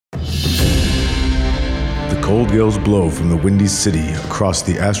Cold gales blow from the windy city across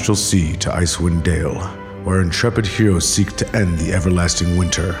the astral sea to Icewind Dale, where intrepid heroes seek to end the everlasting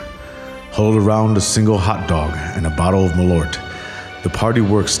winter. Huddled around a single hot dog and a bottle of Malort, the party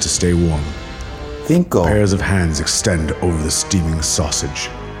works to stay warm. Finkel. Pairs of hands extend over the steaming sausage.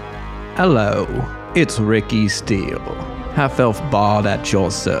 Hello, it's Ricky Steele, half-elf bard at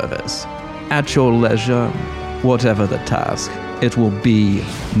your service. At your leisure, whatever the task, it will be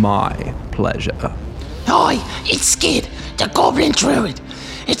my pleasure. Hi, it's Skid, the Goblin Druid.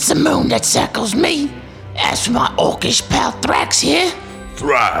 It's the moon that circles me. As for my orcish pal Thrax here,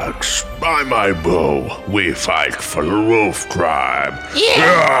 Thrax, by my bow, we fight for the Wolf Tribe.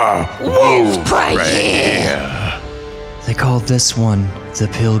 Yeah, wolf prey, yeah. They call this one the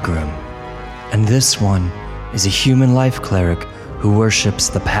Pilgrim, and this one is a human life cleric who worships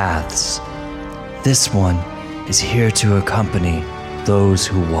the paths. This one is here to accompany those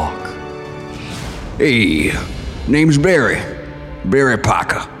who walk. Hey, name's Barry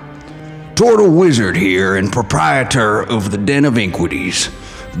Paca. Turtle Wizard here and proprietor of the Den of Inquities.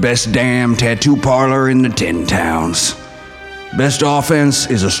 Best damn tattoo parlor in the 10 towns. Best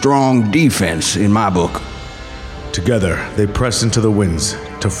offense is a strong defense in my book. Together, they press into the winds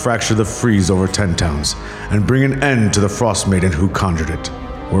to fracture the freeze over 10 towns and bring an end to the Frost Maiden who conjured it.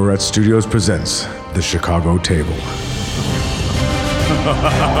 We're at Studios presents The Chicago Table.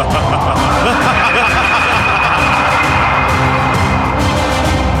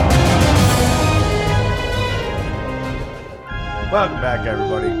 Welcome back,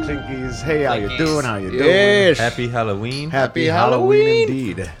 everybody. Clinkies. Hey, how you doing? How you doing? Yes. Happy Halloween. Happy Halloween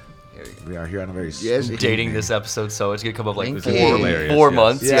indeed. We are here on a very spooky dating evening. this episode, so it's gonna come up like Thank you. four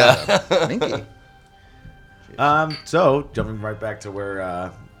months. Yeah. Thank you. So jumping right back to where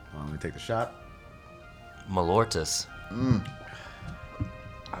let me take the shot. Malortus.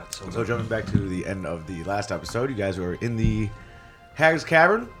 So jumping back to the end of the last episode, you guys were in the Hag's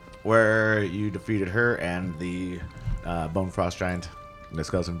Cavern where you defeated her and the Bone Frost Giant, the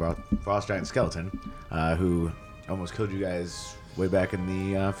skeleton Frost Giant skeleton, who almost killed you guys way back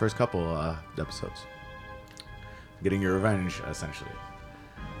in the first couple episodes. Getting your revenge, essentially.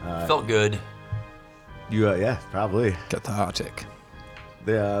 Felt good. Yeah, probably. Cathartic.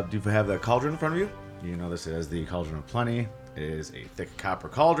 Do you have the cauldron in front of you? You know this is the Cauldron of Plenty. It is a thick copper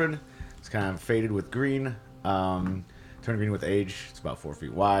cauldron. It's kind of faded with green. Turned green with age. It's about 4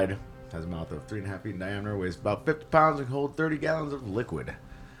 feet wide. Has a mouth of 3.5 feet in diameter. Weighs about 50 pounds and can hold 30 gallons of liquid.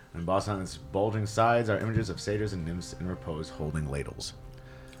 And embossed on its bulging sides are images of satyrs and nymphs in repose holding ladles.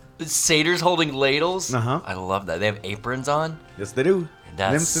 Satyrs holding ladles? Uh-huh. I love that. They have aprons on? Yes, they do.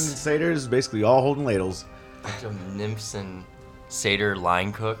 That's- Nymphs and satyrs basically all holding ladles. Bunch of nymphs and satyr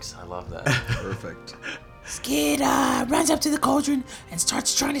line cooks. I love that. Perfect. Skid runs up to the cauldron and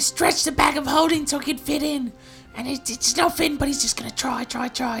starts trying to stretch the bag of holding so it can fit in. And it's no fitting, but he's just gonna try.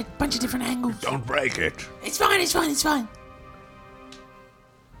 Bunch of different angles. Don't break it. It's fine.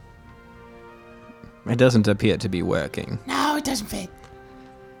 It doesn't appear to be working. No, it doesn't fit.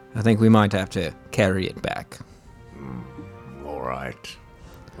 I think we might have to carry it back. All right.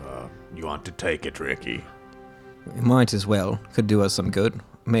 You want to take it, Ricky? We might as well. Could do us some good.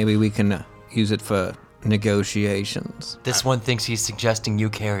 Maybe we can use it for negotiations. This one thinks he's suggesting you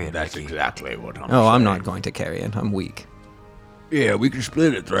carry it, That's Ricky. exactly what I'm saying. Oh, I'm not going to carry it. I'm weak. Yeah, we can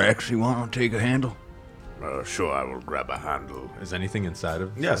split it, Thrax. You want to take a handle? Sure, I will grab a handle. Is anything inside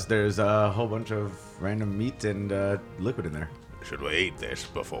of? Yes, there's a whole bunch of random meat and liquid in there. Should we eat this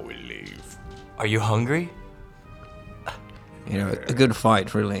before we leave? Are you hungry? You know, a good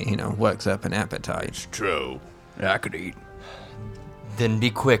fight really, works up an appetite. It's true. Yeah, I could eat. Then be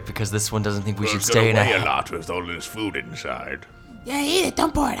quick, because this one doesn't think we should It's stay in gonna weigh a a... lot with all this food inside. Yeah, eat it.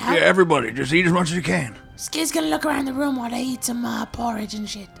 Don't pour it out. Yeah, everybody, just eat as much as you can. Skid's gonna look around the room while they eat some porridge and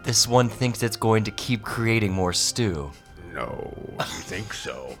shit. This one thinks it's going to keep creating more stew. No, you think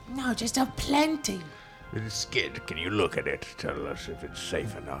so? No, just a plenty. Skid, can you look at it? Tell us if it's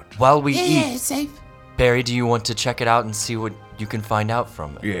safe or not. While we Yeah, eat, it's safe. Barry, do you want to check it out and see what you can find out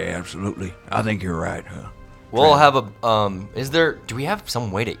from it? Yeah, absolutely. I think you're right, huh? We'll have a, do we have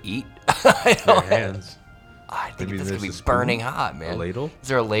some way to eat? I Your don't- hands. I think Maybe this could there's be a spoon? burning hot, man. A ladle? Is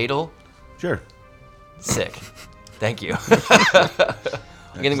there a ladle? Sure. Sick. Thank you.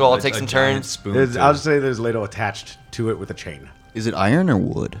 I'm gonna go all take some turns. I'll just say there's a ladle attached to it with a chain. Is it iron or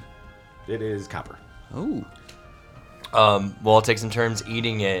wood? It is copper. Oh. Well, I'll take some turns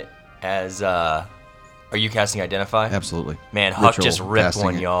eating it as, are you casting Identify? Absolutely. Man, Huck Ritual just ripped casting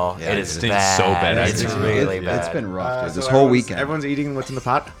one, it. y'all. Yeah, it is stinks bad. so bad. It's really bad. It's been rough, dude. This So whole everyone's- weekend. Everyone's eating what's in the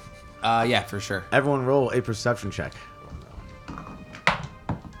pot. Yeah, for sure. Everyone roll a perception check.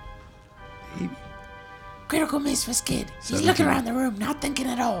 Critical miss for Skid. He's looking around the room, not thinking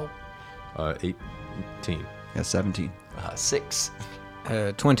at all. 18. Yeah, 17. 6.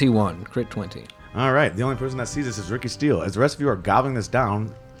 21. Crit 20. All right. The only person that sees this is Ricky Steele. As the rest of you are gobbling this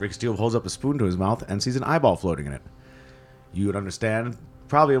down, Ricky Steele holds up a spoon to his mouth and sees an eyeball floating in it. You would understand,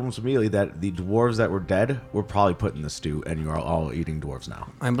 probably almost immediately, that the dwarves that were dead were probably put in the stew, and you are all eating dwarves now.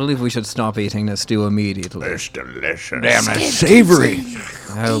 I believe we should stop eating the stew immediately. It's delicious. Damn, that's savory.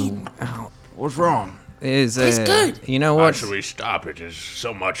 Oh, What's wrong? it's good. You know Why what? should we stop it? There's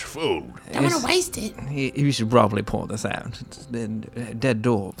so much food. Don't want to waste it. You should probably pour this out. It's dead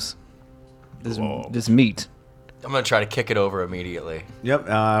dwarves. There's meat. I'm going to try to kick it over immediately. Yep.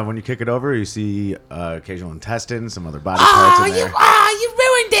 When you kick it over, you see occasional intestines, some other body parts in there. You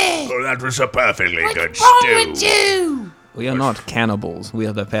ruined it. Oh, that was a perfectly good What's wrong stew. with you? We are not cannibals. We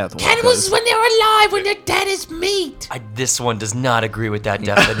are the path walkers. Cannibals is when they're alive, when they're dead is meat. This one does not agree with that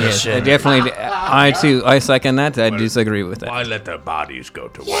definition. I definitely. I second that. I disagree with that. Why let their bodies go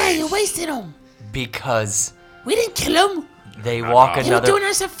to Yeah, waste? you're wasting them. Because We didn't kill them. they walk They were another... doing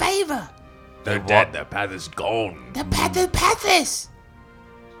us a favor. They're dead. Their path is gone. The pathless.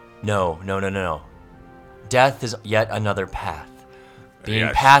 No. Death is yet another path. Being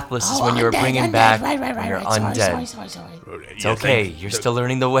Yes. pathless is when you're undead, bringing undead. back Right. when you're Sorry, undead. sorry. It's okay. You're still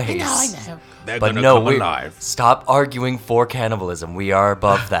learning the ways. I know. They're But gonna no, come we alive. stop arguing for cannibalism. We are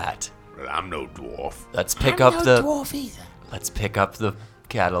above that. Well, I'm no dwarf. Let's pick I'm up no the dwarf either. let's pick up the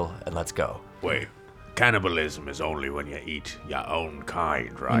cattle and let's go. Wait. Cannibalism is only when you eat your own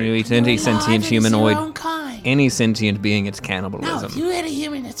kind, right? When you eat any You're sentient alive and it's your humanoid, own kind. any sentient being, it's No, cannibalism. if you ate a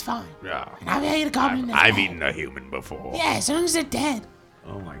human, it's fine. Yeah. And I've ate a goblin. that's I've bad. eaten a human before. Yeah, as long as they're dead.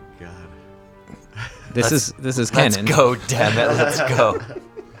 Oh my god. This is Let's canon. go, damn it. Let's go.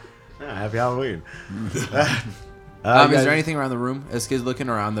 Yeah, happy Halloween. Is guys- there anything around the room? As Skid's looking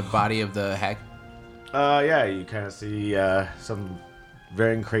around the body of the hag. Yeah, you kind of see some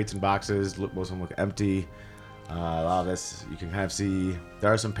varying crates and boxes. Most of them look empty. A lot of this, you can kind of see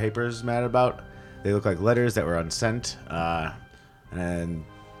there are some papers matted about. They look like letters that were unsent. And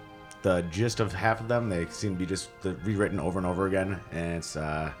the gist of half of them, they seem to be just rewritten over and over again. And it's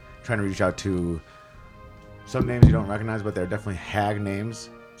trying to reach out to some names you don't recognize, but they're definitely hag names.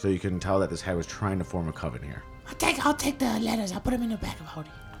 So you can tell that this hag was trying to form a coven here. I'll take the letters. I'll put them in the bag of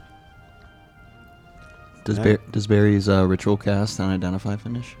holding. Does Barry's ritual cast unidentify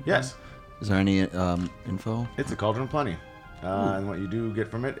finish? Yes. Is there any info? It's a cauldron of plenty. And what you do get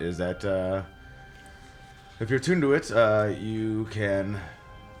from it is that if you're tuned to it, you can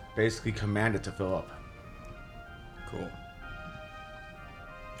basically command it to fill up. Cool.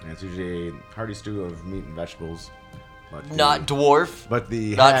 And it's usually a hearty stew of meat and vegetables. But Not dwarf. But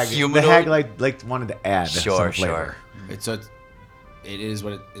the not hag, humanoid. the hag like wanted to add Sure, some flavor. It's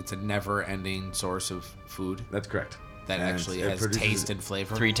a never-ending source of food That's correct. that And actually it has produces- taste and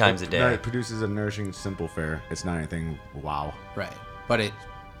flavor. 3 times a No, day. it produces a nourishing, simple fare. It's not anything wow. Right. But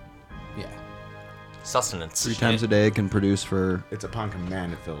yeah. Sustenance. 3 times a day it can produce for. It's upon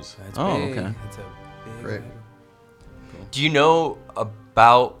command it fills. That's Oh, big. okay. That's a big Great. Do you know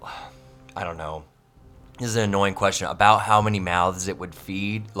about, I don't know, this is an annoying question, about how many mouths it would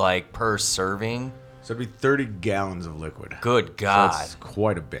feed, like, per serving? So it'd be 30 gallons of liquid. Good God. So it's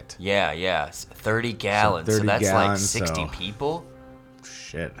quite a bit. Yeah. 30 gallons. So, 30 that's like gallons, 60 so- people?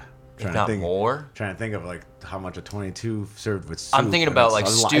 Shit. If not more? Trying to think of like how much a 22 served with soup. I'm thinking and about it's like a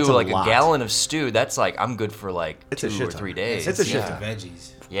lot- stew, it's a like a lot. gallon of stew. That's like, I'm good for like It's a 2 shit or ton. 3 days. It's a shit yeah. ton.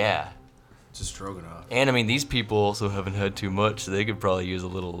 veggies. Yeah. Just stroganoff. And I mean, these people also haven't had too much, so they could probably use a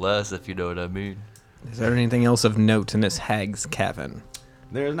little less, if you know what I mean. Is there anything else of note in this hag's cavern?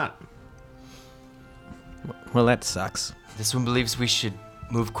 There's not. Well, that sucks. This one believes we should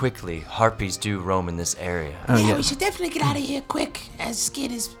move quickly. Harpies do roam in this area. Oh, Yeah, yeah. we should definitely get out of here quick, as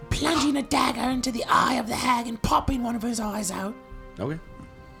Skid is plunging a dagger into the eye of the hag and popping one of his eyes out. Okay.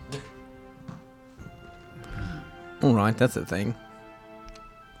 All right, that's a thing.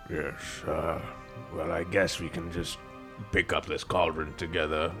 Yes, well, I guess we can just pick up this cauldron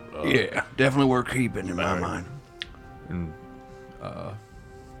together. Yeah, definitely worth keeping in my mind. And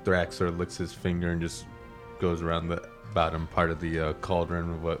Thrax sort of licks his finger and just goes around the bottom part of the cauldron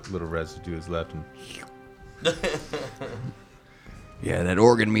with what little residue is left. And Yeah, that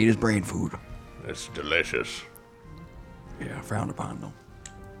organ meat is brain food. It's delicious. Yeah, frowned upon though.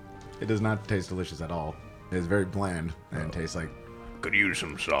 It does not taste delicious at all. It is very bland and tastes like Could use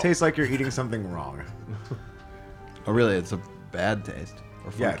some salt. you're eating something wrong. Oh, really? It's a bad taste.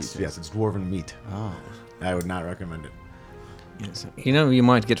 Or funky Yes, taste. yes, it's dwarven meat. Oh. I would not recommend it. Yes. You know, you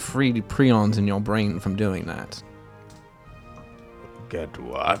might get free prions in your brain from doing that. Get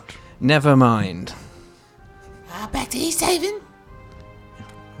what? Never mind. Back to East Haven?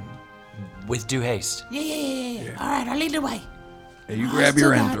 With due haste. Yeah. All right, I'll lead the way. Hey, you Oh, grab still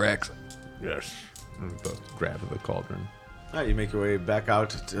your got it. anthrax. Yes. And both grab the cauldron. All right, you make your way back out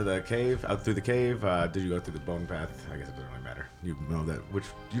to the cave, out through the cave. Did you go through the bone path? I guess it doesn't really matter. You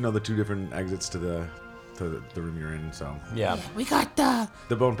know the two different exits to the room you're in. So Yeah. We got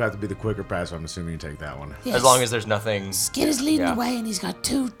the bone path would be the quicker path. So I'm assuming you take that one. yes, As long as there's nothing. Skid is leading Yeah. the way, and he's got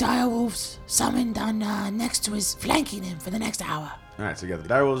 2 direwolves summoned on next to his, flanking him for the next hour. All right, so you got the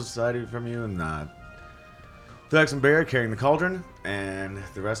direwolves side from you, and Thrax and Bear carrying the cauldron, and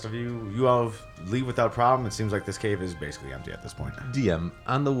the rest of you all leave without problem. It seems like this cave is basically empty at this point. DM,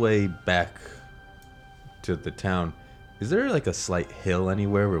 on the way back to the town, is there like a slight hill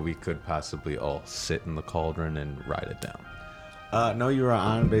anywhere where we could possibly all sit in the cauldron and ride it down? No, you are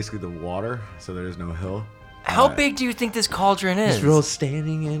on basically the water, so there is no hill. How big do you think this cauldron is? Just we're all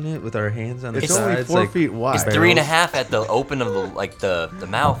standing in it with our hands on the It's sides. only 4 feet wide. It's 3.5 at the open of the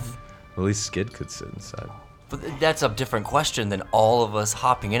mouth. At least Skid could sit inside. But that's a different question than all of us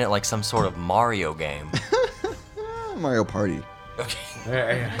hopping in it like some sort of Mario game. Mario Party.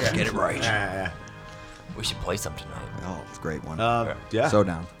 Okay. Get it right. Yeah. We should play some tonight. Oh, it's a great one. Yeah. So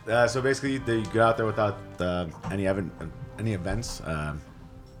down. So basically, you get out there without any events.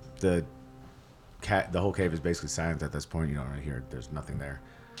 The whole cave is basically silent at this point. You don't really hear. There's nothing there.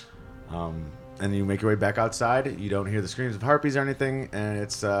 And you make your way back outside. You don't hear the screams of harpies or anything, and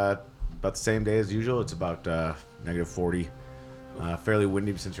it's about the same day as usual. It's about negative 40. Fairly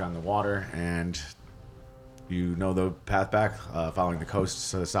windy since you're on the water, and you know the path back, following the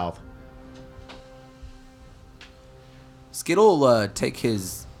coast to the south. Skid will take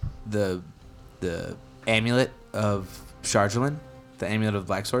the amulet of Shargelin, the amulet of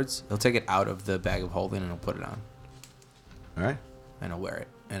Black Swords. He'll take it out of the bag of holding and he'll put it on. All right. And he'll wear it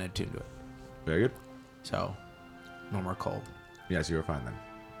and attune to it. Very good. So, no more cold. Yes, you are fine then. You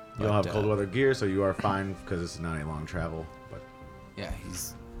But, don't have cold weather gear, so you are fine because it's not a long travel. But Yeah,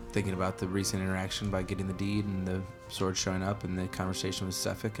 he's thinking about the recent interaction by getting the deed and the sword showing up and the conversation with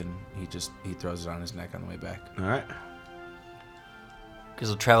Sefik, and he throws it on his neck on the way back. all right. Because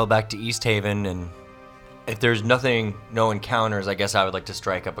we'll travel back to East Haven, and if there's no encounters, I guess I would like to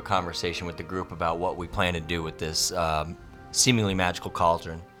strike up a conversation with the group about what we plan to do with this seemingly magical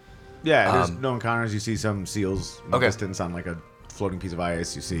cauldron. Yeah, there's no encounters. You see some seals in the Okay. distance on like a floating piece of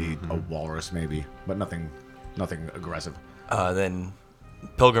ice. You see a walrus maybe, but nothing aggressive. Then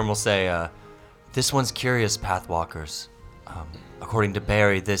Pilgrim will say, this one's curious, Pathwalkers. According to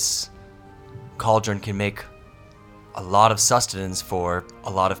Barry, this cauldron can make a lot of sustenance for a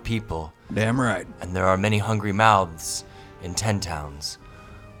lot of people. Damn right. And there are many hungry mouths in 10 towns.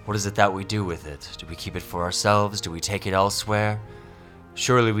 What is it that we do with it? Do we keep it for ourselves? Do we take it elsewhere?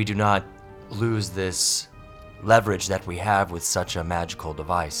 Surely we do not lose this leverage that we have with such a magical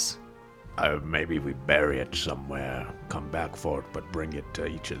device. Maybe we bury it somewhere, come back for it, but bring it to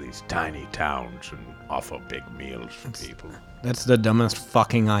each of these tiny towns and offer big meals for people. That's the dumbest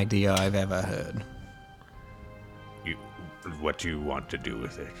fucking idea I've ever heard. What do you want to do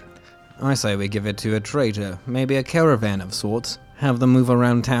with it? I say we give it to a trader, maybe a caravan of sorts, have them move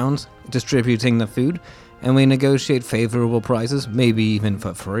around towns, distributing the food, and we negotiate favorable prices, maybe even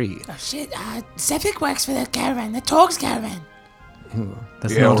for free. Oh shit, Sefik works for the caravan, the Torg's caravan. Ooh,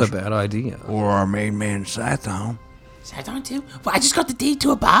 that's Yeah, not a or- bad idea. Or our main man, Scython. Sathon too? Well, I just got the deed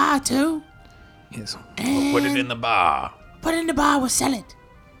to a bar too. Yes. And Put it in the bar. Put it in the bar, we'll sell it.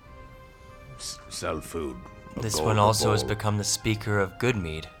 Sell food. A This gold one a also has bowl. become the speaker of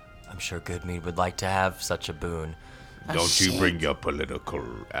Goodmead. I'm sure Goodmead would like to have such a boon. Don't you shit. bring your political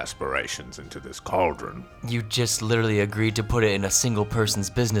aspirations into this cauldron. You just literally agreed to put it in a single person's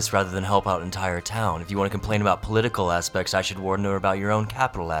business rather than help out an entire town. If you want to complain about political aspects, I should warn her about your own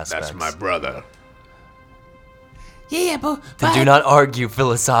capital aspects. That's my brother. Yeah, but Then do not argue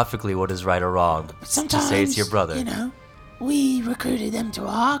philosophically what is right or wrong. sometimes, Just say it's your brother. You know, we recruited them to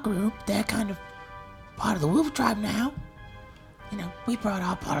our group. They're kind of part of the Wolf Tribe now. You know, we brought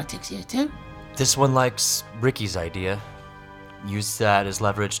our politics here too. This one likes Ricky's idea. Use that as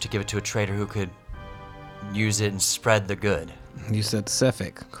leverage to give it to a trader who could use it and spread the good. You said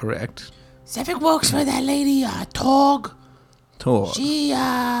Sefik, correct? Sefik works for that lady, Torg. Tor. She,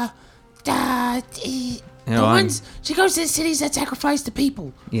 the No, I'm- ones, she goes to the cities that sacrifice the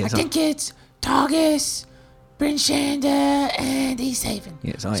people. Yes, I think it's Targus, Bryn Shander, and East Haven.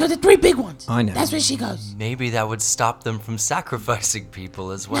 Yes, So the 3 big ones. I know. That's where she goes. Maybe that would stop them from sacrificing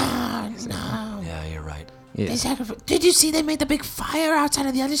people as well. No. Yeah, you're right. They Yes. Did you see they made the big fire outside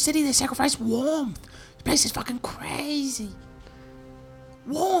of the other city? They sacrificed warmth. The place is fucking crazy.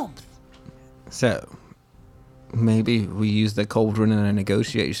 Warmth. So, maybe we use the cauldron in a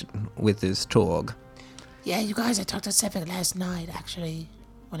negotiation with this Torg. Yeah, you guys, I talked to Sepik last night, actually,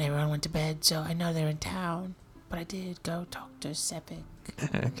 when everyone went to bed, so I know they're in town. But I did go talk to Sepik.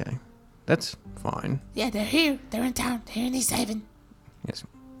 Okay. That's fine. Yeah, they're here. They're in town. They're here in East Haven. Yes.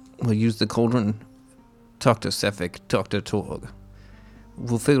 We'll use the cauldron, talk to Sepik, talk to Torg.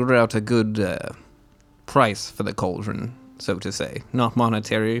 We'll figure out a good price for the cauldron, so to say. Not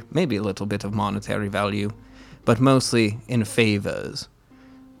monetary, maybe a little bit of monetary value, but mostly in favors.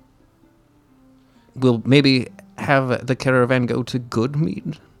 We'll maybe have the caravan go to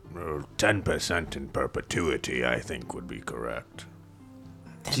Goodmead. 10% in perpetuity, I think, would be correct.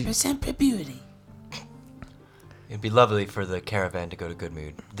 10% perpetuity. It'd be lovely for the caravan to go to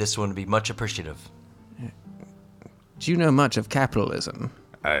Goodmood. This one would be much appreciative. Do you know much of capitalism?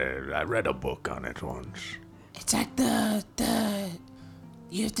 I read a book on it once. It's like the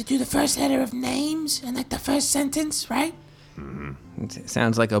you have to do the first letter of names and like the first sentence, right? Mm-hmm. It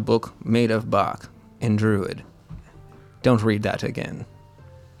sounds like a book made of bark and druid. Don't read that again.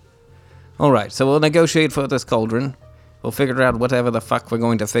 Alright, so we'll negotiate for this cauldron. We'll figure out whatever the fuck we're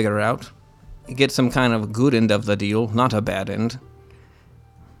going to figure out. Get some kind of good end of the deal, not a bad end.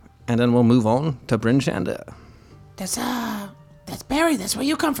 And then we'll move on to Bryn Shander. That's Barry. That's where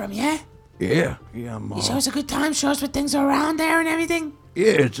you come from, yeah? Yeah, You show us a good time, show us what things are around there and everything?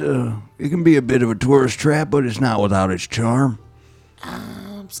 Yeah, it can be a bit of a tourist trap, but it's not without its charm.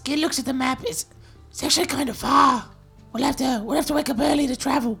 Skid looks at the map. It's actually kind of far. We'll have to wake up early to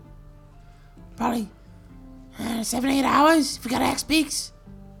travel. Probably 7-8 hours if we got axe beaks.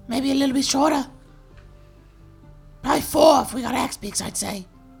 Maybe a little bit shorter. Probably 4 if we got axe beaks, I'd say.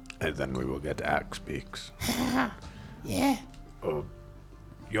 And then we will get axe beaks. Yeah. Oh,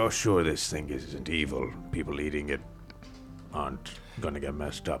 you're sure this thing isn't evil? People eating it aren't gonna get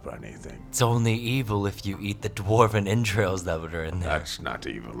messed up or anything. It's only evil if you eat the dwarven entrails that are in there. That's not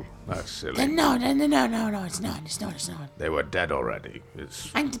evil. That's silly. No, it's not. It's not. They were dead already.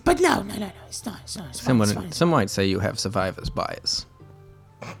 But no, it's not. It's fine. Some might say you have survivor's bias.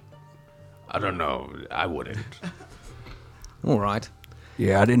 I don't know. I wouldn't. Alright.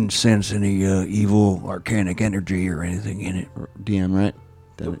 Yeah, I didn't sense any evil arcanic energy or anything in it. DM, right?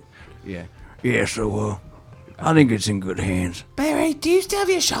 Yeah. Yeah, so, I think it's in good hands. Barry, do you still have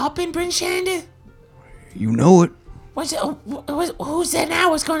your shop in Bryn Shander? You know it. Who's there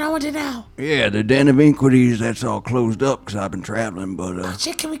now? What's going on with it now? Yeah, the Den of Iniquities, that's all closed up because I've been traveling, but,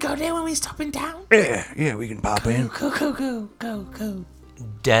 Shit, can we go there when we stop in town? Yeah, we can pop in. Go.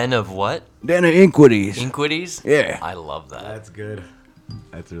 Den of what? Den of Iniquities. Iniquities? Yeah. I love that. That's good.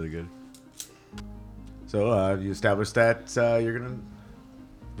 That's really good. So, you established that you're gonna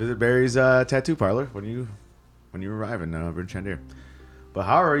visit Barry's tattoo parlor when you arrive in Bryn Shander. But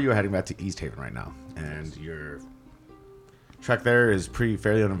how are you heading back to East Haven right now? And your trek there is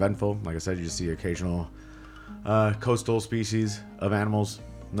fairly uneventful. Like I said, you just see occasional coastal species of animals.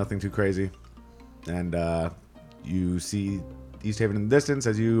 Nothing too crazy. And you see East Haven in the distance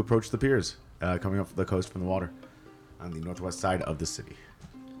as you approach the piers coming up the coast from the water on the northwest side of the city.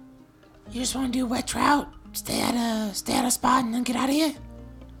 You just want to do wet trout, stay at a spot, and then get out of here?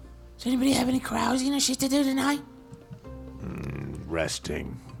 Does anybody have any carousing or shit to do tonight?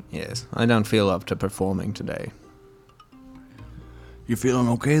 Resting. Yes, I don't feel up to performing today. You feeling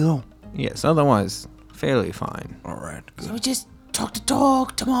okay, though? Yes, otherwise, fairly fine. All right, good. So we just talk to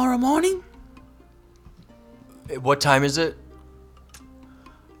Dog tomorrow morning? What time is it?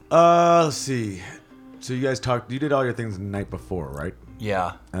 Let's see. So you guys you did all your things the night before, right?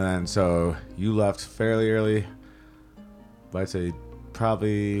 Yeah. And then, so you left fairly early. But I'd say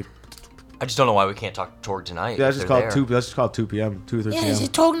probably... I just don't know why we can't talk to Torg tonight. Yeah, let's just call it 2 p.m., 2 or 3 Yeah, p.m. is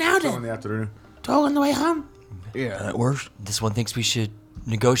it Dog now in then? the afternoon. Dog on the way home? Yeah, that works. This one thinks we should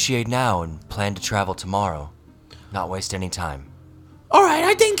negotiate now and plan to travel tomorrow. Not waste any time. Alright,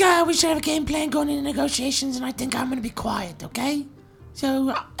 I think we should have a game plan going into negotiations, and I think I'm gonna be quiet, okay?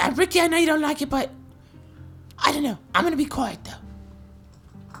 So, Ricky, I know you don't like it, but I don't know. I'm gonna be quiet, though.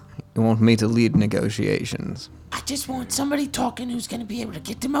 You want me to lead negotiations? I just want somebody talking who's gonna be able to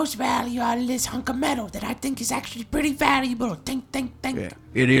get the most value out of this hunk of metal that I think is actually pretty valuable. Think. Yeah,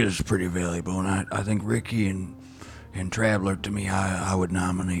 it is pretty valuable, and I think Ricky and Traveler, to me, I would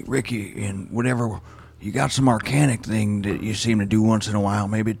nominate Ricky and whatever. You got some arcanic thing that you seem to do once in a while.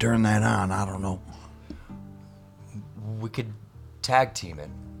 Maybe turn that on. I don't know. We could tag team it,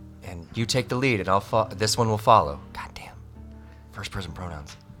 and you take the lead, and this one will follow. God damn. First person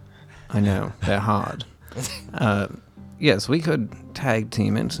pronouns. I know, they're hard. Yes, we could tag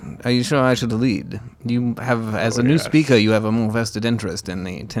team it. Are you sure I should lead? You have, as a new speaker, you have a more vested interest in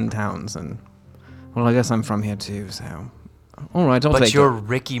the 10 towns and Well, I guess I'm from here too, so... Alright, I'll But take you're it.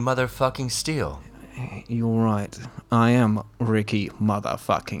 Ricky motherfucking Steele. You're right. I am Ricky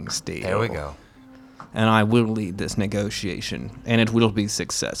motherfucking Steele. There we go. And I will lead this negotiation, and it will be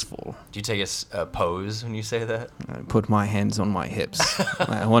successful. Do you take a pose when you say that? I put my hands on my hips.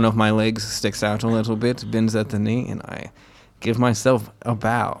 One of my legs sticks out a little bit, bends at the knee, and I give myself a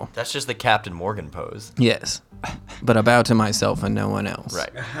bow. That's just the Captain Morgan pose. Yes, but I bow to myself and no one else.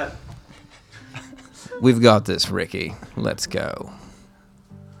 Right. We've got this, Ricky. Let's go.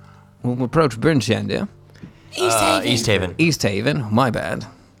 We'll approach Burnshand, East Haven. East Haven, my bad.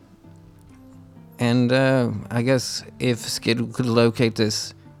 And I guess if Skid could locate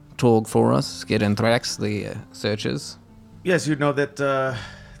this Torg for us, Skid and Thrax, the searchers. Yes, you know that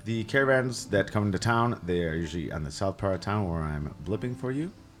the caravans that come into town, they are usually on the south part of town where I'm blipping for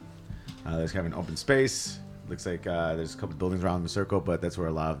you. There's kind of an open space. Looks like there's a couple buildings around the circle, but that's where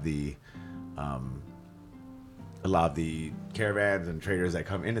a lot of the caravans and traders that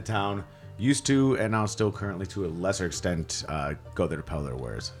come into town used to, and now still currently to a lesser extent, go there to peddle their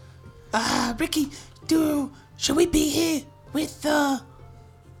wares. Ricky, should we be here with the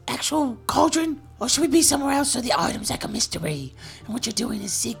actual cauldron, or should we be somewhere else so the item's like a mystery and what you're doing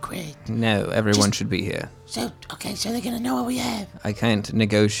is secret? No, everyone should be here. So they're gonna know what we have. I can't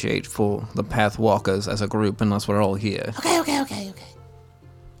negotiate for the Pathwalkers as a group unless we're all here. Okay.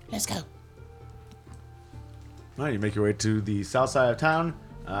 Let's go. All right, you make your way to the south side of town.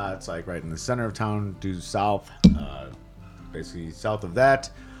 It's like right in the center of town, due south. Basically south of that,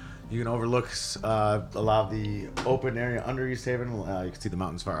 you can overlook a lot of the open area under East Haven. You can see the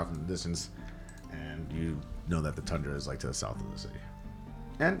mountains far off in the distance, and you know that the tundra is like to the south of the city.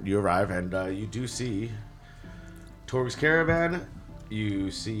 And you arrive, and you do see Torg's caravan. You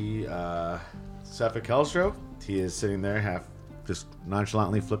see Sefik Hellstro. He is sitting there, half just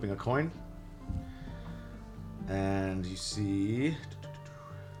nonchalantly flipping a coin. And you see...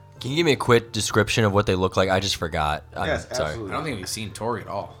 Can you give me a quick description of what they look like? I just forgot. Yes, sorry. absolutely. I don't think we've seen Torg at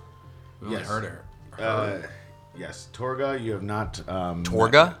all. We only heard her. Yes, Torga, you have not...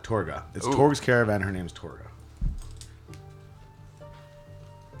 Torga? Torga. It's Ooh. Torg's caravan. Her name's Torga.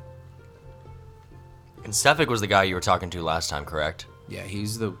 And Sefik was the guy you were talking to last time, correct? Yeah,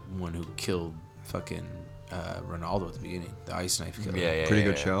 he's the one who killed fucking Ronaldo at the beginning. The ice knife killer. Yeah. Pretty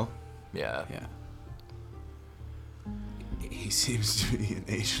good show. Yeah. Yeah. He seems to be an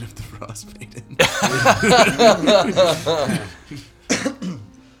agent of the Frost Maiden.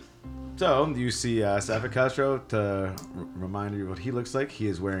 So, you see Sefik Castro, to remind you what he looks like. He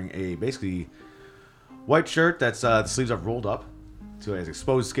is wearing a basically white shirt that's the sleeves are rolled up. So he has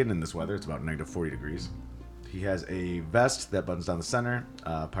exposed skin in this weather. It's about -40 degrees. He has a vest that buttons down the center.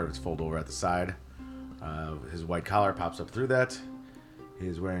 Part of it's fold over at the side. His white collar pops up through that. He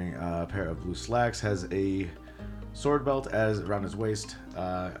is wearing a pair of blue slacks, has a sword belt around his waist,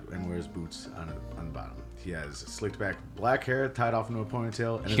 and wears boots on the bottom. He has slicked back black hair tied off into a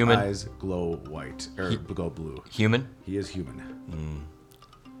ponytail, and Human? his eyes glow white, or glow blue. Human? He is human.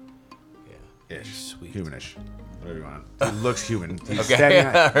 Ish. Sweet. Humanish. Whatever you want. He looks human. He's Okay. standing,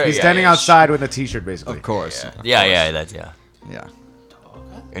 Alright, he's yeah, standing yeah. outside with a t-shirt, basically. Of course. Yeah, that's yeah. Yeah.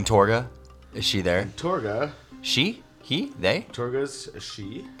 And Torga? Is she there? Torga. She? He? They? Torga's a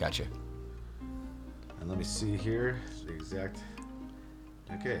she. Gotcha. And let me see here. The exact...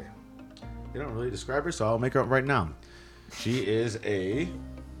 Okay. They don't really describe her, so I'll make her up right now. She is a...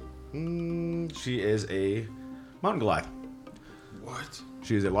 she is a mountain Goliath. What?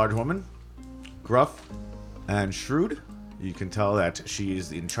 She is a large woman, gruff, and shrewd. You can tell that she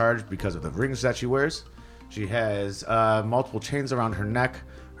is in charge because of the rings that she wears. She has multiple chains around her neck.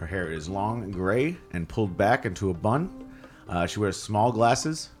 Her hair is long and gray and pulled back into a bun. She wears small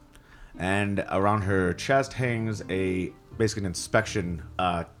glasses, and around her chest hangs basically an inspection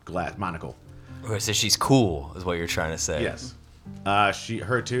glass monocle. Okay, so she's cool, is what you're trying to say. Yes.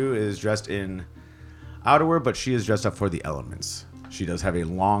 Her too is dressed in outerwear, but she is dressed up for the elements. She does have a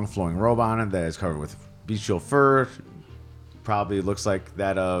long flowing robe on that is covered with bestial fur. Probably looks like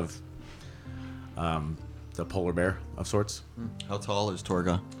that of the polar bear of sorts. How tall is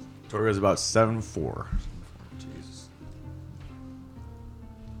Torga? Torga is about 7'4". Jesus.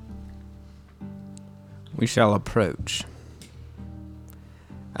 We shall approach.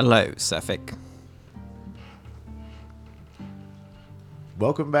 Hello, Sefik.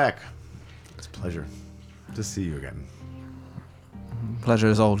 Welcome back. It's a pleasure to see you again. Pleasure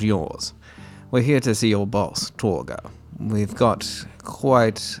is all yours. We're here to see your boss, Torga. We've got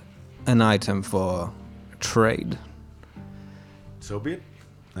quite an item for trade. So be it.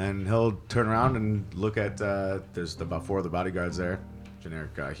 And he'll turn around and look at, there's about 4 of the bodyguards there.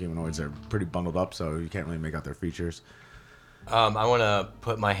 generic humanoids. They're pretty bundled up, so you can't really make out their features. I want to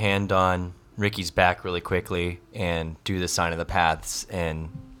put my hand on Ricky's back really quickly and do the sign of the paths and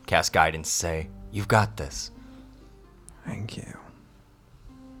cast guidance. Say, "You've got this." Thank you.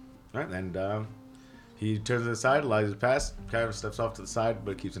 All right, and he turns to the side, allows you to pass, kind of steps off to the side,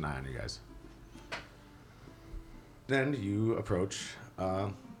 but keeps an eye on you guys. Then you approach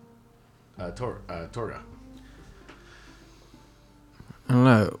Torga.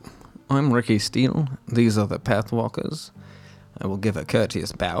 Hello, I'm Ricky Steele. These are the Pathwalkers. I will give a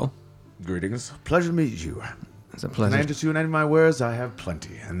courteous bow. Greetings. Pleasure to meet you. It's a Can I pleasure. interest you in any of my wares? I have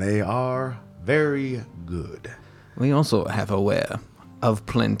plenty, and they are very good. We also have a ware of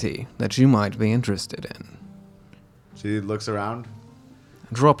plenty that you might be interested in. She looks around.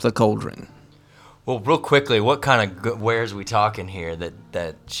 Drop the cauldron. Well, real quickly, what kind of wares we talking here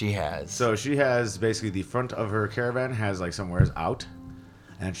that she has? So she has basically the front of her caravan has like some wares out,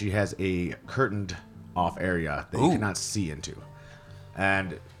 and she has a curtained off area that you cannot see into.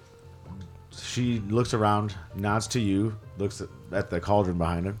 And she looks around, nods to you, looks at the cauldron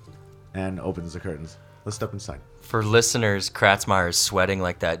behind her, and opens the curtains. Let's step inside. For listeners, Kratzmeyer is sweating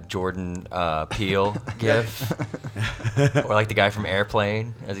like that Jordan Peele gif. Or like the guy from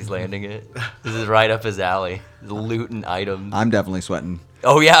Airplane as he's landing it. This is right up his alley. The looting items. I'm definitely sweating.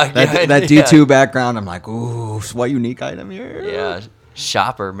 Oh, yeah. That D2 background, I'm like, ooh, what unique item here? Yeah,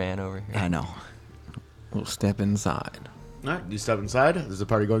 shopper man over here. I know. We'll step inside. All right, you step inside. Is the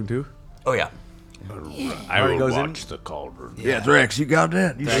party going too? Oh, yeah. I will goes in. watch the cauldron. Yeah, Rex, you got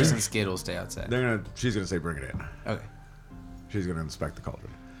that? You Rex sure? and Skittle stay outside. She's gonna say bring it in. Okay. She's gonna inspect the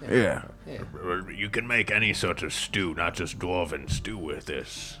cauldron. Yeah. You can make any sort of stew, not just dwarven stew with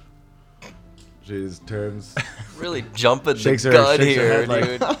this. She turns, Really jumping shakes the her, gun shakes her here, head like,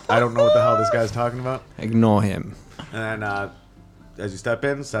 dude. I don't know what the hell this guy's talking about. Ignore him. And then, as you step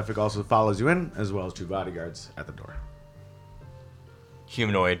in, Sefik also follows you in, as well as 2 bodyguards at the door.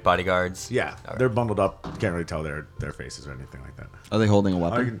 Humanoid bodyguards. Yeah, they're bundled up. You can't really tell their faces or anything like that. Are they holding a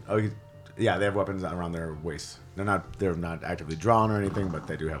weapon? Yeah, they have weapons around their waists. They're not actively drawn or anything, but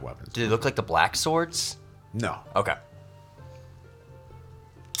they do have weapons. Do they look like the black swords? No. Okay.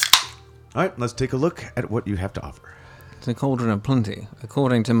 All right, let's take a look at what you have to offer. It's a cauldron of plenty,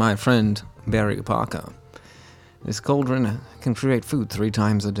 according to my friend Barry Parker. This cauldron can create food 3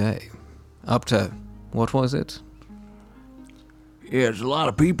 times a day. Up to, what was it? Yeah, it's a lot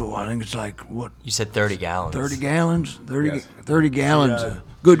of people. I think it's like, what, You said 30 gallons. 30 gallons? 30, Yes. 30 gallons. She,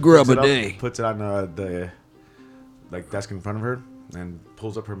 Good grub picks a it up, day. Puts it on the desk in front of her and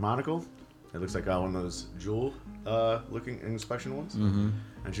pulls up her monocle. It looks like one of those jewel looking inspection ones. Mm-hmm.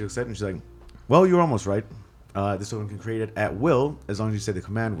 And she looks at it and she's like, well, you're almost right. This one can create it at will as long as you say the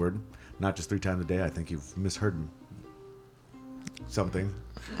command word, not just 3 times a day. I think you've misheard something.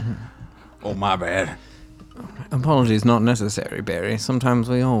 Oh, my bad. Apologies not necessary, Barry. Sometimes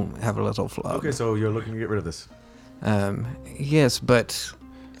we all have a little flub. Okay, so you're looking to get rid of this. Yes, but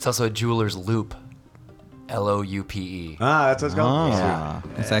It's also a jeweler's loop. L-O-U-P-E. Ah, that's what it's called. Ah.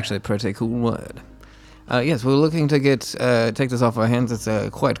 it's actually a pretty cool word. Yes, we're looking to take this off our hands. It's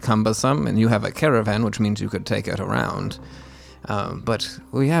quite cumbersome, and you have a caravan, which means you could take it around. But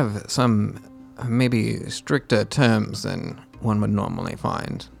we have some maybe stricter terms than one would normally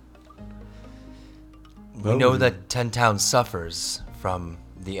find. We know that 10 Towns suffers from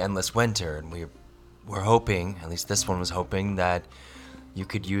the endless winter, and we're hoping, at least this one was hoping, that you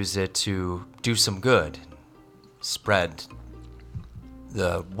could use it to do some good, spread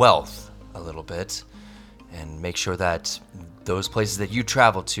the wealth a little bit, and make sure that those places that you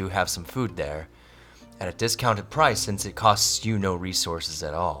travel to have some food there at a discounted price, since it costs you no resources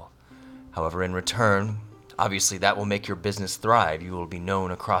at all. However, in return, obviously that will make your business thrive. You will be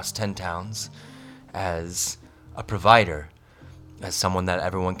known across 10 Towns as a provider, as someone that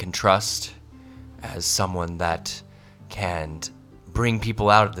everyone can trust, as someone that can bring people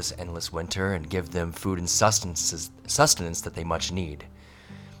out of this endless winter and give them food and sustenance that they much need.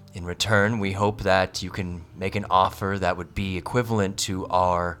 In return, we hope that you can make an offer that would be equivalent to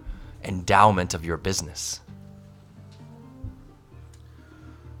our endowment of your business.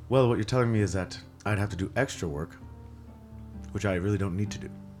 Well, what you're telling me is that I'd have to do extra work, which I really don't need to do.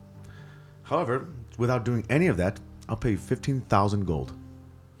 However, without doing any of that, I'll pay you 15,000 gold.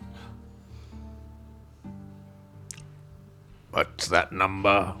 What's that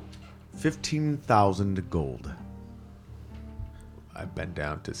number? 15,000 gold. I bend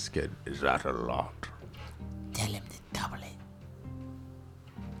down to Skid. Is that a lot? Tell him to double it.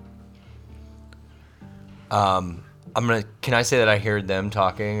 Can I say that I heard them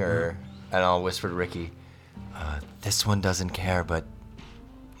talking, and I'll whisper to Ricky, this one doesn't care, but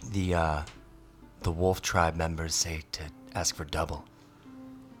the wolf tribe members say to ask for double.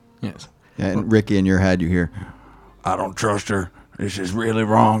 Yes. Yeah, and Ricky, in your head, you hear, I don't trust her. This is really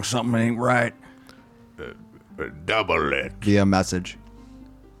wrong. Something ain't right. Double it. via message.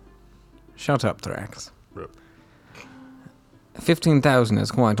 Shut up, Thrax. 15,000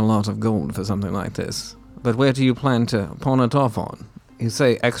 is quite a lot of gold for something like this. But where do you plan to pawn it off on? You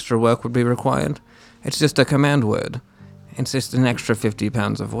say extra work would be required? It's just a command word. It's just an extra 50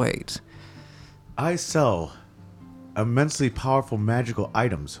 pounds of weight. I sell immensely powerful magical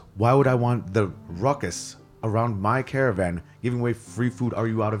items. Why would I want the ruckus around my caravan giving away free food? Are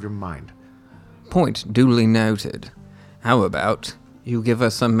you out of your mind? Point duly noted. How about you give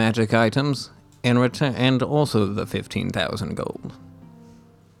us some magic items in return, and also the 15,000 gold?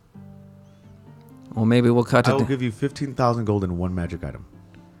 Or maybe we'll cut I it. will give you 15,000 gold and one magic item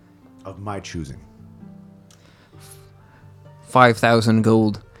of my choosing. 5,000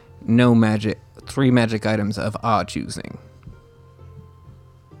 gold, no magic, 3 magic items of our choosing.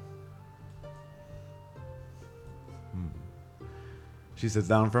 She sits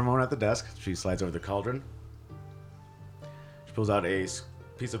down for a moment at the desk. She slides over the cauldron. She pulls out a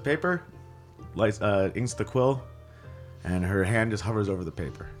piece of paper, lights, inks the quill, and her hand just hovers over the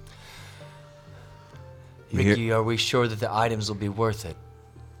paper. Ricky, are we sure that the items will be worth it?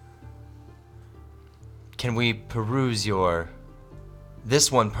 Can we peruse your...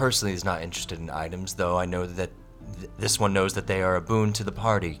 This one personally is not interested in items, though I know that this one knows that they are a boon to the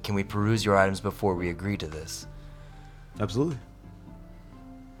party. Can we peruse your items before we agree to this? Absolutely.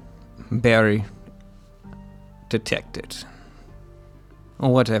 Barry, detect it.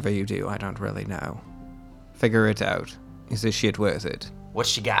 Or whatever you do, I don't really know. Figure it out. Is this shit worth it? What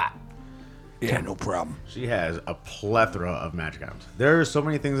she got? Yeah, no problem. She has a plethora of magic items. There are so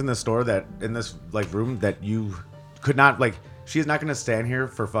many things in this store that, in this like room, that you could not, like, she is not going to stand here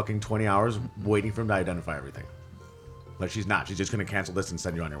for fucking 20 hours waiting for him to identify everything. Like, she's not. She's just going to cancel this and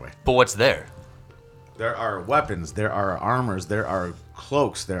send you on your way. But what's there? There are weapons, there are armors, there are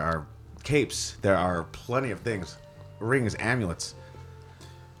cloaks, there are capes, there are plenty of things. Rings, amulets.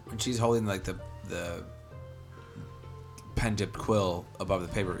 When she's holding like the pen dipped quill above the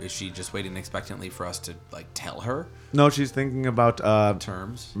paper, is she just waiting expectantly for us to like tell her No, she's thinking about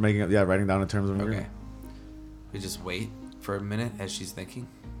terms? writing down the terms of Okay. agreement. We just wait for a minute as she's thinking,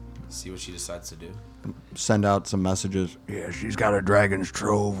 see what she decides to do. Send out some messages. Yeah, she's got a dragon's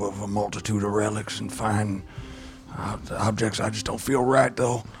trove of a multitude of relics and fine objects. I just don't feel right,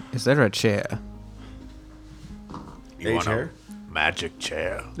 though. Is there a chair? You A want chair? a magic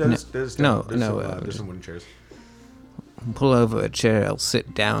chair? There's There's some wooden chairs. Pull over a chair, I'll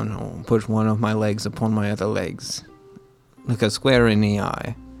sit down, or put one of my legs upon my other legs. Look her square in the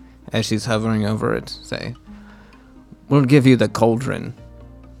eye. As she's hovering over it, say, "We'll give you the cauldron.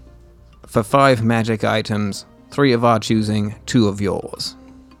 For 5 magic items, 3 of our choosing, 2 of yours."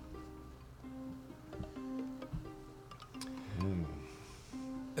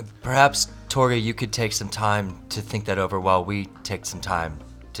 Perhaps, Torga, you could take some time to think that over while we take some time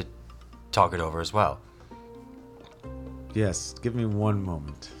to talk it over as well. Yes, give me one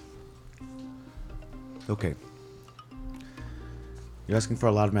moment. Okay. You're asking for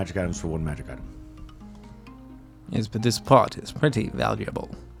a lot of magic items for one magic item. Yes, but this pot is pretty valuable.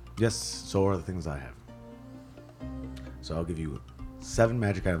 Yes, so are the things I have. So I'll give you 7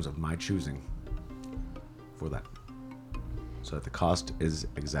 magic items of my choosing for that. So that the cost is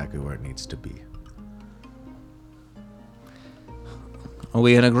exactly where it needs to be. Are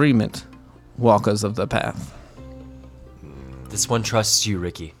we in agreement, walkers of the path? This one trusts you,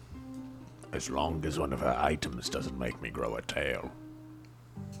 Ricky. As long as one of her items doesn't make me grow a tail.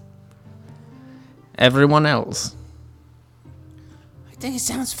 Everyone else? I think it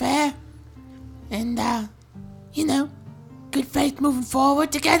sounds fair. And, you know, good faith moving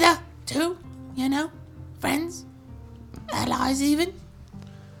forward together, too. You know? Friends. Allies, even.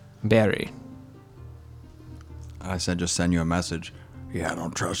 Barry. I said just send you a message. Yeah, I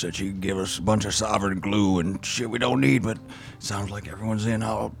don't trust that she can give us a bunch of sovereign glue and shit we don't need, but it sounds like everyone's in.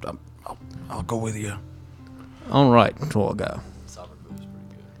 I'll go with you. All right, Torga.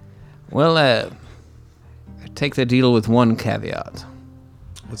 Well, take the deal with one caveat.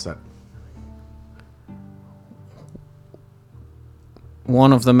 What's that?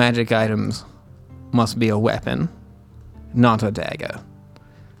 One of the magic items must be a weapon, not a dagger.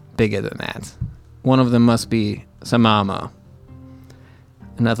 Bigger than that. One of them must be some armor.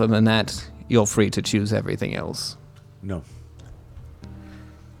 And other than that, you're free to choose everything else. No.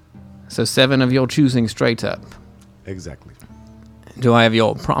 So 7 of your choosing straight up. Exactly. Do I have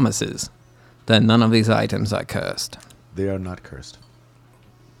your promises that none of these items are cursed? They are not cursed.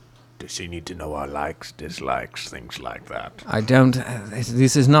 Does she need to know our likes, dislikes, things like that? I don't.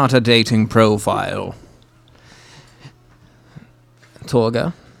 This is not a dating profile.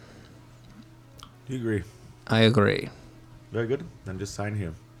 Torga, You agree? I agree. Very good. Then just sign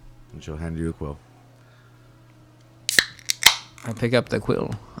here, and she'll hand you a quill. I pick up the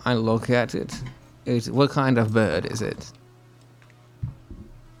quill. I look at it. What kind of bird is it?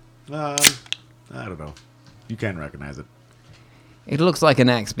 I don't know. You can't recognize it. It looks like an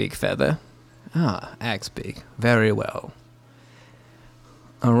axe-beak feather. Ah, axe-beak. Very well.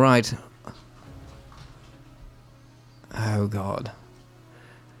 All right. Oh, God.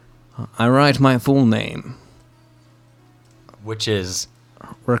 I write my full name. Which is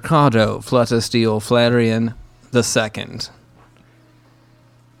Ricardo Fluttersteel Flarian II.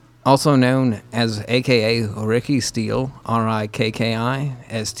 Also known as a.k.a. Ricky Steele, Rikkistele.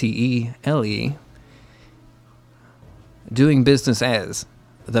 Doing business as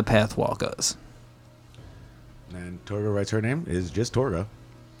the Pathwalkers. And Torga writes her name is just Torga.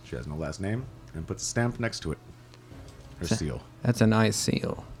 She has no last name and puts a stamp next to it. Her seal. That's a nice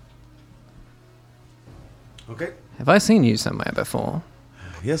seal. Okay. Have I seen you somewhere before?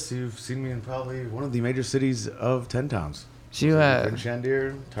 Yes, you've seen me in probably one of the major cities of 10 towns. Did you, in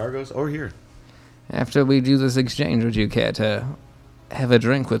Shandir, Targos, or here. After we do this exchange, would you care to have a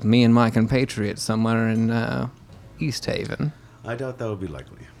drink with me and my compatriots somewhere in East Haven? I doubt that would be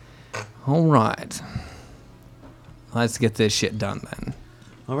likely. All right. Let's get this shit done then.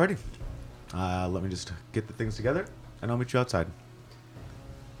 Alrighty. Let me just get the things together, and I'll meet you outside.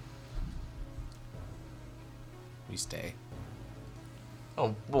 We stay.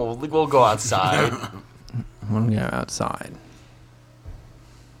 oh, we'll go outside. We'll go outside.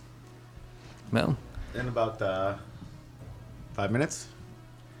 Well, In about 5 minutes,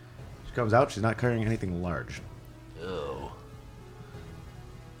 she comes out. She's not carrying anything large. Ew.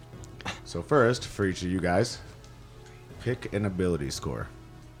 So first, for each of you guys, pick an ability score.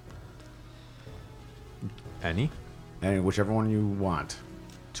 Any? And whichever one you want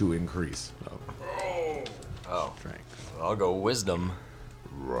to increase. Oh, Strength. I'll go wisdom.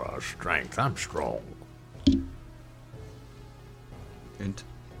 Strength. I'm strong. Int.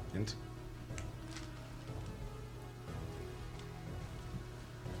 Int.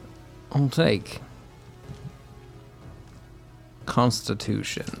 I'll take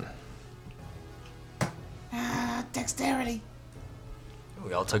Constitution. Dexterity.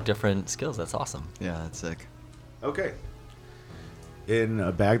 We all took different skills. That's awesome. Yeah, that's sick. Okay. In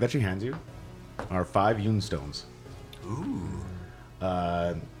a bag that she hands you are 5 Yun stones. Ooh.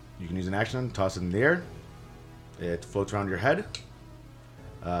 You can use an action, toss it in the air. It floats around your head.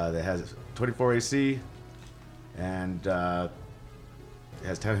 It has 24 AC, and it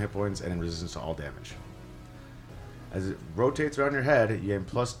has 10 hit points and resistance to all damage. As it rotates around your head, you gain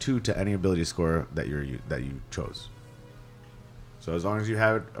 +2 to any ability score that you chose. So as long as you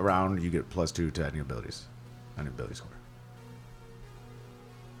have it around, you get +2 to any ability score.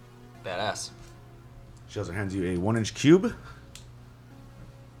 Badass. She also hands you a 1-inch cube.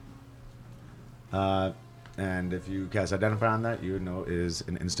 And if you cast Identify on that, you would know it is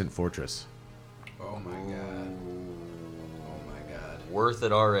an instant fortress. Oh my god. Oh my god. Worth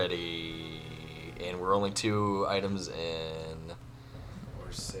it already. And we're only 2 items in.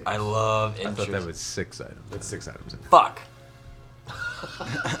 Or 6. I love I thought interest. that was 6 items. That's 6 items in there. Fuck.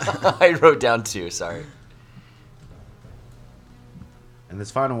 I wrote down 2, sorry. And this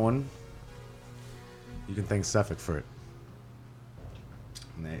final one, you can thank Suffolk for it.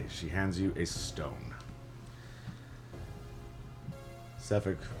 And she hands you a stone.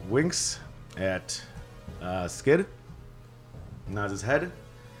 Suffolk winks at Skid, nods his head,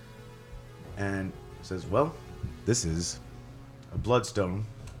 and says, well, this is a bloodstone.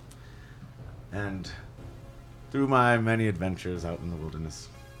 And through my many adventures out in the wilderness,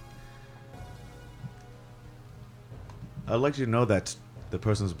 I'd like you to know that the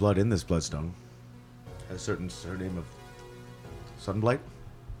person's blood in this bloodstone has a certain surname of Sunblight.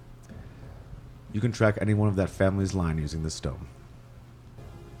 You can track anyone of that family's line using this stone.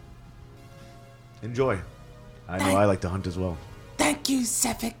 Enjoy. I know I like to hunt as well. Thank you,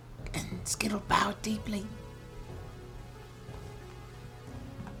 Sefik. And Skittle bowed deeply.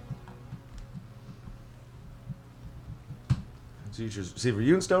 So you choose receiver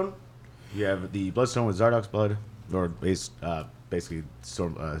Yunstone. You have the bloodstone with Zardok's blood, or basically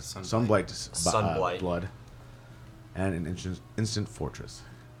Sunblight blood, and an instant fortress.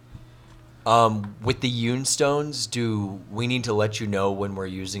 With the Yun stones, do we need to let you know when we're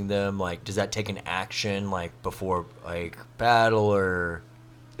using them? Like, does that take an action, like, before, like, battle, or?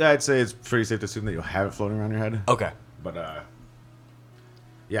 Yeah, I'd say it's pretty safe to assume that you'll have it floating around your head. Okay. But,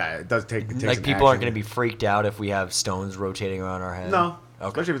 Yeah, it does take. It takes Like an people aren't action. going to be freaked out if we have stones rotating around our head. No, Okay.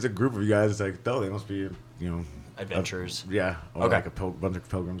 especially if it's a group of you guys. It's like, oh, they must be, Adventurers. Yeah, or Okay. like a bunch of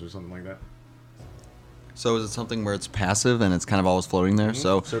pilgrims or something like that. So is it something where it's passive and it's kind of always floating there?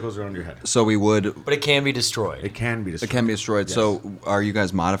 So Circles around your head. so we would. But it can be destroyed. It can be It destroyed. can be destroyed. Yes. So are you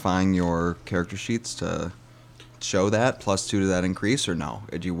guys modifying your character sheets to show that +2 to that increase, or no?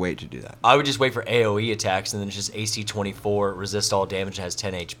 Did you wait to do that? I would just wait for AoE attacks, and then it's just AC 24, resist all damage, and has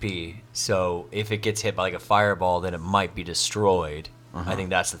 10 HP. So if it gets hit by like a fireball, then it might be destroyed. I think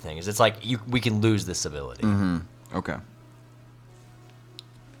that's the thing. Is it's like we can lose this ability. Okay.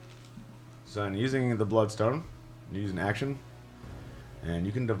 So in using the Bloodstone, you use an action, and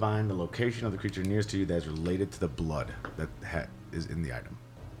you can divine the location of the creature nearest to you that is related to the blood that is in the item.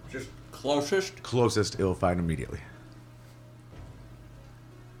 Just closest. Closest, it'll find immediately.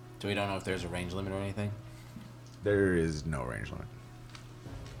 So we don't know if there's a range limit or anything? There is no range limit.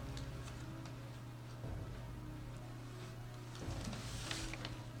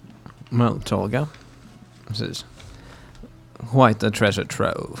 Well, Tolga, this is quite a treasure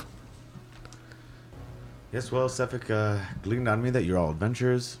trove. Yes, well, Sefik gleaned on me that you're all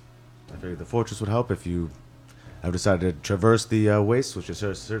adventurers. I figured the fortress would help if you have decided to traverse the wastes, which it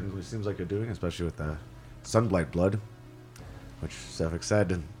certainly seems like you're doing, especially with the Sunblight blood, which Sefik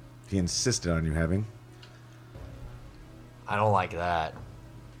said he insisted on you having. I don't like that.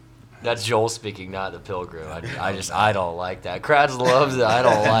 That's Joel speaking, not the pilgrim. I don't like that. Kratz loves it. I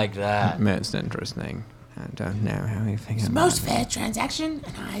don't like that. Most interesting. I don't know how you think It's the about most it. fair transaction,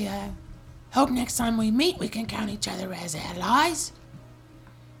 and I hope next time we meet we can count each other as allies.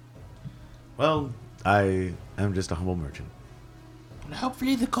 Well, I am just a humble merchant. And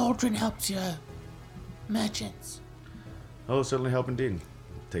hopefully the cauldron helps your merchants. Oh, certainly help indeed.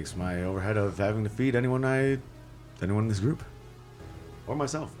 Takes my overhead of having to feed anyone in this group. Or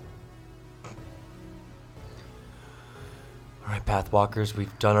myself. All right, Pathwalkers,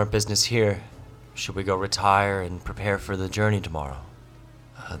 we've done our business here. Should we go retire and prepare for the journey tomorrow?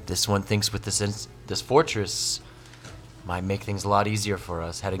 This one thinks with this fortress might make things a lot easier for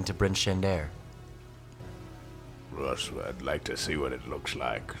us heading to Bryn Shander. Russ, I'd like to see what it looks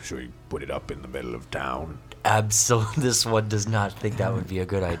like. Should we put it up in the middle of town? Absolutely, this one does not think that would be a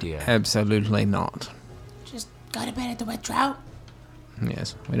good idea. Absolutely not. Just go to bed at the Wet Trout.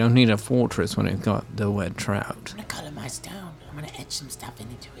 Yes, we don't need a fortress when we've got the Wet Trout. I'm gonna color my stone. I'm gonna etch some stuff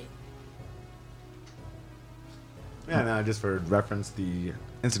into it. Yeah, no, just for reference, the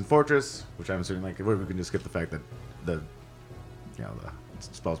Instant Fortress, which I'm assuming, like, we can just skip the fact that the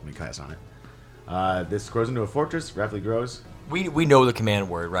spells can be cast on it. This grows into a fortress, rapidly grows. We know the command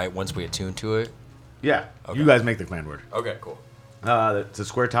word, right? Once we attune to it. Yeah, Okay. you guys make the command word. Okay, cool. It's a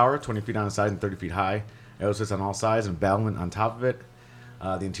square tower, 20 feet on the side and 30 feet high. It also sits on all sides and battlement on top of it.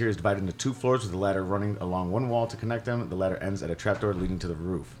 The interior is divided into 2 floors with a ladder running along one wall to connect them. The ladder ends at a trapdoor leading to the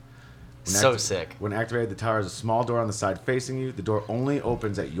roof. So sick. When activated, the tower has a small door on the side facing you. The door only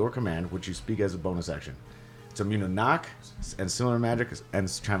opens at your command, which you speak as a bonus action. It's immune to knock and similar magic and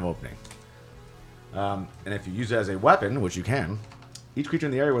chime opening. And if you use it as a weapon, which you can, each creature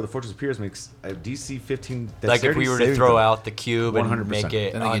in the area where the fortress appears makes a DC 15 dexterity Like if we were to saving throw throw. out the cube and 100%. make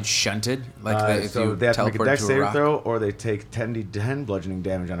it. Then they get shunted? Like if So you they have to make a teleport dex to a saving rock? throw, or they take 10d10 bludgeoning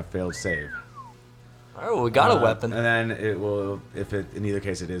damage on a failed save. All right, well, we got a weapon. And then it will, in either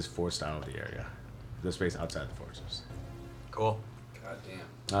case, it is forced out of the area, the space outside the fortress. Cool.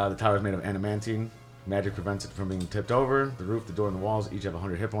 The tower is made of adamantine. Magic prevents it from being tipped over. The roof, the door, and the walls each have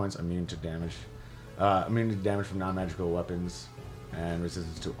 100 hit points, immune to damage. Immune to damage from non-magical weapons, and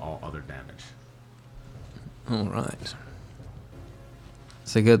resistance to all other damage. All right.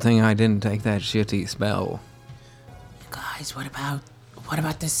 It's a good thing I didn't take that shitty spell. Guys, what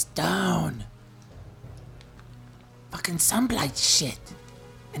about the stone? Fucking sunblight shit.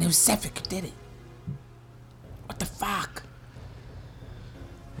 And it was Sefik who did it. What the fuck?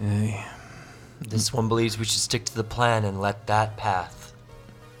 Hey, This one believes we should stick to the plan and let that path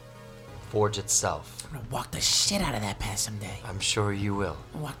forge itself. I'm gonna walk the shit out of that path someday. I'm sure you will.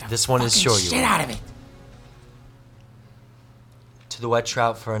 Walk the This one is fucking sure you shit will. out of it. To the Wet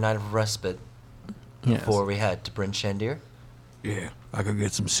Trout for a night of respite yes. before we head to Bryn Shander. Yeah, I could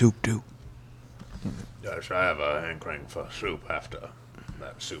get some soup too. Yes, I have a hankering for soup after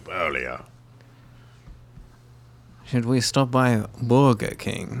that soup earlier. Should we stop by Burger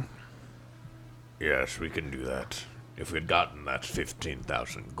King? Yes, we can do that. If we'd gotten that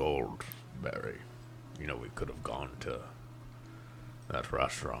 15,000 gold, Barry, we could have gone to that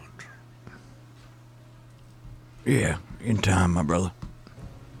restaurant. Yeah, in time, my brother.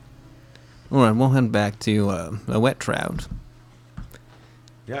 All right, we'll head back to the Wet Trout.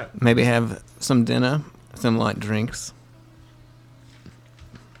 Yeah. Maybe have some dinner, some light drinks.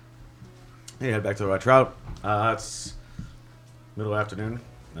 Hey, head back to the Red Trout. It's middle afternoon,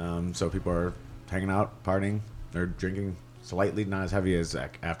 so people are hanging out, partying. They're drinking slightly, not as heavy as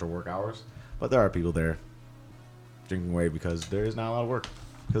after work hours, but there are people there drinking away because there is not a lot of work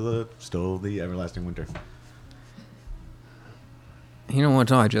because of still the everlasting winter. You know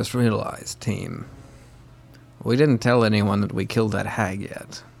what I just realized, team? We didn't tell anyone that we killed that hag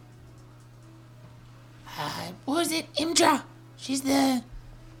yet. What was it? Imdra. She's the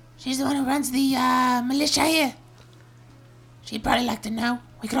one who runs the militia here. She'd probably like to know.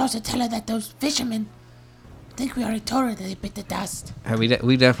 We could also tell her that those fishermen, I think we already told her that they bit the dust.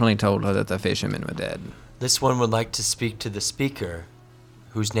 We definitely told her that the fishermen were dead. This one would like to speak to the speaker,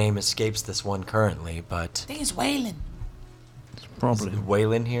 whose name escapes this one currently, but... I think it's Waylon. Probably. Is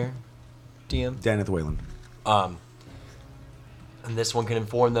Waylon here, DM? Daneth Wayland. And this one can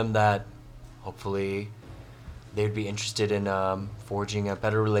inform them that hopefully they would be interested in forging a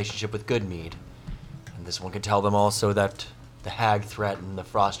better relationship with Goodmead. And this one can tell them also that the hag threat and the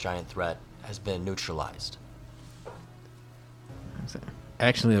frost giant threat has been neutralized. It's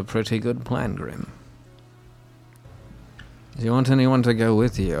actually a pretty good plan, Grim. Do you want anyone to go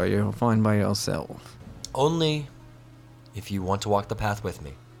with you, or you're fine by yourself? Only if you want to walk the path with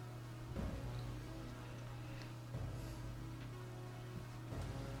me.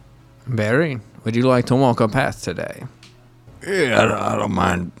 Barry, would you like to walk a path today? Yeah, I don't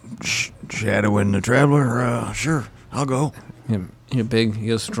mind shadowing the traveler. Sure, I'll go. You're big,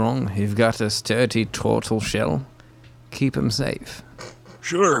 you're strong, you've got a sturdy turtle shell. Keep him safe.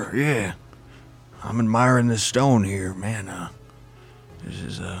 Sure, yeah. I'm admiring this stone here, man. This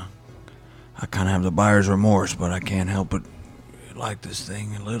is, I kind of have the buyer's remorse, but I can't help but like this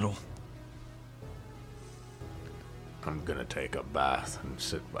thing a little. I'm gonna take a bath and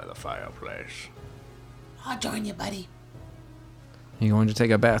sit by the fireplace. I'll join you, buddy. You're going to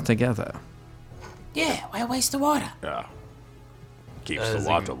take a bath together. Yeah, why waste the water? Yeah. Keeps That the is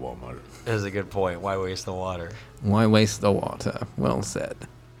water warmer. That is a good point. Why waste the water? Why waste the water? Well said.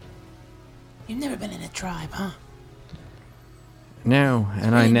 You've never been in a tribe, huh? No,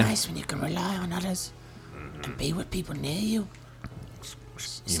 and Really I know. nice when you can rely on others and be with people near you.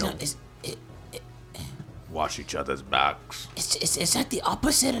 Watch each other's backs. It's like the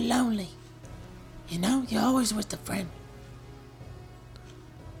opposite of lonely. You know, you're always with a friend.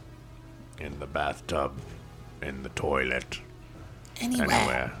 In the bathtub, in the toilet,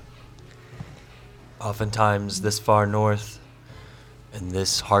 Anywhere. Oftentimes, this far north, in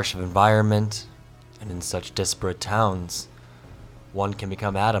this harsh environment, and in such disparate towns, one can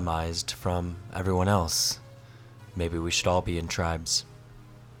become atomized from everyone else. Maybe we should all be in tribes.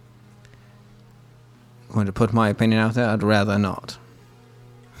 Going to put my opinion out there, I'd rather not.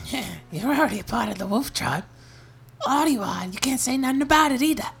 Yeah, you're already a part of the wolf tribe. All you are, you can't say nothing about it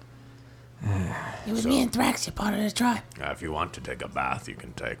either. You with me and Thrax, you're part of the tribe. If you want to take a bath, you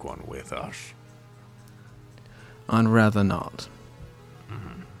can take one with us. I'd rather not.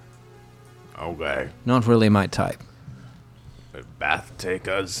 Okay. Not really my type. Bath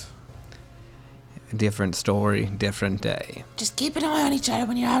takers? Different story, different day. Just keep an eye on each other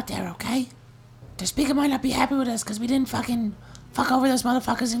when you're out there, okay? The speaker might not be happy with us because we didn't fucking fuck over those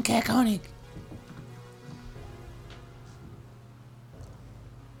motherfuckers in Caer Konig.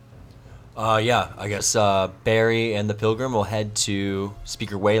 Yeah, I guess Barry and the Pilgrim will head to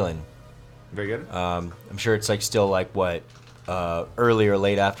Speaker Waylon. Very good. I'm sure it's like still like what, early or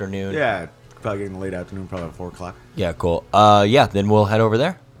late afternoon. Yeah, probably getting late afternoon, probably at 4 o'clock. Yeah, cool. Yeah, then we'll head over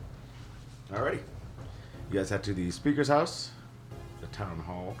there. Alrighty. You guys head to the speaker's house, the town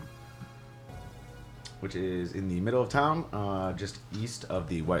hall, which is in the middle of town, just east of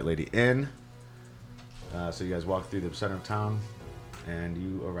the White Lady Inn. So you guys walk through the center of town, and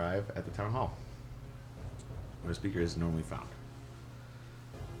you arrive at the town hall, where the speaker is normally found.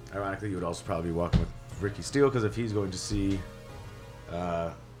 Ironically, you would also probably be walking with Ricky Steele, because if he's going to see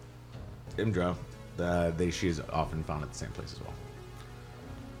Imdra, she is often found at the same place as well.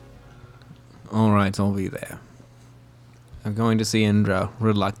 Alright, I'll be there. I'm going to see Indra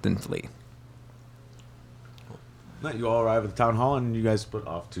reluctantly. You all arrive at the town hall, and you guys split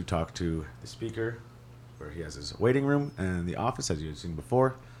off to talk to the speaker, where he has his waiting room and the office, as you've seen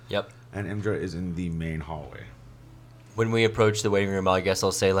before. Yep. And Imdra is in the main hallway. When we approach the waiting room, I guess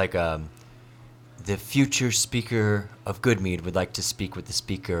I'll say like, the future speaker of Goodmead would like to speak with the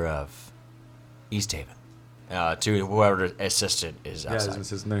speaker of East Haven. To whoever the assistant is outside. Yeah, there's an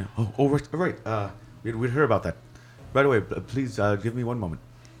assistant there. Oh, right. We'd heard about that. Right away, please give me one moment.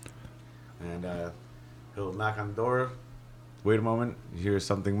 And he'll knock on the door, Wait a moment. You hear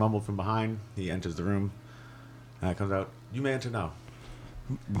something mumbled from behind. He enters the room. Comes out. You may enter now.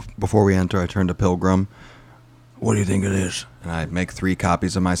 Before we enter, I turn to Pilgrim, What do you think it is? and I make 3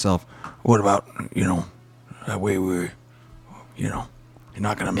 copies of myself. What about, that way you're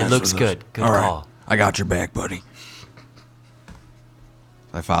not going to mess with us? looks good. Good All right. call. I got your back, buddy.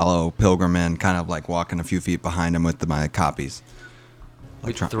 I follow Pilgrim in, kind of like walking a few feet behind him with my copies.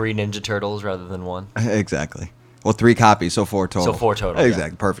 With 3 Ninja Turtles rather than 1. Exactly. Well, 3 copies, so 4 total. So 4 total, yeah.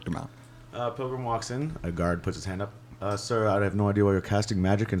 Exactly. Perfect amount. Pilgrim walks in. A guard puts his hand up. Sir, I have no idea why you're casting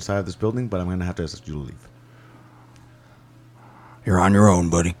magic inside of this building, but I'm going to have to ask you to leave. You're on your own,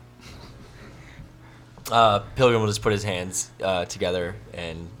 buddy. Pilgrim will just put his hands together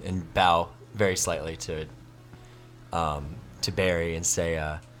and bow very slightly to Barry and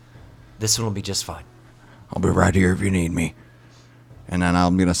say, "This one will be just fine." I'll be right here if you need me. And then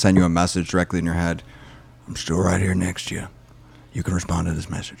I'm going to send you a message directly in your head. I'm still right here next to you. You can respond to this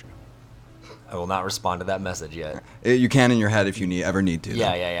message. I will not respond to that message yet. You can in your head if you ever need to.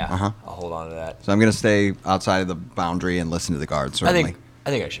 Yeah. Uh-huh. I'll hold on to that. So I'm going to stay outside of the boundary and listen to the guards, certainly. I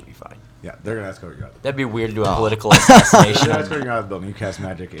think I should be fine. Yeah, they're going to escort you out. That'd be weird to do a political assassination. They're escorting you out of the building. You cast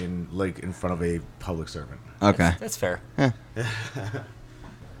magic in front of a public servant. Okay. That's fair.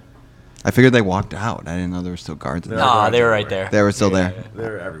 I figured they walked out. I didn't know there were still guards in there. Nah, they were right there. They were still there?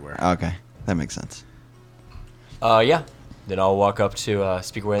 They're everywhere. Okay. That makes sense. Yeah. Then I'll walk up to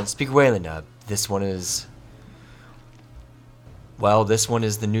Speaker Wayland. Speaker Wayland, this one is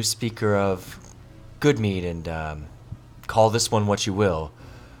the new speaker of Goodmead, and call this one what you will,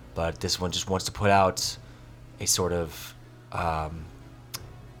 but this one just wants to put out a sort of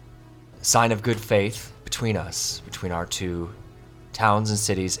sign of good faith between us, between our 2 towns and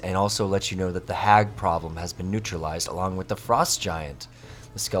cities, and also let you know that the hag problem has been neutralized, along with the frost giant,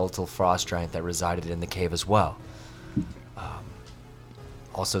 the skeletal frost giant that resided in the cave as well.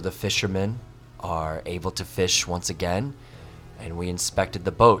 Also, the fishermen are able to fish once again, and we inspected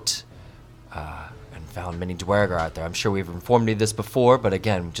the boat and found many dwergar out there. I'm sure we've informed you of this before, but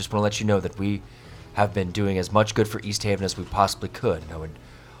again, just want to let you know that we have been doing as much good for East Haven as we possibly could. And I would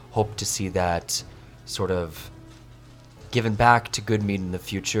hope to see that sort of given back to Goodmead in the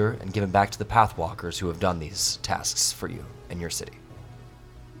future, and given back to the Pathwalkers who have done these tasks for you and your city.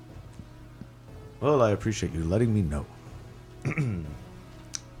 Well, I appreciate you letting me know.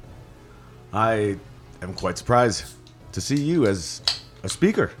 I am quite surprised to see you as a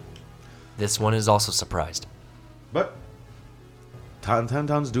speaker. This one is also surprised. But 10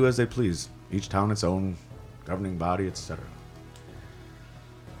 towns do as they please. Each town its own governing body, etc.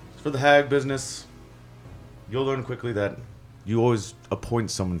 As for the hag business, you'll learn quickly that you always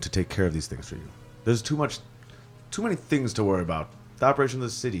appoint someone to take care of these things for you. There's too many things to worry about. The operation of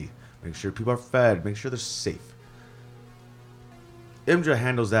the city, make sure people are fed, make sure they're safe. Imdra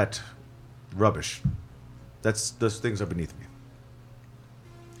handles that rubbish. Those things are beneath me.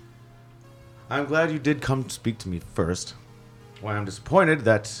 I'm glad you did come speak to me first. While I'm disappointed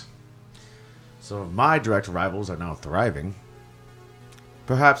that some of my direct rivals are now thriving,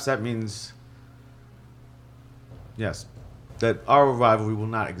 perhaps that means, yes, that our rivalry will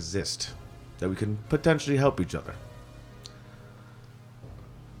not exist, that we can potentially help each other.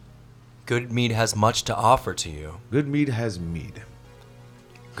 Goodmead has much to offer to you. Goodmead has mead.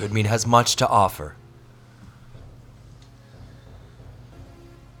 Goodmead has much to offer.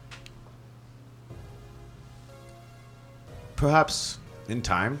 Perhaps in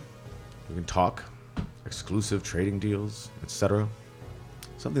time we can talk exclusive trading deals, etc.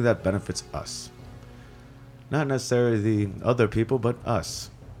 Something that benefits us. Not necessarily the other people, but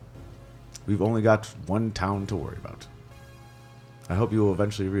us. We've only got one town to worry about. I hope you will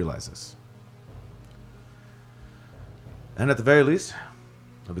eventually realize this. And at the very least,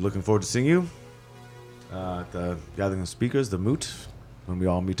 I'll be looking forward to seeing you at the Gathering of Speakers, the Moot, when we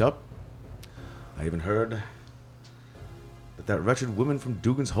all meet up. I even heard that wretched woman from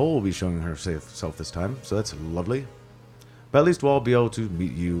Dugan's Hole will be showing herself this time, so that's lovely. But at least we'll all be able to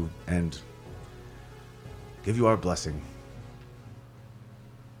meet you and give you our blessing.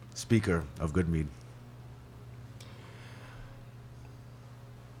 Speaker of Goodmead.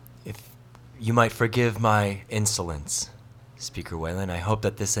 If you might forgive my insolence, Speaker Wayland, I hope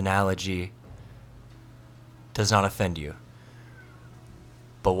that this analogy does not offend you.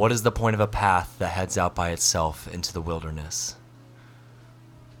 But what is the point of a path that heads out by itself into the wilderness?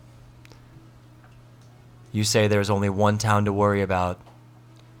 You say there's only one town to worry about,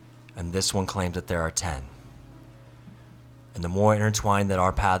 and this one claims that there are 10. And the more intertwined that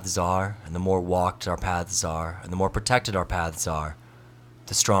our paths are, and the more walked our paths are, and the more protected our paths are,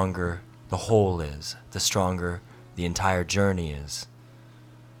 the stronger the whole is, the stronger the entire journey is.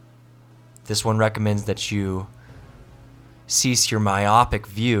 This one recommends that you cease your myopic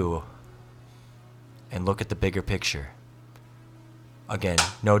view and look at the bigger picture. Again,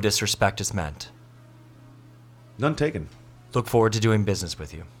 no disrespect is meant. None taken. Look forward to doing business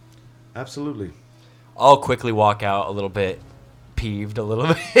with you. Absolutely. I'll quickly walk out a little bit peeved, a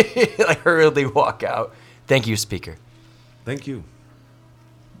little bit, like hurriedly walk out. Thank you, speaker. Thank you.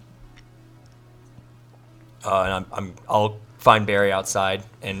 And I'll find Barry outside,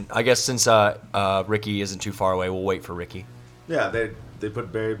 and I guess since Ricky isn't too far away, we'll wait for Ricky. Yeah, they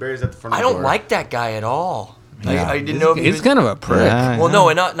put Barry's at the front. I of the don't door. like that guy at all. Like, Yeah. I didn't know if he He's was, kind of a prick. Yeah, well, no,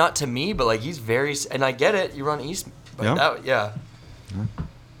 and not to me, but like he's very, and I get it. You run east, but Yeah.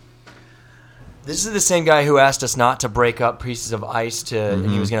 This is the same guy who asked us not to break up pieces of ice to,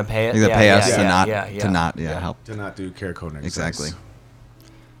 and he was gonna pay it. You're gonna pay us to not yeah. help. To not do care code next. Exactly. I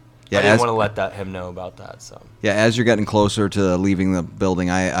Yeah, didn't as, want to let him know about that. So yeah, as you're getting closer to leaving the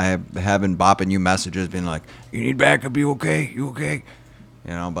building, I have been bopping you messages, being like, "You need backup? You okay? You okay?"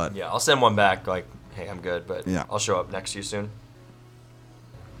 You know, but yeah, I'll send one back. Like, hey, I'm good, but Yeah. I'll show up next to you soon.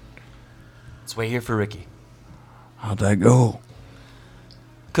 Let's wait here for Ricky. How'd that go?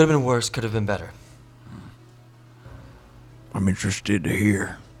 Could have been worse. Could have been better. I'm interested to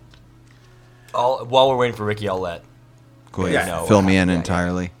hear. While we're waiting for Ricky, I'll let. go Yeah, ahead, no, fill me in yeah.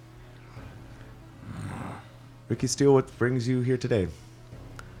 entirely. Ricky Steele, what brings you here today?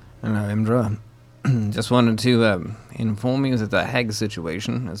 Hello, Imdra. Just wanted to inform you that the Hag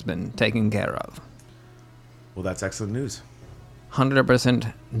situation has been taken care of. Well, that's excellent news.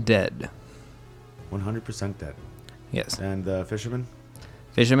 100% dead. 100% dead. Yes. And the fisherman?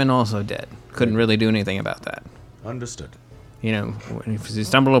 Fisherman also dead. Couldn't really do anything about that. Understood. You know, if you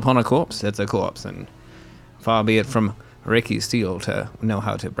stumble upon a corpse, it's a corpse, and far be it from Ricky Steele to know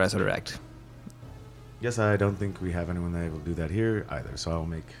how to resurrect. Yes, I don't think we have anyone that will do that here either, so I'll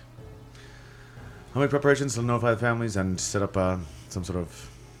make preparations to notify the families and set up some sort of,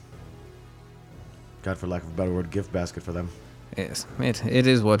 God, for lack of a better word, gift basket for them. Yes, it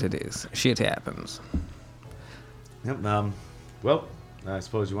is what it is. Shit happens. Yep. Well, I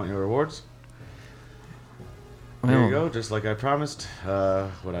suppose you want your rewards. There you go. Just like I promised,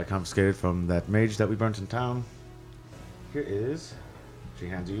 what I confiscated from that mage that we burnt in town. Here is. She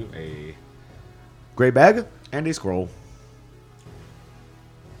hands you a gray bag and a scroll.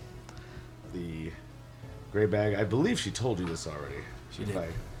 The gray bag, I believe she told you this already. She did.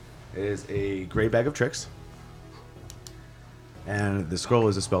 It is a gray bag of tricks. And the scroll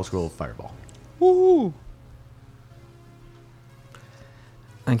is a spell scroll of Fireball. Woo!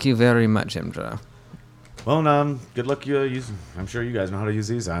 Thank you very much, Imdra. Well, good luck using. I'm sure you guys know how to use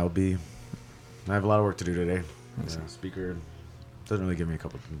these. I have a lot of work to do today. Speaker doesn't really give me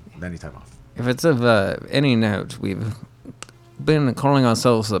any time off. If it's of any note, we've been calling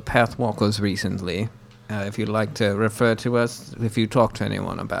ourselves the Pathwalkers recently. If you'd like to refer to us, if you talk to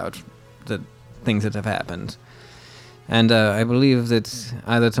anyone about the things that have happened. And I believe that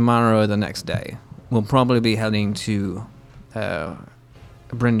either tomorrow or the next day, we'll probably be heading to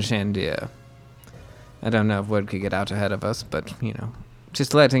Bryn Shandir. I don't know if word could get out ahead of us, but, you know,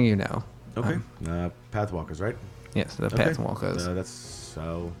 just letting you know. Okay. Pathwalkers, right? Yes, the Okay. Pathwalkers. That's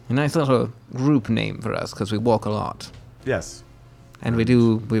so. A nice little group name for us, because we walk a lot. Yes. And we've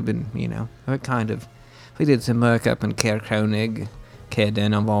been, you know, we did some work up in Caer Konig, Caer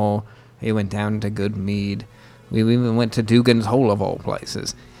Denavall. We went down to Goodmead. We even went to Dugan's Hole of all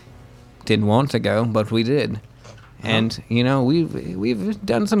places. Didn't want to go, but we did. And, you know, we've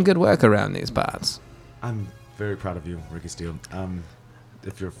done some good work around these parts. I'm very proud of you, Ricky Steele.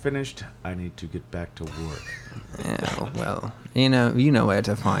 If you're finished, I need to get back to work. Yeah, well, you know where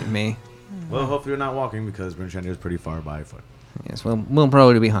to find me. Well, hopefully you're not walking because Bryn Shandir is pretty far by foot. Yes, well, we'll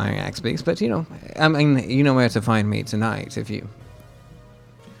probably be hiring Axbeaks, but, you know, I mean, you know where to find me tonight if you...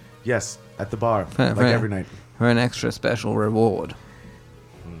 Yes, at the bar, For every night. For an extra special reward.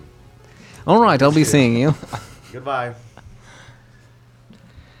 All right, I'll be seeing you. Goodbye.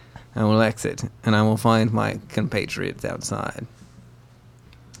 I will exit, and I will find my compatriots outside.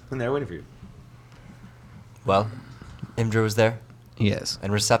 And they're waiting for you. Well, Imdra was there Yes.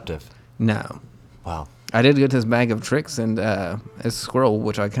 and receptive. No. Wow. I did get his bag of tricks and a scroll,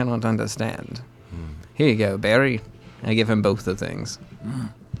 which I cannot understand. Here you go, Barry. I give him both the things.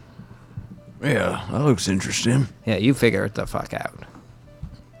 Yeah, that looks interesting. Yeah, you figure it the fuck out.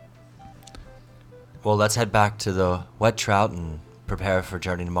 Well, let's head back to the wet trout and prepare for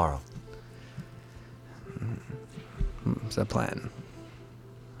journey tomorrow. It's a plan.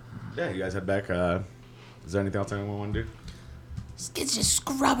 Yeah, you guys head back. Is there anything else anyone want to do? Skid's just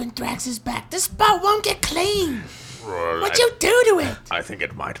scrubbing Thrax's back. The spot won't get clean. Well, What'd you do to it? I think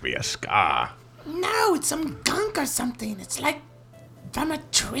it might be a scar. No, it's some gunk or something. It's like from a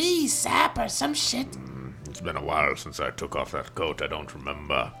tree sap or some shit. It's been a while since I took off that coat. I don't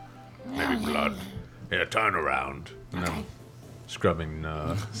remember. Maybe blood. Here, turn around. Okay. Scrubbing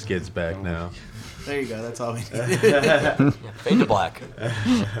Skid's back now. There you go. That's all we need. Fade to black.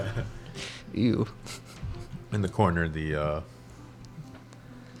 Ew. In the corner, the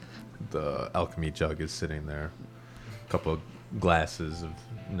alchemy jug is sitting there. A couple of glasses of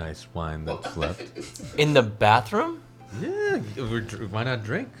nice wine that's left. In the bathroom? Yeah, why not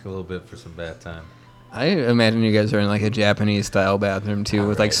drink a little bit for some bad time? I imagine you guys are in like a Japanese style bathroom too,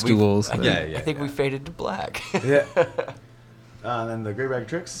 with like stools. I think we faded to black. Yeah. And then the gray bag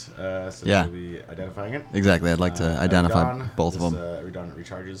tricks. So Yeah. we'll be identifying it. Exactly. I'd like to identify Every dawn, both of them. Every dawn it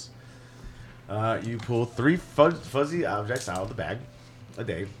recharges. You pull 3 fuzzy objects out of the bag a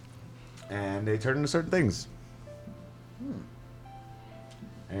day, and they turn into certain things.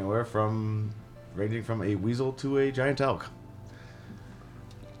 Anywhere from ranging from a weasel to a giant elk.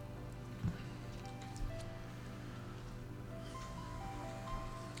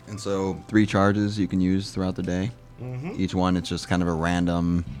 And so 3 charges you can use throughout the day. Each one, it's just kind of a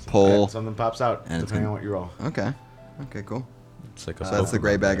random pull. Something pops out And it's depending gonna- on what you roll. Okay. Okay, cool. It's like a So that's the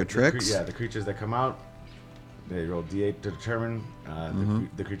gray bag of tricks. The creatures that come out, they roll D8 to determine.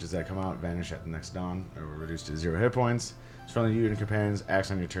 The creatures that come out vanish at the next dawn or are reduced to 0 hit points. It's friendly you and companions. Acts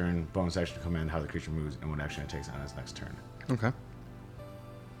on your turn. Bonus action to command how the creature moves and what action it takes on its next turn. Okay.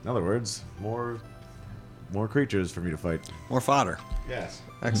 In other words, more creatures for me to fight. More fodder. Yes.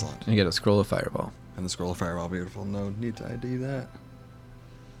 Excellent. You get a scroll of fireball. And the scroll of fireball, beautiful. No need to ID that.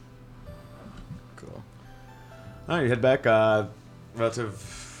 Cool. All right, you head back.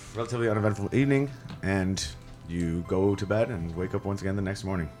 Relatively uneventful evening, and you go to bed and wake up once again the next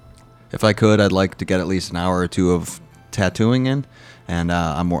morning. If I could, I'd like to get at least an hour or 2 of tattooing in, and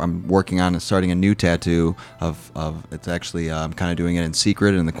I'm working on starting a new tattoo of it's actually I'm kind of doing it in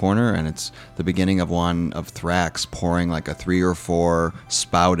secret in the corner, and it's the beginning of one of Thrax pouring like a 3 or 4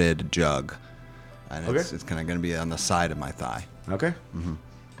 spouted jug, and Okay. it's kind of going to be on the side of my thigh. Okay.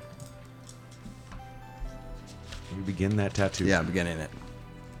 You begin that tattoo. Yeah, I'm beginning it.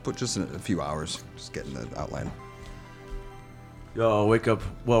 Put just a few hours, just getting the outline. You'll wake up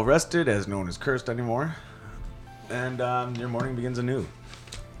well rested, as no one is cursed anymore, and your morning begins anew.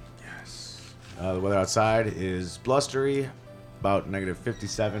 Yes. The weather outside is blustery, about negative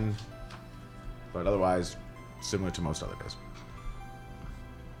 57, but otherwise similar to most other days.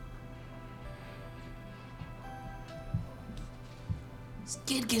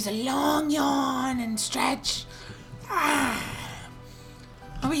 Skid gives a long yawn and stretch.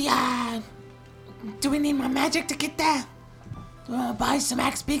 Do we need my magic to get there? Buy some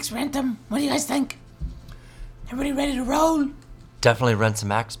axe beaks, rent them. What do you guys think? Everybody ready to roll? Definitely rent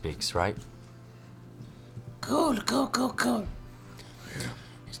some axe beaks, right? Cool. Let's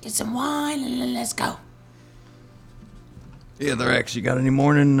get some wine and let's go. Yeah, Thrax, you got any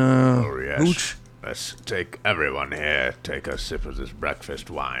morning Oh, yes. hooch? Let's take everyone here, take a sip of this breakfast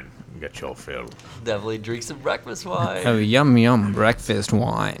wine. Get your fill. Definitely drink some breakfast wine. Oh, yum breakfast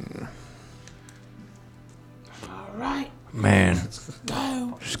wine. All right, Man,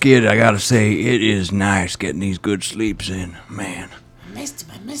 go. Skid, I gotta say, it is nice getting these good sleeps in. Man. I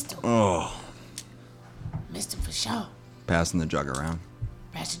missed him. Oh. Missed him for sure. Passing the jug around.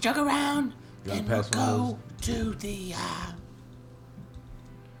 Pass the jug around, You then wanna we'll pass one of go to the,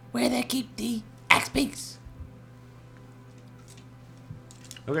 where they keep the axe beaks.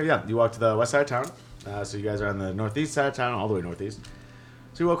 Okay, yeah. You walk to the west side of town. So you guys are on the northeast side of town, all the way northeast.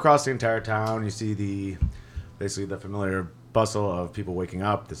 So you walk across the entire town. You see basically the familiar bustle of people waking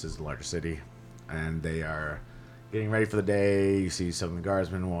up. This is a larger city, and they are getting ready for the day. You see some of the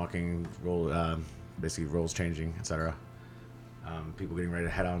guardsmen walking, basically roles changing, etc. People getting ready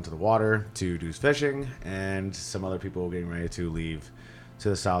to head out into the water to do fishing, and some other people getting ready to leave to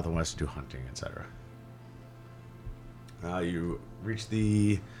the south and west to do hunting, etc. You reach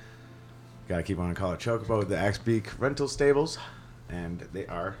gotta keep on calling it Chocobo, the Axbeak rental stables, and they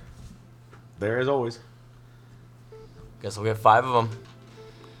are there as always. Guess we have 5 of them.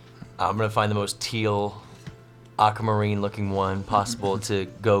 I'm gonna find the most teal, aquamarine looking one possible to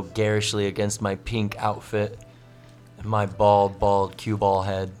go garishly against my pink outfit and my bald cue ball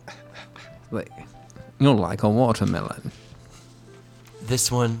head. Wait, you're like a watermelon.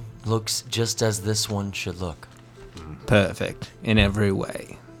 This one looks just as this one should look. Perfect in every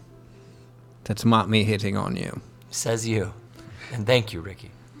way. That's not me hitting on you. Says you. And thank you,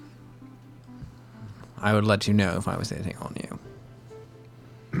 Ricky. I would let you know if I was hitting on you.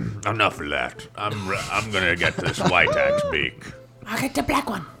 Enough of that. I'm gonna get this white axe beak. I'll get the black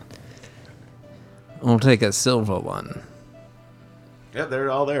one. I'll take a silver one. Yeah,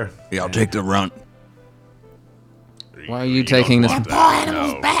 they're all there. Yeah, I'll take the runt. Why are you taking this? want Poor that,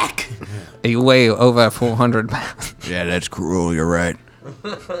 animal's no. back. You weigh over 400 pounds. Yeah, that's cruel. You're right.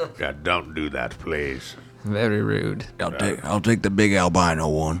 Yeah, don't do that, please. Very rude. I'll take the big albino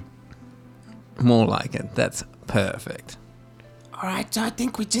one. More like it. That's perfect. All right, so I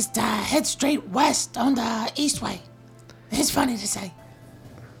think we just head straight west on the east way. It's funny to say.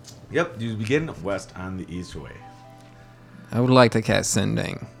 Yep, you begin west on the east way. I would like to cast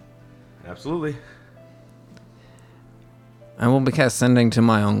Sending. Absolutely. I will be cast Sending to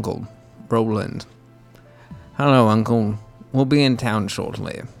my uncle, Roland. Hello, uncle. We'll be in town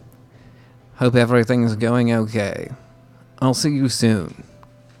shortly. Hope everything's going okay. I'll see you soon.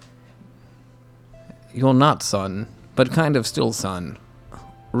 You're not son, but kind of still son.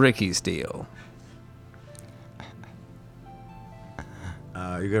 Ricky Steele.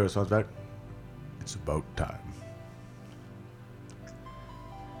 You get a response back? It's about time.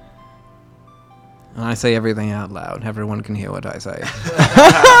 And I say everything out loud. Everyone can hear what I say.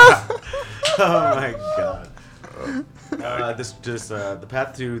 Oh my god. This just the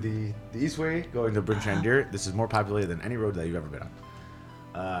path to the east way going to Bryn Shandir. This is more populated than any road that you've ever been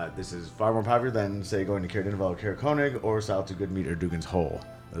on. This is far more popular than, say, going to Caer Dineval or Caer Konig or south to Goodmead or Dugan's Hole.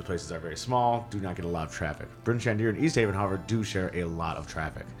 Those places are very small, do not get a lot of traffic. Bryn Shandir and East Haven, however, do share a lot of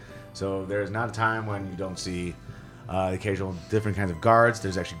traffic. So there is not a time when you don't see occasional different kinds of guards.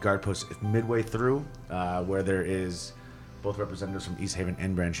 There's actually guard posts midway through where there is both representatives from East Haven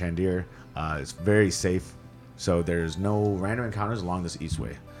and Bryn Shandir. It's very safe, so there's no random encounters along this east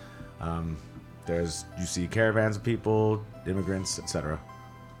way. You see caravans of people, immigrants, etc.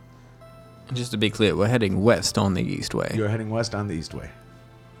 Just to be clear, we're heading west on the east way. You're heading west on the east way.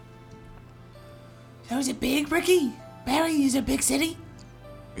 So is it big, Ricky? Barry, is it a big city?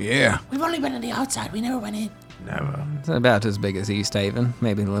 Yeah. We've only been on the outside. We never went in. Never. It's about as big as East Haven.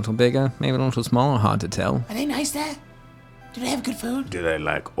 Maybe a little bigger, maybe a little smaller. Hard to tell. Are they nice there? Do they have good food? Do they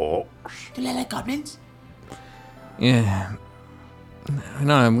like orcs? Do they like goblins? Yeah.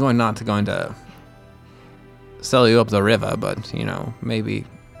 No, I'm not going to sell you up the river, but, maybe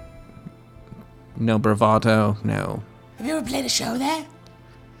no bravado, no. Have you ever played a show there?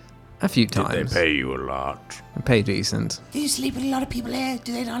 A few Did times. they pay you a lot? I pay decent. Do you sleep with a lot of people here?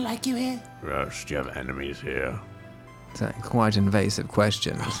 Do they not like you here? Rush, do you have enemies here? It's quite invasive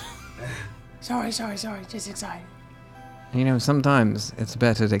questions. Sorry. Just excited. Sometimes it's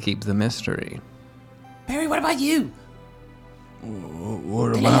better to keep the mystery. Barry, what about you?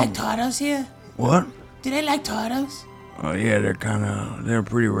 What Do they like turtles here? What? Do they like turtles? Oh yeah, they're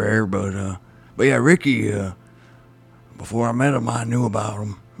pretty rare, but yeah, Ricky. Before I met him, I knew about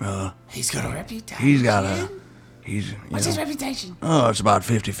him. He's got a reputation. What's his reputation? Oh, it's about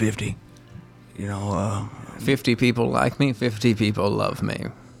 50-50. 50 people like me, 50 people love me.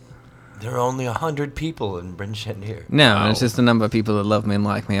 There are only 100 people in Bryn Shandir. No, it's just the number of people that love me and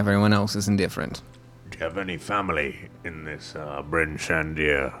like me. Everyone else is indifferent. Do you have any family in this Bryn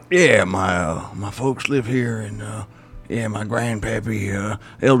Shandir? Yeah, my folks live here, and my grandpappy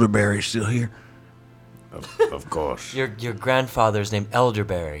Elderberry's still here. Of course. Your grandfather's named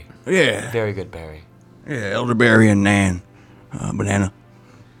Elderberry. Yeah. Very good, Barry. Yeah, Elderberry and Nan. Banana.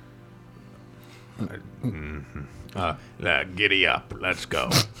 Giddy up. Let's go.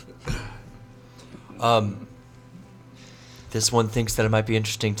 This one thinks that it might be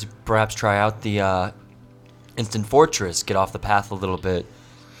interesting to perhaps try out the Instant Fortress, get off the path a little bit.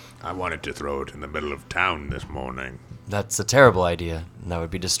 I wanted to throw it in the middle of town this morning. That's a terrible idea. That would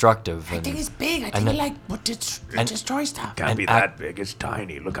be destructive. I think it's big. I think it destroys stuff. Can't be that big. It's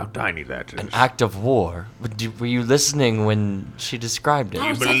tiny. Look how tiny that is. An act of war. Were you listening when she described it? No,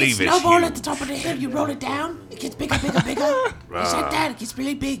 it's like a snowball at the top of the hill. You roll it down, it gets bigger. It's like that. It gets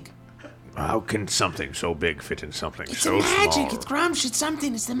really big. How can something so big fit in something It's so the magic. small? It's Grumsh. It's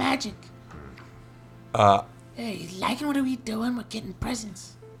something. It's the magic. Hey, you liking what are we doing? We're getting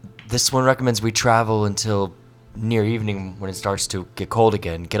presents. This one recommends we travel until near evening when it starts to get cold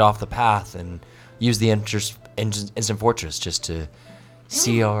again. Get off the path and use the Instant Fortress just to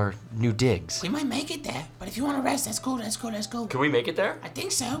see our new digs. We might make it there, but if you want to rest, that's cool. Can we make it there? I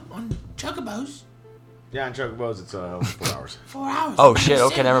think so. On Chocobos. Yeah, in Chocobos, it's 4 hours. 4 hours. Oh shit,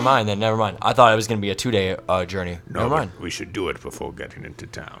 okay, never mind. I thought it was going to be a 2-day journey. No, Never mind. we should do it before getting into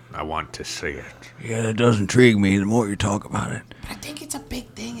town. I want to see it. Yeah, that does intrigue me the more you talk about it. But I think it's a big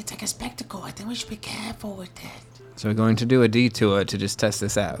thing. It's like a spectacle. I think we should be careful with that. So we're going to do a detour to just test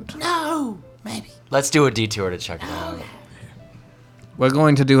this out. No, maybe. Let's do a detour to check it out. We're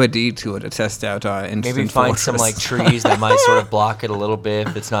going to do a detour to test out our instant Maybe find some like fortress. trees that might sort of block it a little bit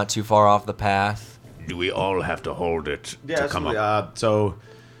if it's not too far off the path. Do we all have to hold it Yeah, to come up? absolutely. So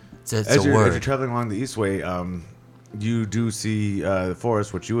It's as a you're word. traveling along the Eastway, you do see the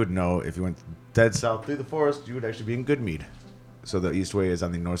forest, which you would know if you went dead south through the forest, you would actually be in Goodmead. So the Eastway is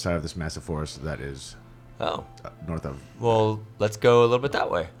on the north side of this massive forest that is Oh, north of. well, let's go a little bit that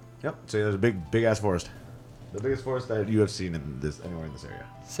way. Yep. So there's a big ass forest, the biggest forest that you have seen in this anywhere in this area.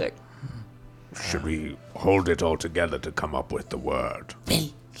 Sick. Should we hold it all together to come up with the word? Bill,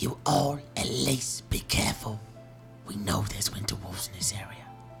 you all at least be careful. We know there's winter wolves in this area.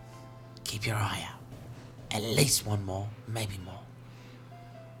 Keep your eye out. At least one more, maybe more.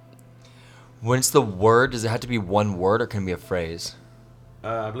 When it's the word, does it have to be one word or can it be a phrase?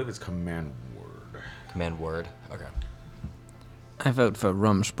 I believe it's command word. Command word. Okay. I vote for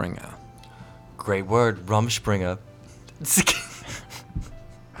Rumspringer. Great word, Rumspringer.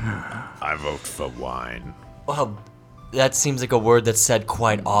 I vote for wine. Well, that seems like a word that's said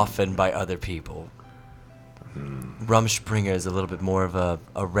quite often by other people. Rumspringer is a little bit more of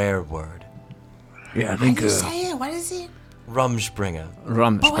a rare word. Yeah, I How think do you say it? What is it? Rumspringer.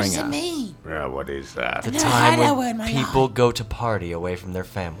 What does it Rumspringer. mean? Yeah, what is that? The never time heard that word when in my people life. go to party away from their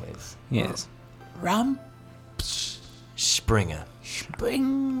families. Yes. Rum? Springer.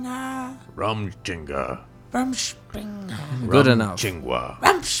 Springer. Rumjinga. Rumspringer. Good enough. Chingwa.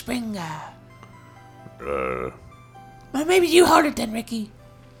 Rumspringer. Well, maybe you hold it then, Ricky.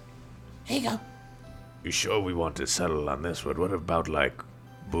 Here you go. You sure we want to settle on this word? What about, like,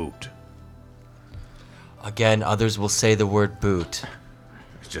 boot? Again, others will say the word boot.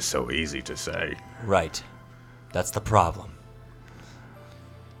 It's just so easy to say. Right. That's the problem.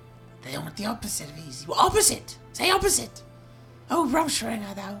 They want the opposite of easy. Well, opposite. Say opposite. Oh,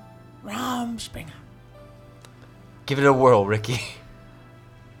 Rumspringer, though. Rumspringer. Give it a whirl, Ricky.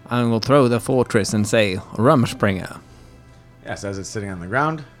 I will throw the fortress and say Rumspringer. Yes, as it's sitting on the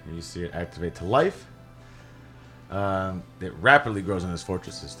ground, you see it activate to life. It rapidly grows in this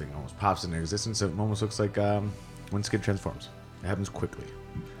fortress. This thing almost pops into existence. It almost looks like when Skid transforms. It happens quickly.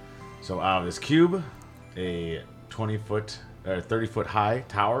 So out of this cube, a 20-foot or 30-foot high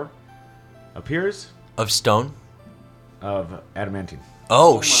tower appears Of stone? of adamantine,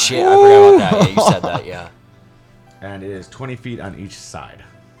 Oh, shit. I forgot about that. Yeah, you said that, yeah. and it is 20 feet on each side.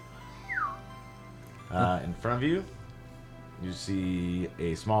 In front of you, you see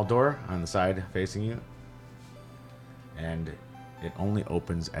a small door on the side facing you, and it only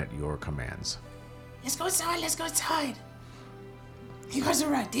opens at your commands. Let's go inside. Let's go inside. You guys are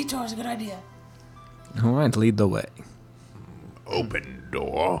right. Detour is a good idea. All right, lead the way. Open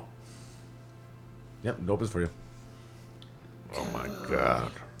door. Yep, it opens for you. Oh my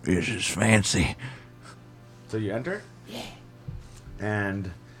god. This is fancy. So you enter, Yeah. and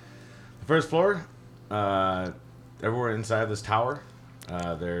the first floor, everywhere inside this tower,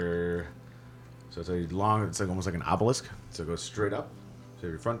 so it's a long, it's like almost like an obelisk. So it goes straight up. So you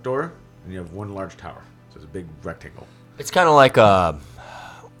have your front door, and you have one large tower. So it's a big rectangle. It's kind of like a...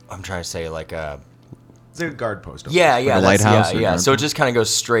 I'm trying to say like a... It's like a guard post. Yeah, yeah. a that's- lighthouse Yeah, or yeah. guard So it post? just kind of goes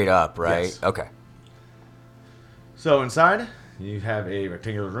straight up, right? Yes. Okay. So inside, you have a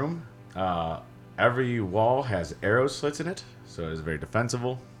rectangular room. Every wall has arrow slits in it, so it is very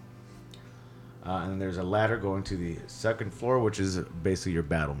defensible. And there's a ladder going to the second floor, which is basically your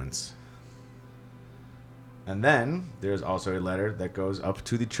battlements. And then there's also a ladder that goes up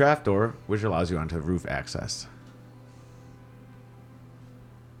to the trapdoor, which allows you onto roof access.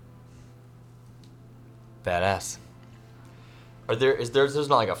 Badass. There's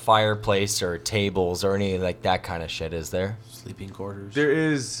not like a fireplace or tables or any like that kind of shit, is there? Sleeping quarters. There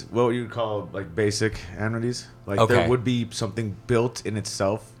is what you would call like basic amenities. Like Okay. there would be something built in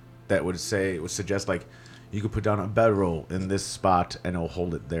itself that would suggest like you could put down a bedroll in this spot and it'll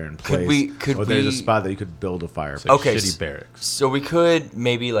hold it there in place. Could or there's we- a spot that you could build a fireplace. Like Okay, shitty s- barracks. So we could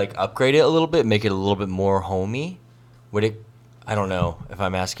maybe like upgrade it a little bit, make it a little bit more homey. Would it? I don't know if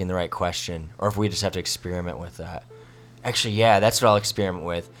I'm asking the right question, or if we just have to experiment with that. Actually, yeah, that's what I'll experiment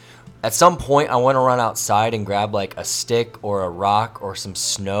with. At some point, I want to run outside and grab like a stick or a rock or some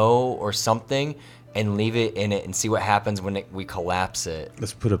snow or something, and leave it in it and see what happens when we collapse it.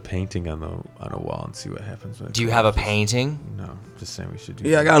 Let's put a painting on a wall and see what happens. When it Do you have a collapses. painting? No, just saying we should do.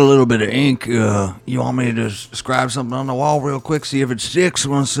 Yeah, I that. got a little bit of ink. You want me to scribe something on the wall real quick, see if it sticks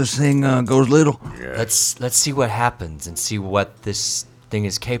once this thing goes little? Let's see what happens and see what this thing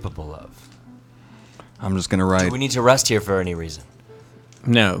is capable of. I'm just gonna Do write. we need to rest here for any reason?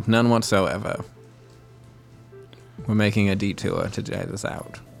 No, none whatsoever. We're making a detour to check this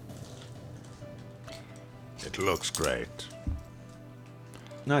out. It looks great.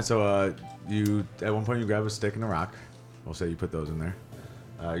 All right, so you at one point you grab a stick and a rock. We'll say you put those in there.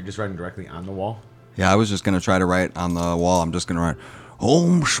 You're just writing directly on the wall. Yeah, I was just going to try to write on the wall. I'm just going to write,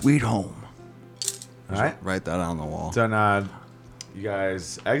 home sweet home. All right. Write that on the wall. So you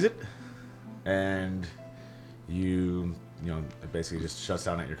guys exit, and you know, it basically just shuts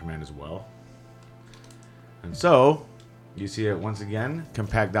down at your command as well. And so, you see it once again,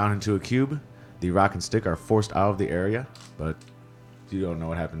 compact down into a cube. The rock and stick are forced out of the area, but you don't know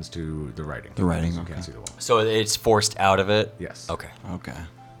what happens to the writing. The writing, You okay. can't see the wall. So it's forced out of it? Yes. Okay. Okay.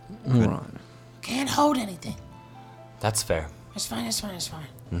 Right. Can't hold anything. That's fair. It's fine, it's fine, it's fine.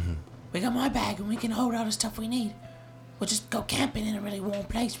 We got my bag and we can hold all the stuff we need. We'll just go camping in a really warm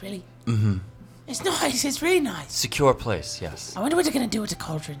place, really. It's nice, it's really nice. Secure place, yes. I wonder what they're gonna do with the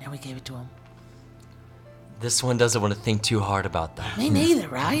cauldron now we gave it to them. This one doesn't want to think too hard about that. Me neither,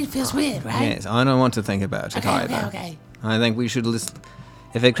 right? It feels weird, right? Yes, I don't want to think about it either. Okay. I think we should list.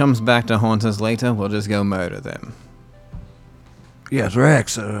 If it comes back to haunt us later, we'll just go murder them. Yes,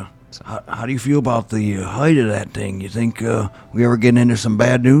 Rex, how do you feel about the height of that thing? You think we ever get into some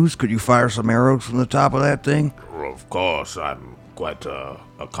bad news? Could you fire some arrows from the top of that thing? Of course, I'm quite a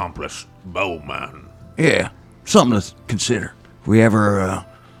accomplished bowman. Yeah, something to consider. If we ever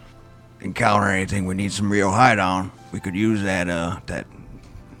encounter anything we need some real height on, we could use that, I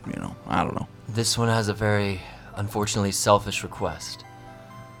don't know. This one has a very, unfortunately, selfish request.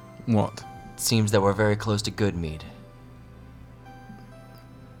 What? It seems that we're very close to Goodmead.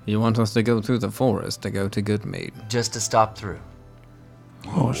 You want us to go through the forest to go to Goodmead? Just to stop through.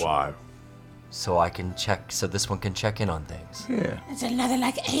 Why? So I can check, so this one can check in on things. Yeah, It's another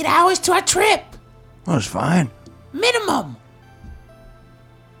like 8 hours to our trip. that's fine. Minimum.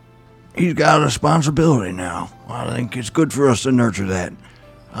 He's got a responsibility now. I think it's good for us to nurture that.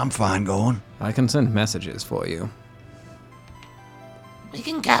 I'm fine going. I can send messages for you. We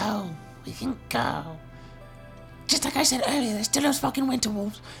can go. Just like I said earlier, there's still those fucking winter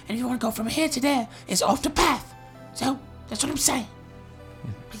wolves, and if you want to go from here to there, it's off the path. So, that's what I'm saying.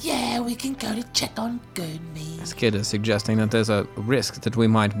 But yeah, we can go to check on Goodmead. This kid is suggesting that there's a risk that we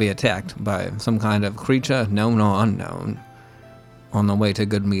might be attacked by some kind of creature, known or unknown, on the way to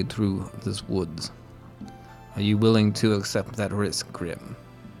Goodmead through this woods. Are you willing to accept that risk, Grim?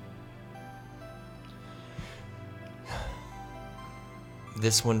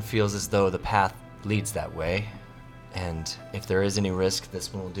 This one feels as though the path leads that way, and if there is any risk,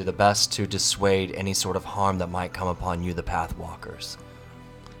 this one will do the best to dissuade any sort of harm that might come upon you, the Pathwalkers.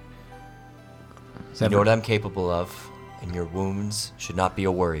 You know what I'm capable of, and your wounds should not be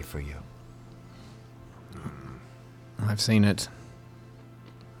a worry for you. I've seen it.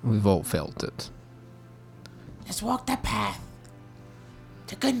 We've all felt it. Let's walk that path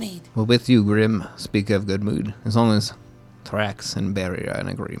to Goodmead. Well, with you, Grim, speak of good mood, as long as Thrax and Barry are in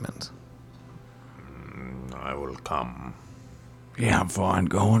agreement. I will come. Yeah, I'm fine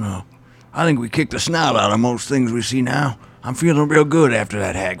going. I think we kicked the snout out of most things we see now. I'm feeling real good after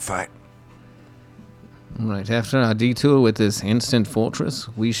that hag fight. Right, after our detour with this instant fortress,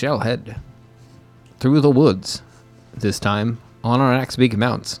 we shall head through the woods, this time on our Axbeak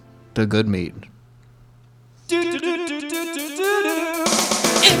mounts, to Goodmead. It's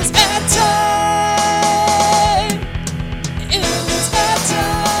our time. It's our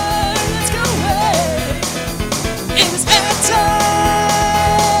time. Let's go away. It's our time.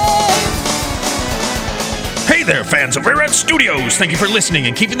 Hey there, fans of Rare Rat Studios! Thank you for listening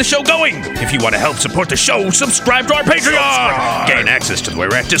and keeping the show going! If you want to help support the show, subscribe to our Patreon! Gain access to the Rare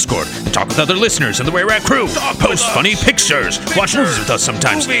Rat Discord and talk with other listeners and the Rare Rat crew. Post funny pictures. Watch movies with us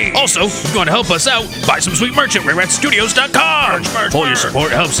sometimes. Also, if you want to help us out, buy some sweet merch at RareRatStudios.com! All your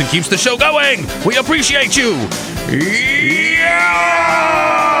support helps and keeps the show going! We appreciate you! Yeah!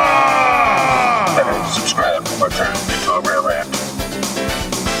 Subscribe for more time to a Rare Rat.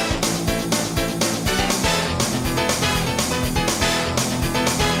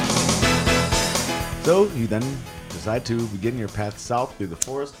 So you then decide to begin your path south through the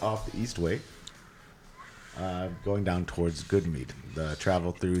forest off the east way, going down towards Goodmead. The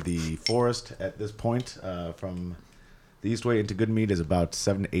travel through the forest at this point from the east way into Goodmead is about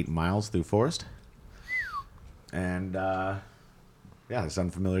 7 to 8 miles through forest. And yeah, it's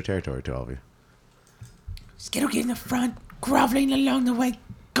unfamiliar territory to all of you. Skittle get in the front, groveling along the way.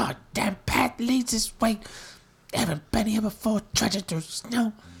 Goddamn path leads this way. Haven't been here before, trudging through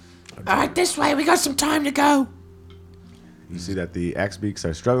snow. Alright, this way, we got some time to go. You see that the Axbeaks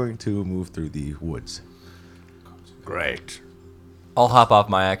are struggling to move through the woods. Great. I'll hop off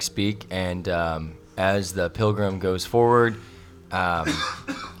my Axbeak, and as the pilgrim goes forward,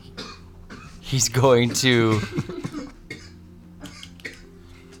 he's going to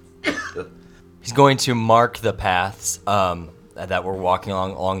He's going to mark the paths that we're walking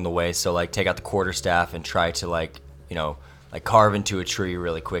along the way. So like take out the quarterstaff and try to like carve into a tree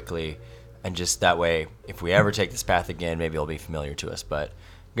really quickly, and just that way, if we ever take this path again, maybe it'll be familiar to us. But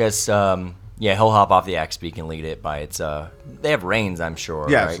I guess he'll hop off the axe beak and lead it by its. They have reins, I'm sure.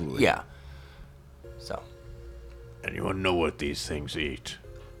 Yeah, right? absolutely. Yeah. So. Anyone know what these things eat?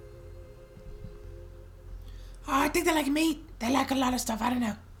 Oh, I think they like meat. They like a lot of stuff. I don't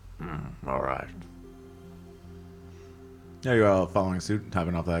know. All right. Yeah, you're all following suit,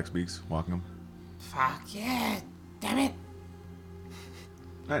 hopping off the axe beaks, walking them. Fuck yeah. Damn it.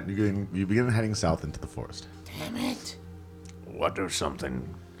 All right, you begin heading south into the forest. Damn it. What if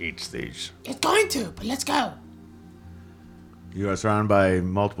something eats these? It's going to, but let's go. You are surrounded by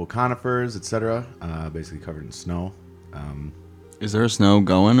multiple conifers, etc., basically covered in snow. Is there snow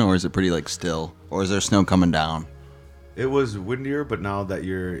going, or is it pretty like still, or is there snow coming down? It was windier, but now that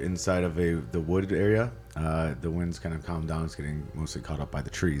you're inside of the wood area, the wind's kind of calmed down. It's getting mostly caught up by the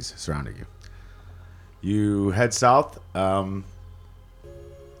trees surrounding you. You head south.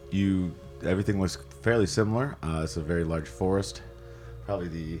 Everything looks fairly similar. It's a very large forest, probably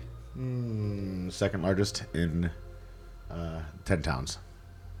the second largest in 10 towns.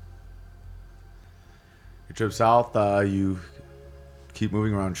 Your trip south, you keep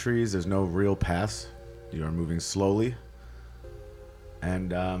moving around trees. There's no real paths. You are moving slowly,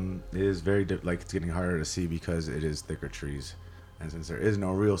 and it is very it's getting harder to see because it is thicker trees, and since there is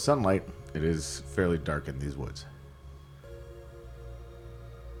no real sunlight, it is fairly dark in these woods.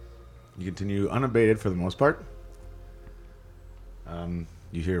 You continue unabated for the most part.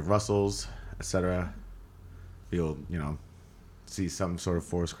 You hear rustles, etc. You'll see some sort of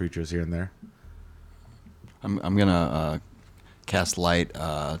forest creatures here and there. I'm gonna cast light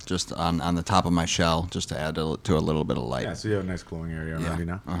just on the top of my shell, just to add to a little bit of light. Yeah, so you have a nice glowing area around you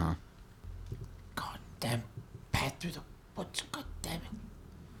now. Uh-huh. God damn path through the woods. God damn it.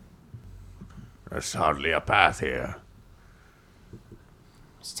 There's hardly a path here.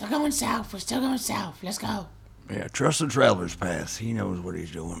 Still going south. We're still going south. Let's go. Yeah, trust the traveler's path. He knows what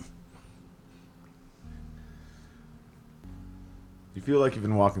he's doing. You feel like you've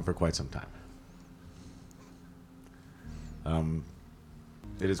been walking for quite some time.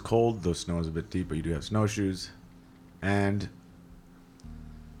 It is cold, though snow is a bit deep, but you do have snowshoes. And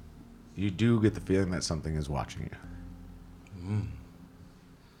you do get the feeling that something is watching you.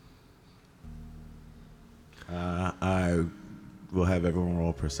 I will have everyone roll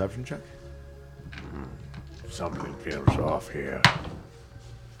a perception check. Something feels off here.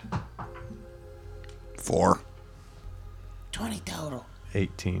 4. 20 total.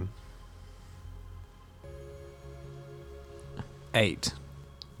 18. 8.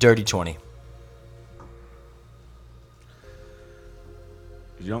 Dirty 20.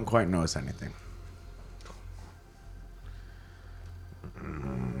 You don't quite notice anything.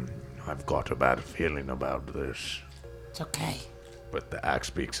 I've got a bad feeling about this. It's okay. But the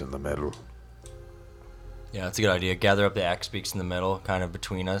axe beak's in the middle. Yeah, that's a good idea. Gather up the axe beaks in the middle, kind of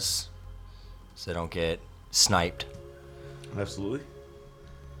between us, so they don't get sniped. Absolutely.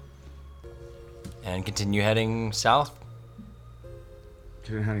 And continue heading south.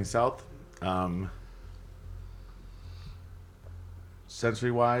 Continue heading south.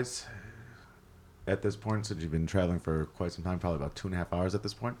 Sensory-wise, at this point, since you've been traveling for quite some time, probably about 2.5 hours at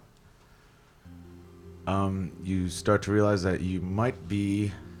this point, you start to realize that you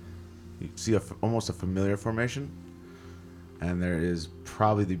see almost a familiar formation, and there is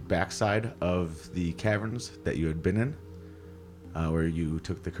probably the backside of the caverns that you had been in, where you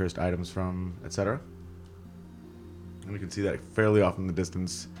took the cursed items from, etc. And you can see that fairly off in the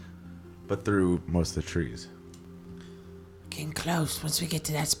distance, but through most of the trees. Getting close. Once we get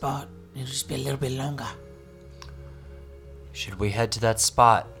to that spot, it'll just be a little bit longer. Should we head to that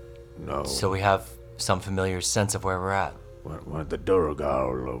spot? No. So we have some familiar sense of where we're at. What the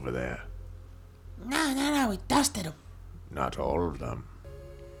Duergar over there? No. We dusted them. Not all of them.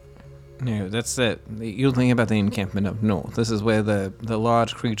 No, that's it. You're thinking about the encampment up north. This is where the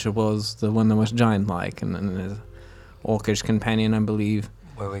large creature was, the one that was giant-like, and his orcish companion, I believe.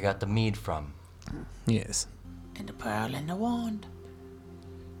 Where we got the mead from. Yes. And the pearl and the wand.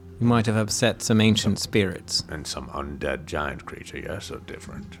 You might have upset some ancient spirits. And some undead giant creature, yes, so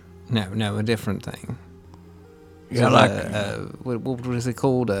different. No, a different thing. Yeah, what is it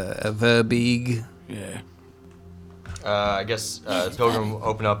called? A verbeeg? Yeah. I guess Pilgrim will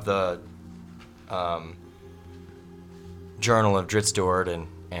open up the journal of Dritzdord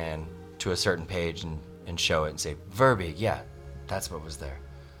and to a certain page and show it and say, Verbeeg, yeah, that's what was there.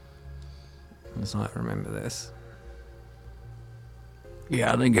 Let's not remember this.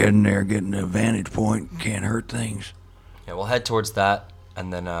 Yeah, I think heading there, getting a vantage point can't hurt things. Yeah, we'll head towards that,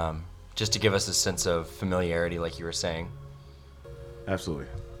 and then just to give us a sense of familiarity, like you were saying. Absolutely.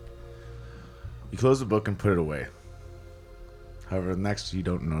 You close the book and put it away. However, next you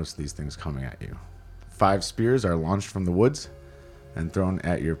don't notice these things coming at you. 5 spears are launched from the woods and thrown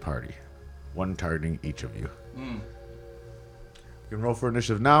at your party, one targeting each of you. You can roll for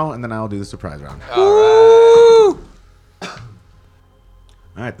initiative now, and then I'll do the surprise round. All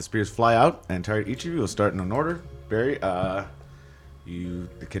Alright, the spears fly out and target each of you. We'll start in an order. Barry, can you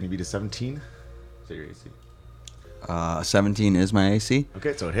beat a 17? Is that your AC? 17 is my AC.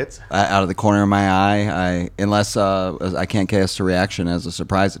 Okay, so it hits. Out of the corner of my eye, unless I can't cast a reaction as a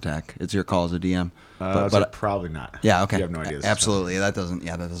surprise attack. It's your call as a DM. But probably not. Yeah, okay. You have no idea. Absolutely. That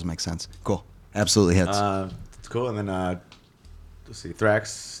doesn't make sense. Cool. Absolutely hits. It's cool. And then, let's see.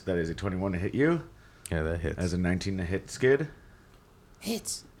 Thrax, that is a 21 to hit you. Yeah, that hits. As a 19 to hit Skid.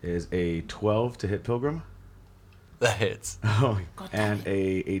 Hits. Is a 12 to hit Pilgrim. That hits. Oh, and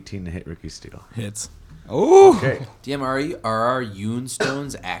a 18 to hit Ricky Steele. Hits. Oh. Okay. DM, are our Yoon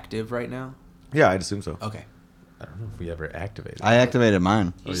stones active right now? Yeah, I'd assume so. Okay. I don't know if we ever activated. I activated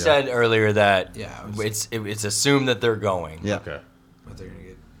mine. You said earlier that Yeah, it's assumed that they're going. Yeah. Okay. But they're gonna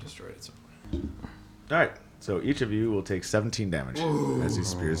get destroyed at some point. All right. So each of you will take 17 damage as these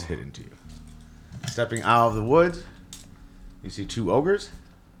spears hit into you. Stepping out of the woods, you see 2 ogres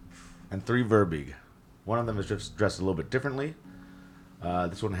and 3 Verbeeg. One of them is just dressed a little bit differently.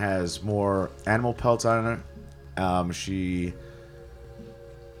 This one has more animal pelts on her. She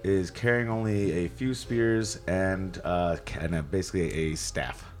is carrying only a few spears and basically a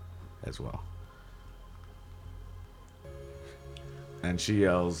staff as well. And she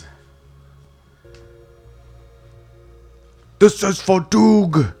yells, "This is for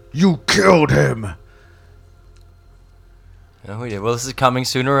Doog! You killed him!" Oh, we did. Well, this is coming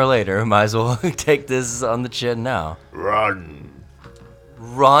sooner or later. Might as well take this on the chin now. Run.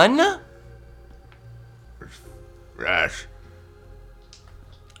 Run? Rash.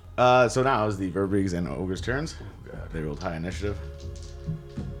 So now is the Verbeegs and Ogre's turns. They rolled high initiative.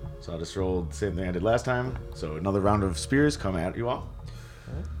 So I'll just roll the same thing I did last time. So another round of spears come at you all.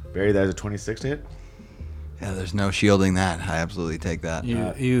 Barry, that is a 26 to hit. Yeah, there's no shielding that. I absolutely take that.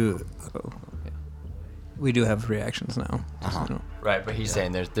 We do have reactions now. So. Right, but he's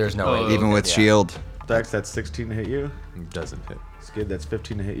saying there's no way. Even with shield. Dex, that's 16 to hit you. It doesn't hit. Skid, that's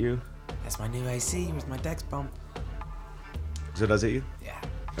 15 to hit you. That's my new AC with my dex bump. So it does hit you? Yeah.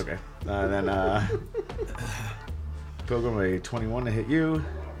 Okay. And then Pilgrim, a 21 to hit you.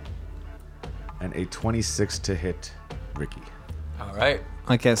 And a 26 to hit Ricky. All right.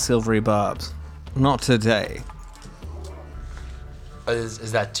 I cast Silvery Barbs. Not today.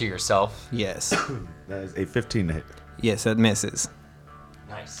 Is that to yourself? Yes. That is a 15 to hit. Yes, that misses.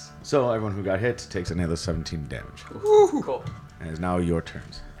 Nice. So everyone who got hit takes another 17 damage. Cool. And it's now your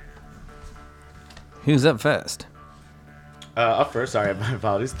turns. Who's up first? Up first. Sorry, my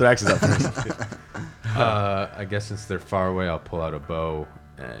apologies. Thrax is up first. I guess since they're far away, I'll pull out a bow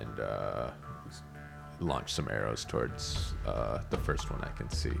and launch some arrows towards the first one I can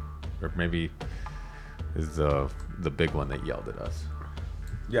see, or maybe is the big one that yelled at us.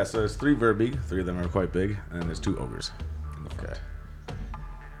 Yeah, so there's 3 Verbeeg. 3 of them are quite big, and then there's 2 ogres in the front.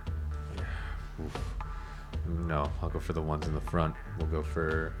 Oof. No, I'll go for the ones in the front. We'll go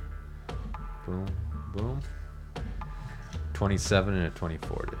for boom, boom. 27 and a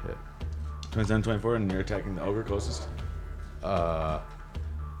 24 to hit. 27, 24, and you're attacking the ogre closest?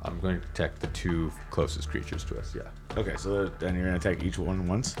 I'm going to attack the 2 closest creatures to us, yeah. Okay, so then you're going to attack each one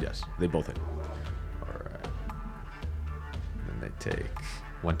once? Yes. They both hit. Alright. Then they take...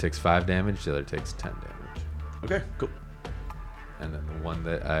 One takes 5 damage, the other takes 10 damage. Okay, cool. And then the one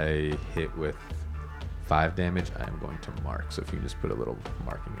that I hit with 5 damage, I am going to mark. So if you can just put a little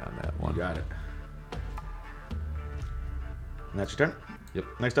marking on that one. You got it. And that's your turn? Yep.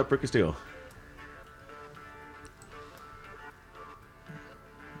 Next up, Ricky Steele.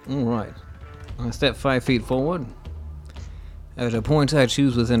 All right. I step 5 feet forward. At a point I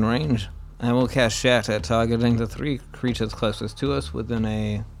choose within range, I will cast Shatter, targeting the 3 creatures closest to us within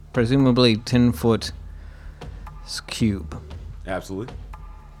a presumably 10-foot cube. Absolutely.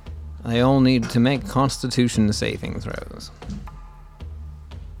 They all need to make Constitution saving throws.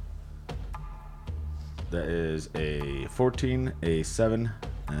 That is a 14, a 7,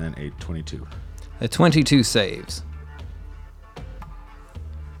 and a 22. A 22 saves.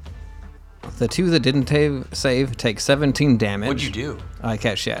 The 2 that didn't save take 17 damage. What'd you do? I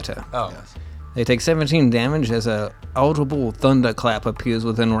cast Shatter. Oh. Yes. They take 17 damage as a audible thunderclap appears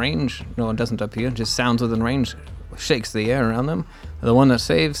within range. No, it doesn't appear, it just sounds within range. shakes the air around them. The one that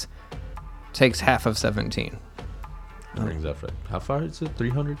saves takes half of 17. Brings up right. How far is it?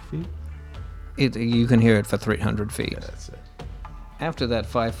 300 feet? You can hear it for 300 feet. Yeah, that's it. After that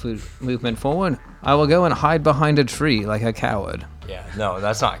 5-foot movement forward, I will go and hide behind a tree like a coward. Yeah, no,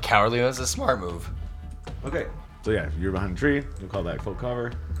 that's not cowardly. That's a smart move. Okay. So yeah, you're behind a tree. You'll call that full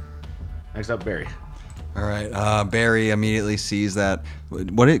cover. Next up, Barry. All right. Barry immediately sees that.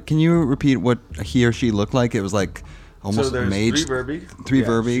 Can you repeat what he or she looked like? It was like almost so there's mage. three Verbeeg. Three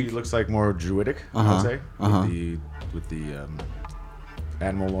Verbeeg. She looks like more druidic, I would say, with the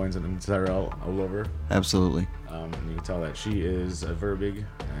animal loins and mozzarella all over. Absolutely. And you can tell that she is a Verbeeg,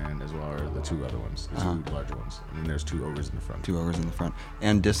 and as well are the two other ones, the two larger ones. And then there's 2 ogres in the front. 2 ogres in the front.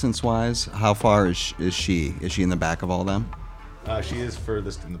 And distance-wise, how far is she? Is she in the back of all them? She is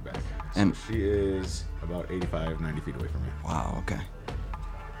furthest in the back. So And she is about 85, 90 feet away from you. wow. Okay.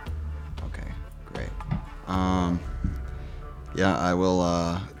 Okay. Great. Yeah, I will.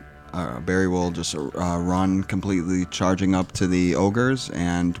 Barry will just run completely, charging up to the ogres,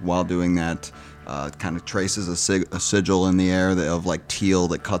 and while doing that, kind of traces a sigil in the air of like teal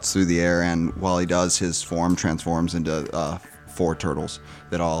that cuts through the air, and while he does, his form transforms into 4 turtles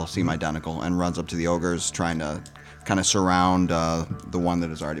that all seem identical, and runs up to the ogres, trying to kind of surround the one that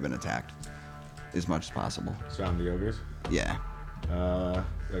has already been attacked as much as possible. Surround the ogres? Yeah.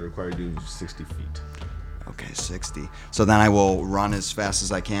 That requires you to do 60 feet. Okay, 60. So then I will run as fast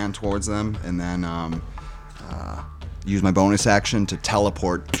as I can towards them, and then use my bonus action to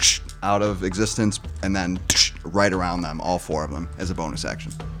teleport out of existence, and then right around them, all 4 of them, as a bonus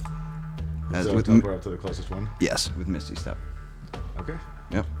action. So teleport up to the closest one? Yes, with Misty Step. Okay.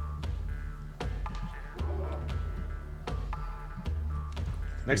 Yep.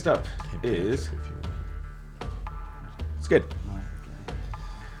 Next up is Skid.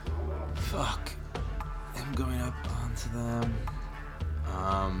 Fuck. I'm going up onto them.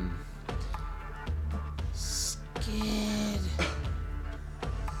 Skid.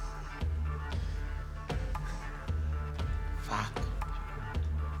 Fuck.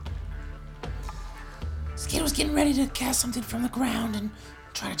 Skid was getting ready to cast something from the ground and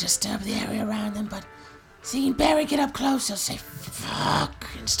try to disturb the area around them, but seeing Barry get up close, he'll say fuck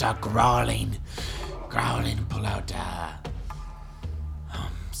and start growling and pull out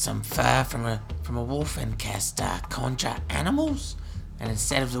some fur from a wolf and cast conjure animals. And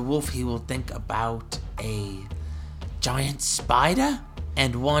instead of the wolf, he will think about a giant spider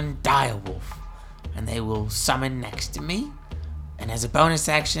and 1 dire wolf, and they will summon next to me. And as a bonus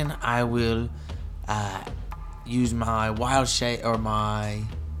action, I will use my wild shape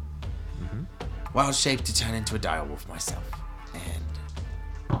wild shape to turn into a dire wolf myself.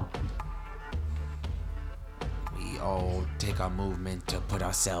 And we all take our movement to put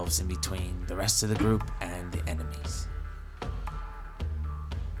ourselves in between the rest of the group and the enemies.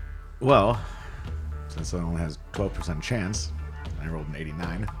 Well, since it only has 12% chance, and I rolled an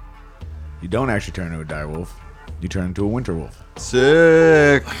 89, you don't actually turn into a dire wolf. You turn into a winter wolf.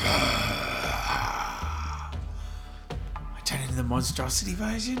 Sick. I turn into the monstrosity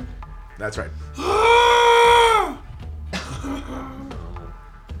version? That's right.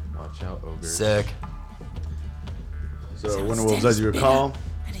 Watch out, ogres. Sick. So winter wolves, as you recall,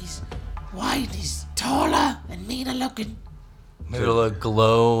 And he's white, he's taller and meaner looking. Maybe it'll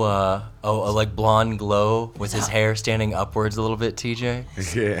glow, like blonde glow with his hair standing upwards a little bit, TJ.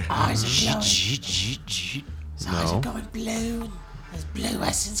 yeah. Eyes are glowing. His eyes are going blue, and there's blue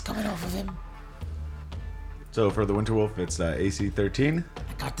essence coming off of him. So for the winter wolf, it's AC 13.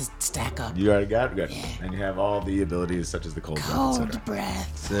 I got the stack up. You already got it? Good. Yeah. And you have all the abilities such as the cold Cold breath,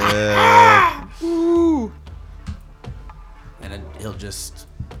 breath. Sick. And then he'll just,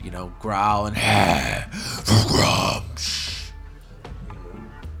 growl and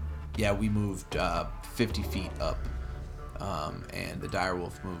yeah, we moved 50 feet up, and the dire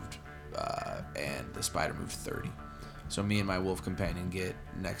wolf moved, and the spider moved 30. So me and my wolf companion get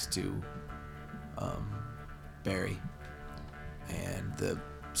next to Barry, and the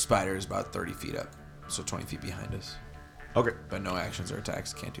spider is about 30 feet up, so 20 feet behind us. Okay. But no actions or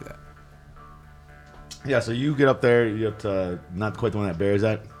attacks, can't do that. Yeah, so you get up there. You have to not quite the one that Barry's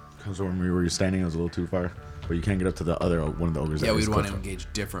at, because where you're standing, it was a little too far. But you can't get up to the other one of the ogres. Yeah, that we'd is want to closer.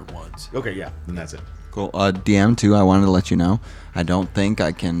 engage different ones. Okay, yeah, then that's it. Cool. DM too. I wanted to let you know. I don't think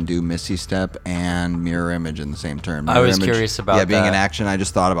I can do Misty Step and Mirror Image in the same turn. I was curious about yeah, being that. an action. I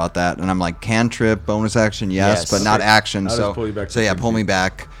just thought about that, and I'm like, cantrip, bonus action, yes, Yes. but not Okay. action. I'll So, just pull you back to so yeah, 30 pull me feet.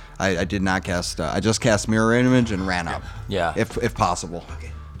 back. I did not cast. I just cast Mirror Image and ran up. Yeah. If possible.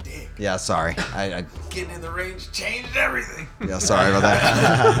 Yeah, sorry. I getting in the range changed everything. Yeah, sorry about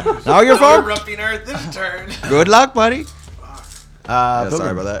that. Now your fault. Erupting Earth this turn. Good luck, buddy.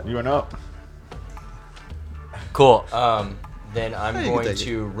 Sorry about that. You went up. Cool. Then I'm Yeah, you can going take it.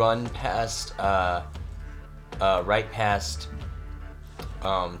 to run past, right past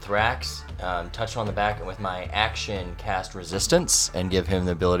Thrax, touch him on the back, and with my action cast Resistance and give him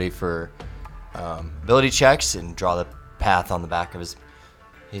the ability for ability checks and draw the path on the back of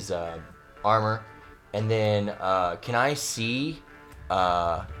his armor. And then can I see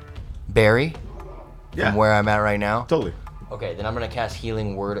Barry from where I'm at right now? Totally. Okay, then I'm going to cast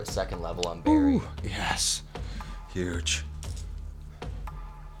Healing Word at 2nd level on Barry. Ooh, yes. Huge.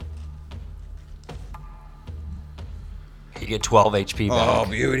 You get 12 HP back. Oh,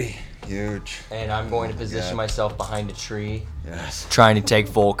 beauty. Huge. And I'm going to position myself behind a tree. Yes. Trying to take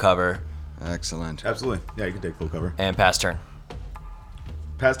full cover. Excellent. Absolutely. Yeah, you can take full cover. And pass turn.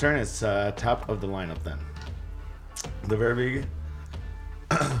 Pass turn is top of the lineup then. The very big.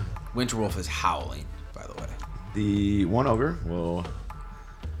 Winterwolf is howling, by the way. The one ogre will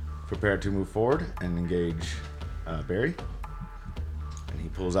prepare to move forward and engage Barry. And he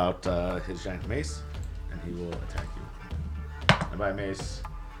pulls out his giant mace and he will attack you. And by mace,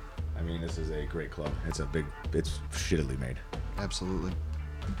 I mean this is a great club. It's shittily made. Absolutely.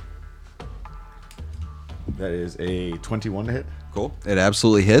 That is a 21 to hit. Cool. It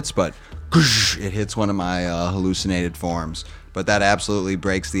absolutely hits, but it hits one of my hallucinated forms. But that absolutely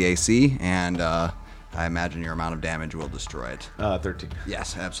breaks the AC, and I imagine your amount of damage will destroy it. 13.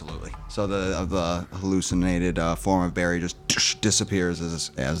 Yes, absolutely. So the hallucinated form of Barry just disappears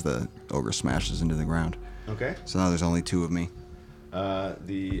as the ogre smashes into the ground. Okay. So now there's only 2 of me.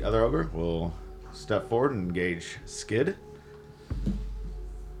 The other ogre will step forward and engage Skid.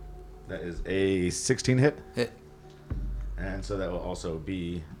 That is a 16 hit. Hit. And so that will also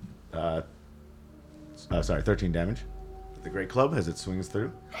be 13 damage. The great club as it swings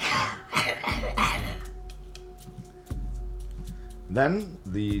through. Then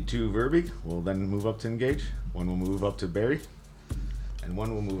the 2 Verbeeg will then move up to engage. One will move up to Barry, and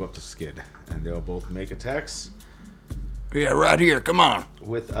one will move up to Skid, and they'll both make attacks Yeah, right here. Come on.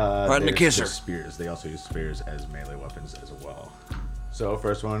 with Right in the their kisser. spears. They also use spears as melee weapons as well. So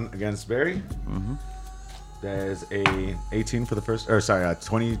first one against Barry. Mm-hmm. That is a 18 for the first,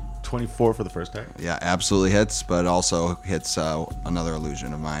 24 for the first attack. Yeah, absolutely hits, but also hits another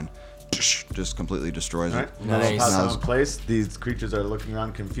illusion of mine. Just completely destroys All it. right. Nice. Pass in place. These creatures are looking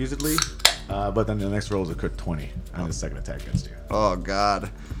around confusedly, but then the next roll is a crit 20 on the second attack against you. Oh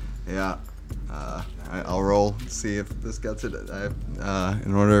God, yeah. I'll roll, see if this gets it.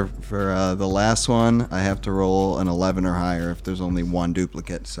 In order for the last one, I have to roll an 11 or higher if there's only one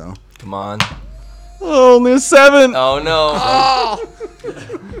duplicate. So Come on. oh, only a 7. Oh no.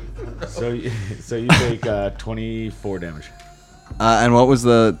 So you take 24 damage. And what was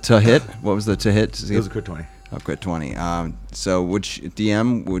the to hit? What was the to hit? It was a crit 20. Oh, crit 20. So would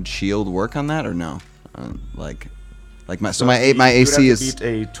would shield work on that or no? My AC you would have to is. beat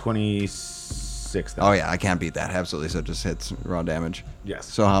a 26. Oh yeah, I can't beat that. Absolutely. So it just hits raw damage. Yes.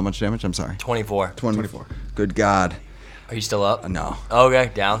 So how much damage? I'm sorry. 24. 24. Good God. Are you still up? No.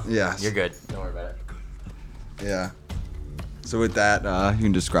 Okay, down. Yes. You're good. Don't worry about it. Yeah. So with that, you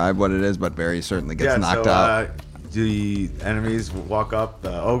can describe what it is, but Barry certainly gets Yeah, knocked so, out. The enemies walk up.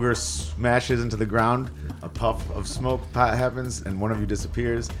 The ogre smashes into the ground. A puff of smoke happens, and one of you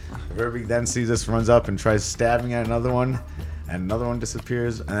disappears. Verbeeg then sees this, runs up, and tries stabbing at another one, and another one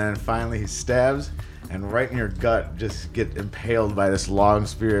disappears. And then finally he stabs, and right in your gut, just get impaled by this long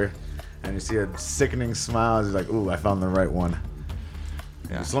spear. And you see a sickening smile as he's like, "Ooh, I found the right one."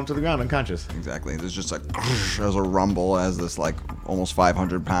 Yeah. You slump to the ground, unconscious. Exactly. There's just like there's a rumble as this like almost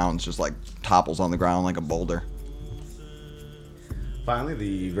 500 pounds just like topples on the ground like a boulder. Finally,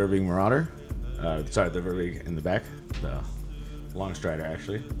 the Verbeeg Marauder, the Verbeeg in the back, the Long Strider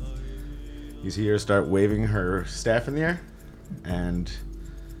actually. You see her start waving her staff in the air, and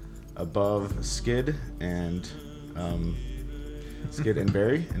above Skid and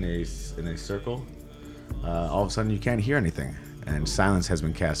Barry in a circle. All of a sudden, you can't hear anything, and silence has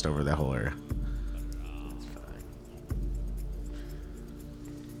been cast over that whole area.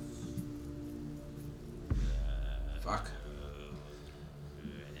 Fuck.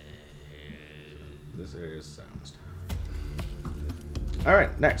 This area is silenced. All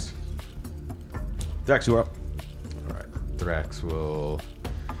right, next. Dex, you are up. All right. Thrax will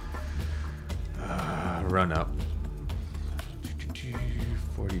run up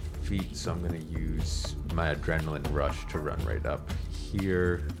 40 feet, so I'm going to use my adrenaline rush to run right up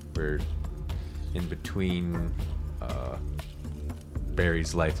here. We're in between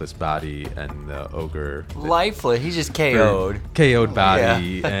Barry's lifeless body and the ogre. Lifeless. He's just KO'd. KO'd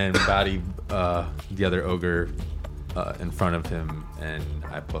body and body the other ogre in front of him, and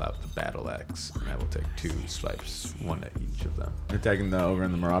I pull out the battle axe and I will take 2 swipes, one at each of them. You're taking the ogre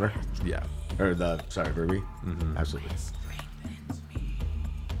and the marauder? Yeah. Or Verby? Mm-hmm. Absolutely.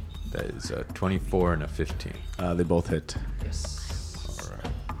 That is a 24 and a 15. They both hit. Yes. All right.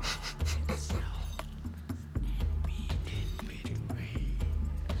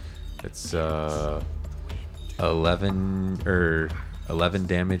 It's 11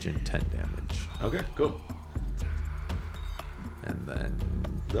 damage and 10 damage. Okay, cool. And then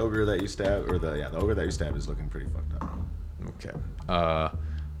the ogre that you stab, the ogre that you stab is looking pretty fucked up. Okay.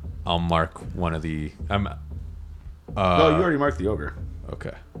 I'll mark one of the. No, you already marked the ogre.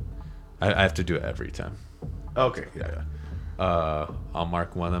 Okay. I have to do it every time. Okay. Yeah. I'll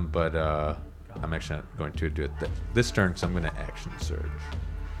mark one of them, but I'm actually not going to do it this turn because I'm going to action surge.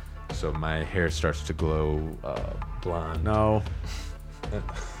 So my hair starts to glow blonde. No.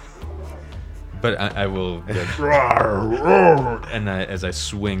 But I will. And as I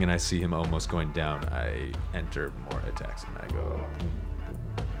swing and I see him almost going down, I enter more attacks and I go.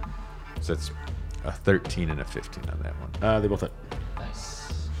 So it's a 13 and a 15 on that one. They both hit.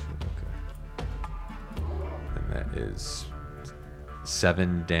 Nice. Okay. And that is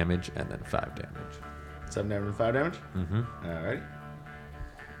 7 damage and then 5 damage. 7 damage and 5 damage? Mm-hmm. Alright.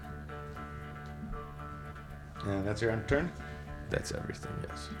 And that's your turn? That's everything,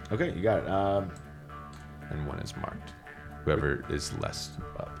 yes. Okay, you got it. And one is marked. Whoever is less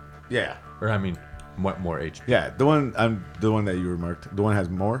up. Yeah. Or I mean, what more HP? Yeah, the one that you remarked. The one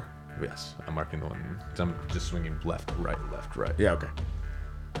has more? Yes, I'm marking the one. 'Cause I'm just swinging left, right. Yeah, okay.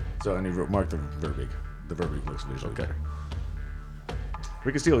 So, and you mark the Verbeek. The Verbeek looks visually better.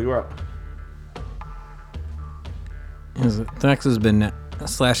 Ricky Steele, you are up. Thrax has been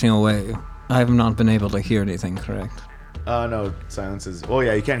slashing away. I have not been able to hear anything, correct? No, silence is... Well,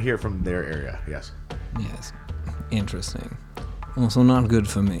 yeah, you can't hear from their area, yes. Yes. Interesting. Also not good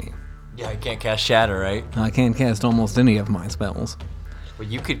for me. Yeah, I can't cast Shatter, right? I can't cast almost any of my spells. Well,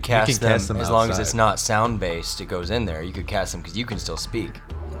 you could cast can cast them as long as outside. it's not sound-based. It goes in there. You could cast them because you can still speak.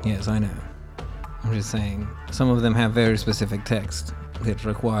 Yes, I know. I'm just saying, some of them have very specific text that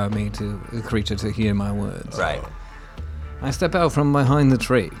require the creature to hear my words. Right. I step out from behind the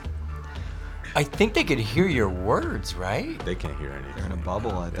tree. I think they could hear your words, right? They can't hear anything. They're in a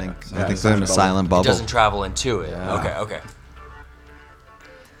bubble, I think. Yeah, I think they're in a silent It bubble. doesn't travel into it. Yeah. Okay.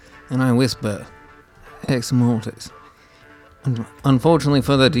 And I whisper, Ex Mortis. Unfortunately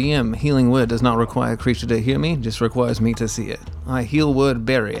for the DM, healing word does not require a creature to hear me, just requires me to see it. I heal word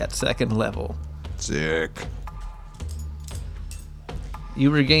Berry at 2nd level. Sick.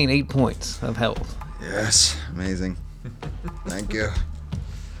 You regain 8 points of health. Yes, amazing. Thank you.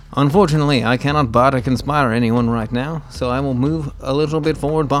 Unfortunately, I cannot bardic inspire anyone right now, so I will move a little bit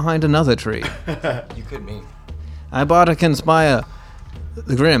forward behind another tree. You could mean. I bardic inspire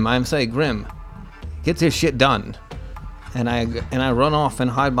the Grim. I say, Grim, get this shit done. And I run off and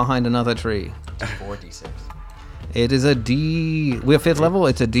hide behind another tree. 4d6. It is we're 5th level,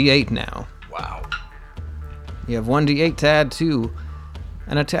 it's a D8 now. Wow. You have 1d8 to add to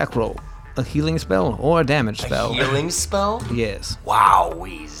an attack roll, a healing spell, or a damage spell. A healing spell? Yes.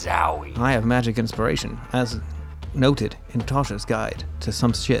 Wowie zowie. I have magic inspiration, as noted in Tasha's guide to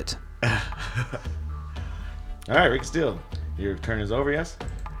some shit. Alright, Ricky Steele. Your turn is over, yes?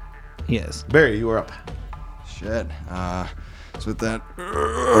 Yes. Barry, you are up. Shit. So with that...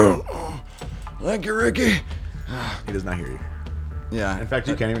 Thank you, Ricky. He does not hear you. Yeah. In fact,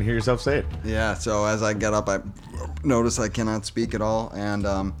 you can't even hear yourself say it. Yeah, so as I get up, I notice I cannot speak at all, and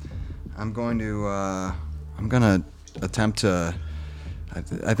I'm going to attempt to...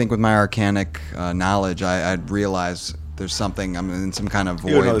 I think with my arcanic knowledge, I'd realize there's something, I'm in some kind of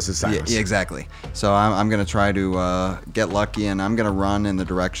void. You know this is silence. Yeah, exactly. So I'm going to try to get lucky, and I'm going to run in the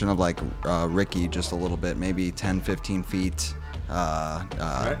direction of, like, Ricky just a little bit, maybe 10, 15 feet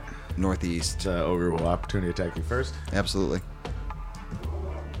Right. northeast. The ogre will opportunity attack you first. Absolutely.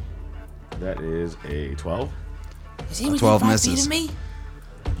 That is a 12. Is he within 12 5 feet misses. of me?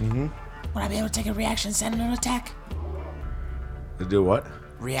 Mm-hmm. Would I be able to take a reaction sentinel attack? To do what?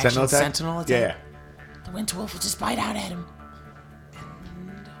 Reaction sentinel attack? Yeah. The Winter Wolf will just bite out at him.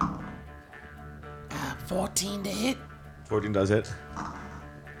 And 14 to hit. 14 does hit.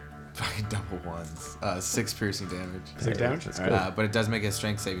 Fucking double ones. 6 piercing damage. 6 damage? That's Alright. but it does make a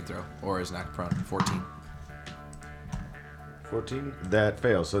strength saving throw, or is knocked prone. 14. 14. That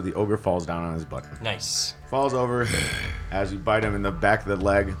fails, so the ogre falls down on his butt. Nice. Falls over. As you bite him in the back of the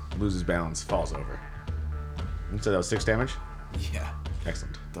leg, loses balance, falls over. And so that was 6 damage? Yeah.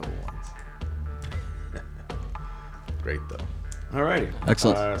 Excellent. Double ones. Great though. Alrighty.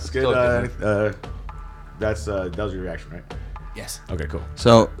 Excellent. Skid. That was your reaction, right? Yes. Okay, cool.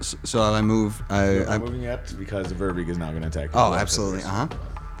 So I move. You're not moving yet because the Verbeeg is now going to attack. you. Oh, absolutely.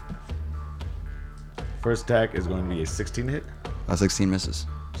 First attack is going to be a 16 hit. 16 misses.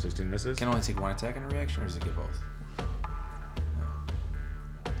 16 misses. Can only take one attack in a reaction, or does it get both?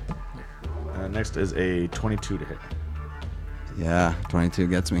 Next is a 22 to hit. Yeah, 22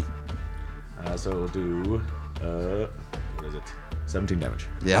 gets me. So we'll do what is it? 17 damage.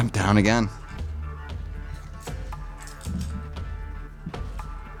 Yeah, I'm down again.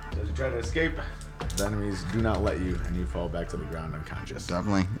 So as you try to escape, the enemies do not let you, and you fall back to the ground unconscious.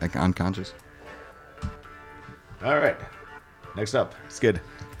 Definitely unconscious. All right. Next up, Skid.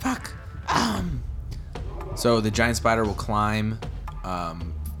 Fuck. So the giant spider will climb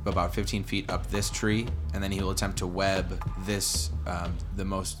about 15 feet up this tree, and then he will attempt to web this, the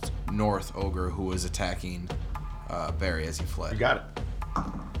most north ogre who was attacking Barry as he fled. You got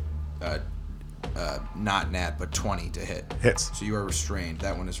it. Not nat, but 20 to hit. Hits. So you are restrained.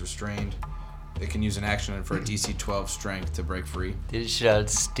 That one is restrained. It can use an action for a DC 12 strength to break free. Did it shout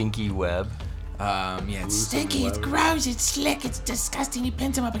stinky web? Yeah, it's Stinky, it's gross, it's slick, it's disgusting. You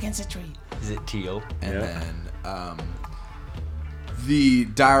pinned him up against a tree. Is it teal? And then the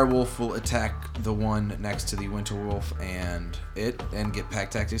dire wolf will attack the one next to the winter wolf and get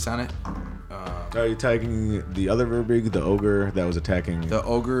pack tactics on it. Are you attacking the other Verbeeg, the ogre that was attacking? The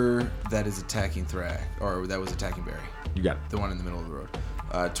ogre that is attacking Thrak, or that was attacking Barry. You got it. The one in the middle of the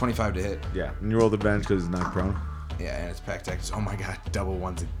road. 25 to hit. Yeah, and you rolled advantage because it's not prone. Yeah, and it's pack tactics. Oh my god, double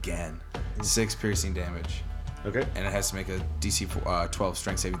ones again. 6 piercing damage. Okay. And it has to make a DC 12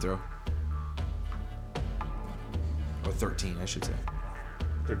 strength saving throw. Or 13, I should say.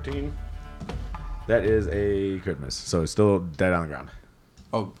 13. That is a crit miss. So it's still dead on the ground.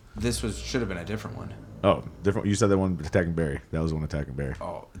 Oh, this should have been a different one. Oh, different. You said that one attacking Barry. That was the one attacking Barry.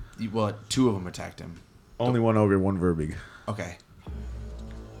 Oh, well, 2 of them attacked him. Only one ogre, one Verbeeg. Okay.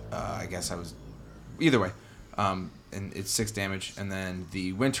 I guess I was... Either way. And it's 6 damage. And then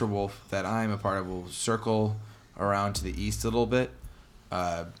the winter wolf that I'm a part of will circle around to the east a little bit.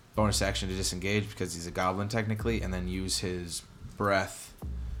 Bonus action to disengage because he's a goblin technically. And then use his breath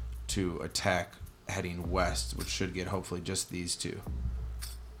to attack heading west, which should get hopefully just these 2.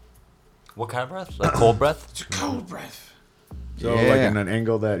 What kind of breath? Like cold breath? It's cold breath. So like in an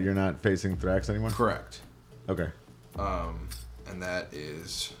angle that you're not facing Thrax anymore? Correct. Okay. And that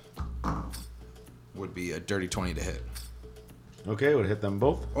would be a dirty 20 to hit. Okay, would hit them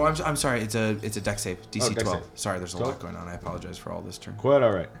both. Oh, I'm sorry. It's a dex save. DC dex 12. save. Sorry, there's a 12? lot going on. I apologize for all this turn. Quite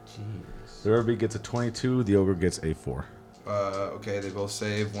all right. Jeez. The Verbeeg gets a 22. The ogre gets a 4. Okay, they both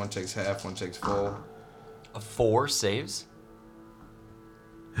save. One takes half. One takes full. A 4 saves?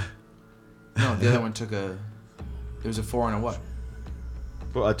 No, the other one took a. It was a 4 and a what?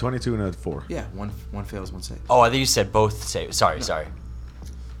 Well, a 22 and a 4. Yeah, one fails, one saves. Oh, I think you said both saves. Sorry. I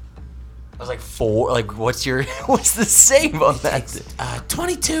was like 4. Like, what's the save on that?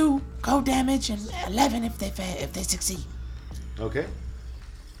 22 cold damage and 11 if they succeed. Okay.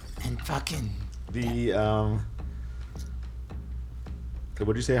 And fucking The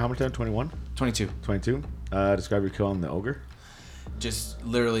what'd you say? How much time? 21. 22. 22. Describe your kill on the ogre. Just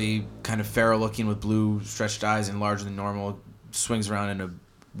literally kind of feral looking with blue stretched eyes and larger than normal. Swings around in a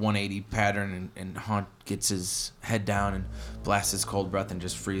 180 pattern and Haunt gets his head down and blasts his cold breath and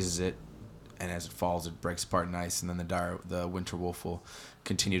just freezes it. And as it falls, it breaks apart in ice. And then the winter wolf will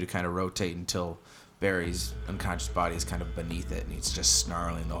continue to kind of rotate until Barry's unconscious body is kind of beneath it. And he's just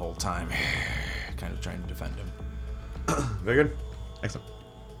snarling the whole time, kind of trying to defend him. Very good. Excellent.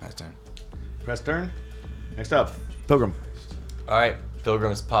 Pass turn. Press turn. Next up, Pilgrim. All right,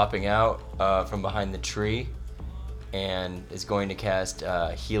 Pilgrim's popping out from behind the tree and is going to cast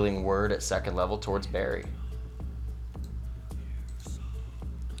Healing Word at 2nd level towards Barry.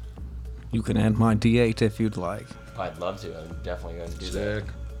 You can add my D8 if you'd like. I'd love to. I'm definitely going to do that.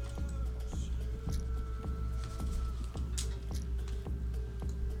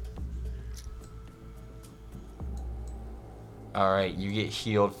 All right, you get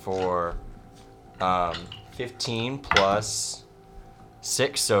healed for 15 plus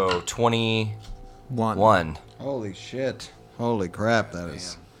 6, so 21. Holy shit. Holy crap, that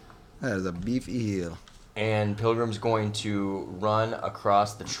is a beefy heal. And Pilgrim's going to run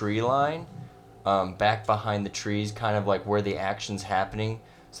across the tree line, back behind the trees, kind of like where the action's happening.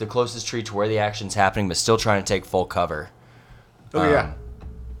 It's the closest tree to where the action's happening, but still trying to take full cover. Oh, yeah.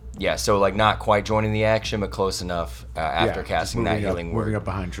 Yeah, so like not quite joining the action, but close enough after casting that healing word. Moving up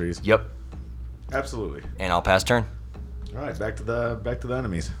behind trees. Yep. Absolutely. And I'll pass turn. All right, back to the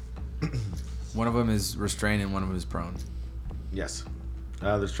enemies. One of them is restrained and one of them is prone. Yes.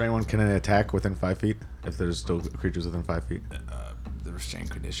 The restrained one can attack within 5 feet if there's still creatures within 5 feet. The restrained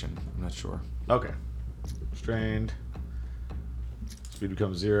condition. I'm not sure. Okay. Restrained. Speed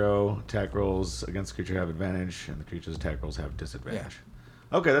becomes 0. Attack rolls against the creature have advantage, and the creature's attack rolls have disadvantage.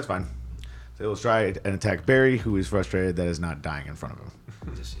 Yeah. Okay, that's fine. So let's try and attack Barry, who is frustrated that is not dying in front of him.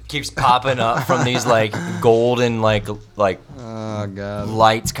 Keeps popping up from these like golden oh god,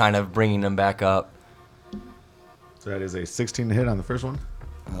 lights, kind of bringing them back up. So that is a 16 to hit on the first one.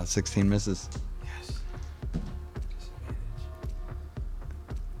 16 misses.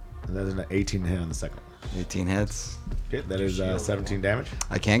 And that is an 18 to hit on the second one. 18 hits. Okay, that is 17 damage.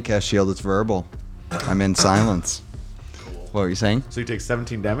 I can't cast shield. It's verbal. I'm in silence. What were you saying? So you take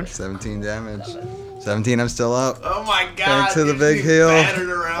 17 damage. 17 damage. 17. I'm still up. Oh my god! Thanks to the big heal.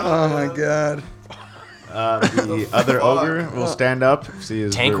 Oh my god. The other ogre will stand up. See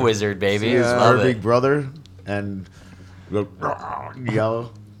his Tank wizard, baby. See his Love big it. brother and go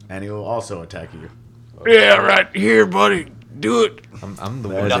yellow, and he will also attack you. Yeah, right here, buddy. Do it. I'm the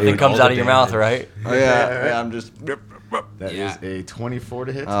one. Nothing comes out of your mouth, right? Oh yeah. I'm just. That is a 24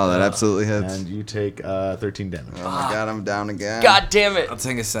 to hit. Oh, that absolutely hits. And you take 13 damage. Oh my god, I'm down again. God damn it! I'll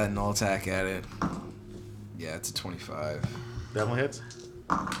take a sentinel attack at it. Yeah, it's a 25. That one hits.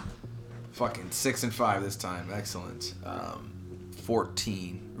 Fucking 6 and 5 this time. Excellent.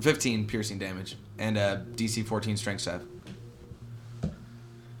 15 piercing damage and a DC 14 strength save.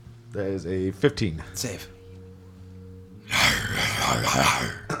 That is a 15. Save.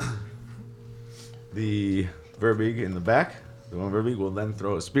 The Verbeeg in the back, the one Verbeeg will then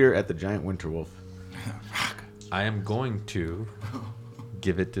throw a spear at the giant winter wolf. I am going to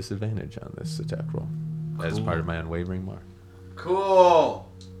give it disadvantage on this attack roll as part of my unwavering mark. Cool.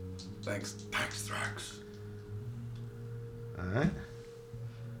 Thanks, Thrax. Alright.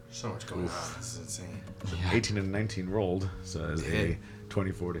 So much going on. This is insane. 18 and 19 rolled, so that is a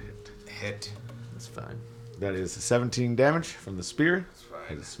 24 to hit. Hit. That's fine. That is 17 damage from the spear. That's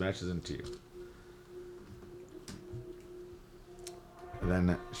fine. As it smashes into you. And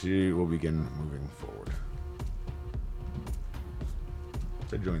then she will begin moving forward.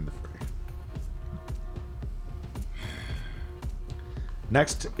 To join the fray.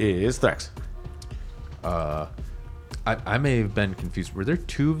 Next is Thrax. I may have been confused. Were there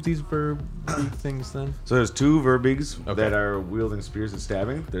 2 of these verb things then? So there's 2 Verbeegs that are wielding spears and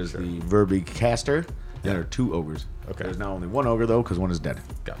stabbing. There's the Verbeeg caster. There are 2 ogres. Okay. There's now only 1 ogre though, because 1 is dead.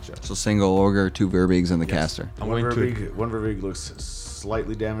 Gotcha. So single ogre, 2 Verbeegs, and the caster. One Verbeeg looks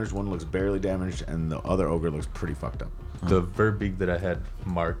slightly damaged, 1 looks barely damaged, and the other ogre looks pretty fucked up. The Verbeeg that I had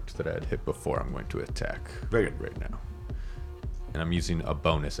marked that I had hit before, I'm going to attack Very good. right now. And I'm using a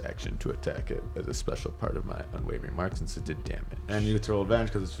bonus action to attack it as a special part of my unwavering mark since it did damage. And you throw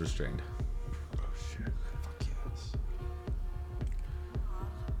advantage because it's restrained. Oh shit. Fuck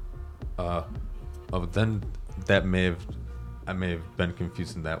yes. Then that I may have been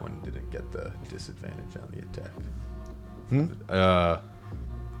confused and that one didn't get the disadvantage on the attack.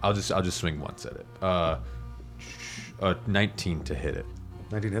 I'll just swing once at it. 19 to hit it.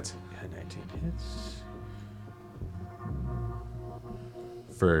 19 hits. Yeah, 19 hits.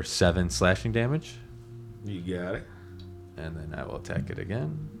 For 7 slashing damage. You got it. And then I will attack it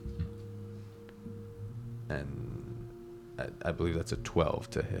again. And I believe that's a 12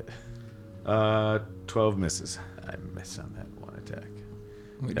 to hit. 12 misses. I miss on that one attack.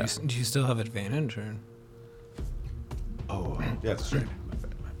 Wait, Yeah. do you still have advantage? Or? Oh, Yeah, it's restrained. my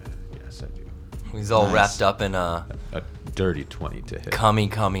bad. Yes, I do. He's all wrapped up in a A dirty 20 to hit.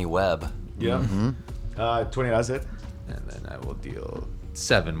 cummy web. Yeah. 20 does hit. And then I will deal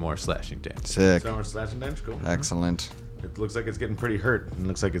 7 more slashing damage. Sick. 7 more slashing damage. Cool. Excellent. It looks like it's getting pretty hurt. And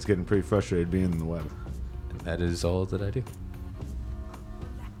looks like it's getting pretty frustrated being in the web. And that is all that I do.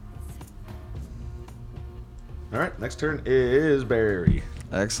 All right. Next turn is Barry.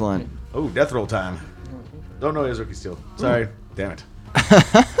 Excellent. Oh, death roll time. Oh no, he has rookie steal. Sorry. Damn it.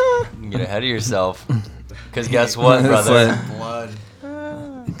 You get ahead of yourself. Because guess what, brother?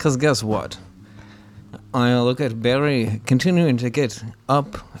 Blood. Because guess what? I look at Barry continuing to get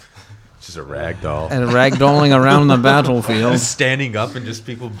up Just a rag doll. and ragdolling around the battlefield. Standing up and just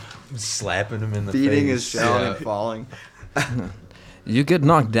people slapping him in the Beating his face. shell and falling. You get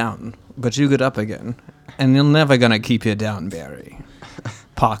knocked down, but you get up again. And you're never gonna keep you down, Barry.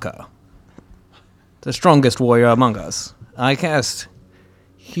 Parker. The strongest warrior among us. I cast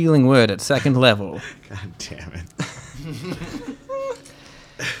Healing Word at 2nd level. God damn it.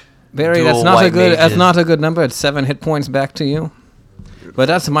 Barry, Dual that's not a white good that's mages. not a good number. It's 7 hit points back to you. But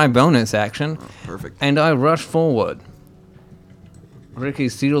that's my bonus action. Perfect. And I rush forward Ricky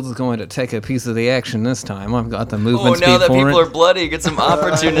Steels is going to take a piece of the action this time. I've got the movement speed now that for people it. are bloody, get some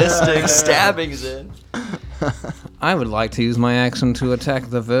opportunistic stabbings in. I would like to use my action to attack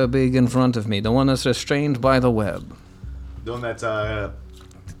the Verbeeg in front of me, the one that's restrained by the web. The one that's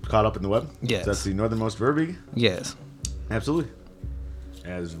caught up in the web? Yes. So that's the northernmost Verbeeg? Yes. Absolutely.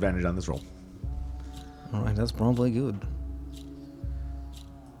 Has advantage on this roll. All right, that's probably good.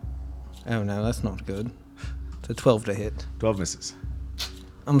 Oh, no, that's not good. It's a 12 to hit. 12 misses.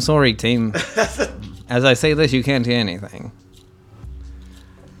 I'm sorry, team. As I say this, you can't hear anything.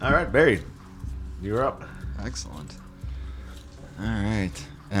 All right, Barry. You're up. Excellent. All right.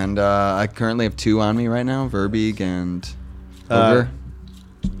 And I currently have 2 on me right now, Verbeeg and Ogre.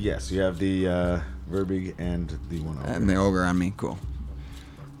 Yes, you have the Verbeeg and the one Ogre. And the Ogre on me, cool.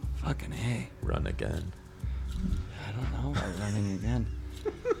 Fucking A. Run again. I don't know about running again.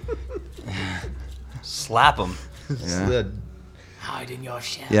 Slap him. Yeah. Hide in your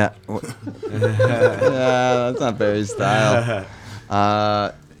shell. Yeah. Yeah, that's not Barry's style.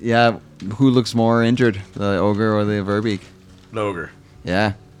 Yeah, who looks more injured, the Ogre or the Verbeeg? The Ogre.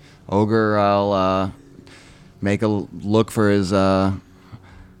 Yeah. Ogre, I'll make a look for his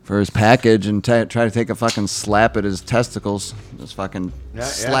package and try to take a fucking slap at his testicles. Just fucking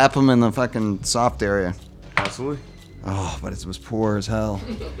slap him in the fucking soft area. Absolutely. Oh, but it was poor as hell.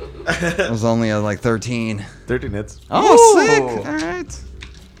 It was only like 13. 13 hits. Oh, sick! All right.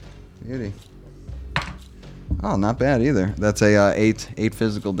 Beauty. Oh, not bad either. That's a 8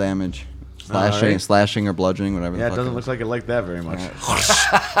 physical damage. Slashing or bludgeoning, whatever. Yeah, it doesn't look like it like that very much.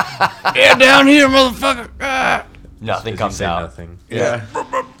 Get down here, motherfucker! Nothing comes out. Nothing. Yeah.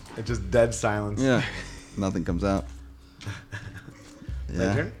 It's just dead silence. Yeah. Nothing comes out.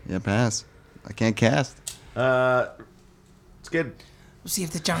 Yeah. turn? Yeah, pass. I can't cast. Skid. We'll see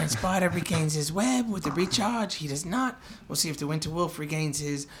if the giant spider regains his web with the recharge. He does not. We'll see if the winter wolf regains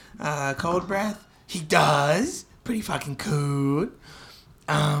his cold breath. He does. Pretty fucking cool.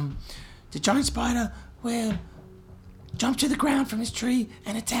 The giant spider will jump to the ground from his tree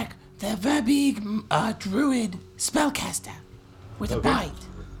and attack the Verbeeg druid spellcaster with a bite.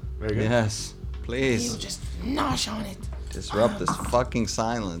 Very good. Yes. He'll Please. just nosh on it. Disrupt this fucking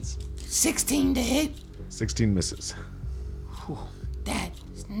silence. 16 to hit. 16 misses. Whew, that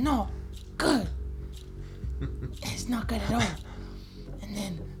is not good. It's not good at all. And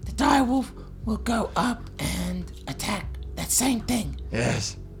then the direwolf will go up and attack that same thing.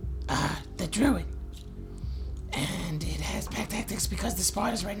 Yes. The druid. And it has pack tactics because the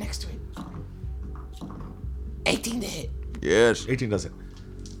spider's right next to it. 18 to hit. Yes. 18 does it.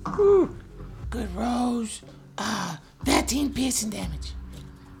 Good rolls. 13 piercing damage.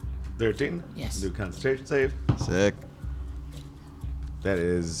 13? Yes. Do concentration save. Sick. That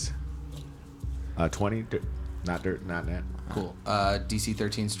is 20. Not net. Cool. DC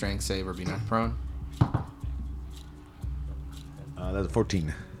 13 strength save or be knocked prone. That's a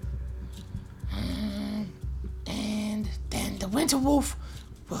 14. And then the winter wolf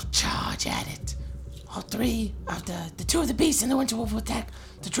will charge at it. All 3 of the 2 of the beasts and the winter wolf will attack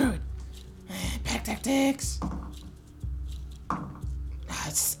the druid. Pack tactics.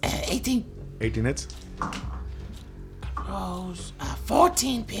 It's 18. 18 hits. Rolls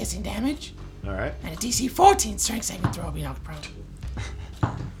 14 piercing damage. All right. And a DC 14 strength saving throw will be knocked prone.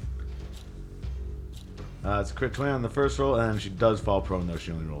 It's a crit 20 on the first roll, and she does fall prone, though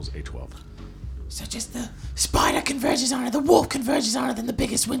she only rolls a 12. So just the spider converges on her, the wolf converges on her, then the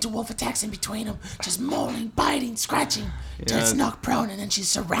biggest winter wolf attacks in between them, just mauling, biting, scratching, till it's knocked prone, and then she's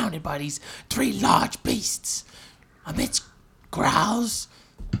surrounded by these 3 large beasts. Amidst growls,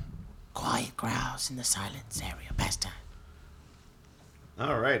 quiet growls in the silence area. Past time.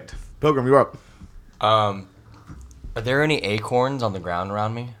 All right. Pilgrim, you're up. Are there any acorns on the ground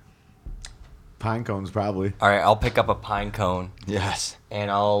around me? Pine cones, probably. All right, I'll pick up a pine cone. Yes.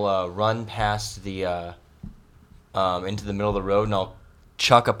 And I'll run past the into the middle of the road, and I'll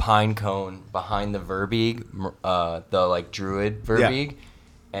chuck a pine cone behind the Verbeeg, the druid Verbeeg,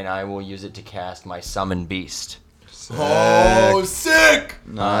 and I will use it to cast my summon beast. Sick. Oh, sick!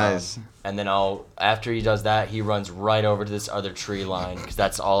 Nice. And then after he does that, he runs right over to this other tree line because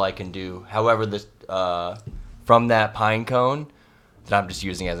that's all I can do. However, from that pine cone that I'm just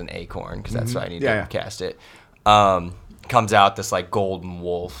using as an acorn because that's what I need to cast it. Comes out this golden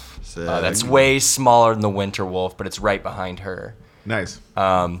wolf that's way smaller than the winter wolf, but it's right behind her. Nice.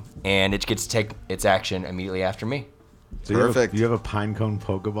 And it gets to take its action immediately after me. So Perfect. You have a pine cone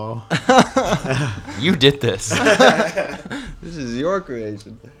Pokeball? You did this. This is your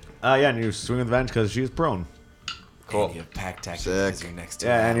creation. Yeah, and you swing with advantage because she's prone. Cool. And you have pack tactic Sick. as your next two.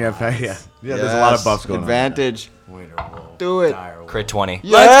 Yeah, and you have allies. yeah. There's a lot of buffs going Advantage. Winter wolf. Do it. Dire wolf. Crit 20.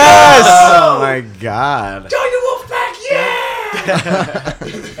 Yes! on. Oh my god. Join the wolf pack,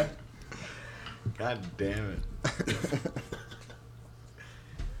 yeah! God damn it.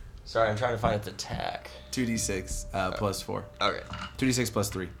 Sorry, I'm trying to find its attack. 2d6 plus 4. Okay. 2d6 plus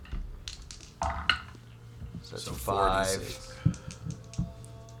 3. So it's So 5. 4d6.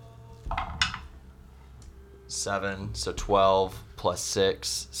 7, so 12 plus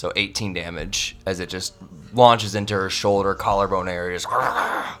 6, so 18 damage as it just launches into her shoulder, collarbone areas.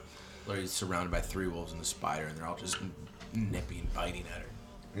 Larry's surrounded by 3 wolves and the spider, and they're all just nipping and biting at her.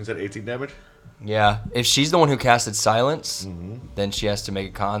 You said 18 damage? Yeah, if she's the one who casted silence, then she has to make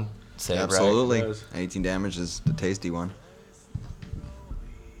a con save, right? Absolutely. Yes. 18 damage is the tasty one.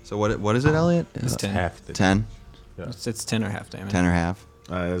 So what is it, Elliot? It's 10. Half the 10? It's 10 or half damage. 10 or half?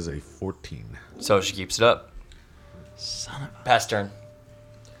 That is a 14. So she keeps it up. Pass turn.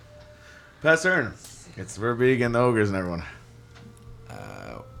 Pass turn. It's Verbeeg and the ogres and everyone.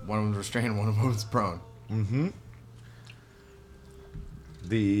 One of them's restrained, one of them's prone. Mm-hmm.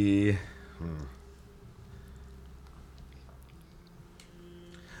 The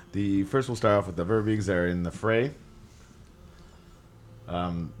first we'll start off with the Verbeegs that are in the fray.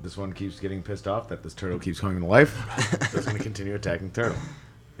 This one keeps getting pissed off that this turtle keeps coming to life. So it's going to continue attacking turtle.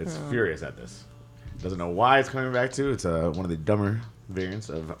 It's furious at this. Doesn't know why it's coming back to. It's one of the dumber variants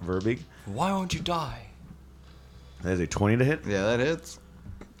of Verbeeg. Why won't you die? That is a 20 to hit. Yeah, that hits.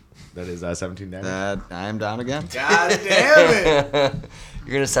 That is 17 damage. I am down again. God damn it!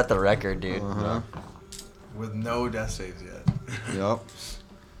 You're gonna set the record, dude. With no death saves yet. Yep.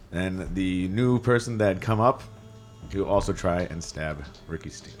 And the new person that had come up, he'll also try and stab Ricky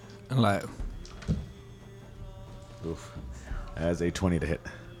Steele. Low. Oof. As a 20 to hit.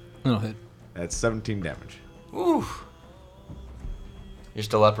 That'll hit. That's 17 damage. Ooh. You're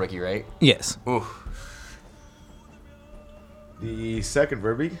still up, Ricky, right? Yes. Ooh. The second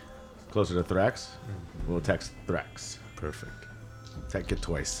Verbeeg, closer to Thrax, will attack Thrax. Perfect. Attack it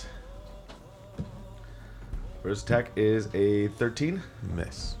twice. First attack is a 13.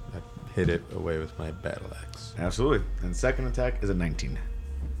 Miss. I hit it away with my battle axe. Absolutely. And second attack is a 19.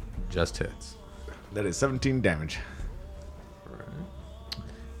 Just hits. That is 17 damage. Right.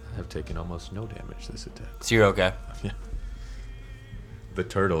 I have taken almost no damage this attack. So you're okay. Yeah. The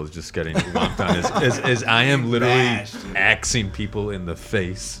turtle is just getting whomped on as I am literally axing people in the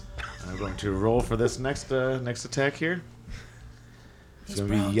face. I'm going to roll for this next attack here. It's going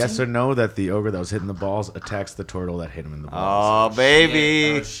to be yes or no that the ogre that was hitting the balls attacks the turtle that hit him in the balls. Oh,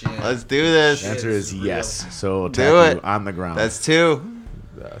 baby. Let's do this. The answer is yes. So Do attack you it. on the ground. That's 2.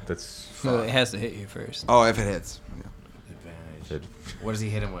 That's No, it has to hit you first. Oh, if it hits. Advantage. What does he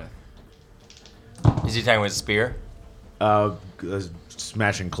hit him with? Is he attacking with a spear? A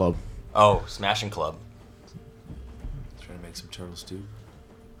smashing club. Oh, smashing club. Trying to make some turtle stew.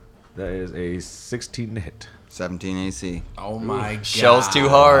 That is a 16 to hit. 17 AC. Oh my god. Shell's too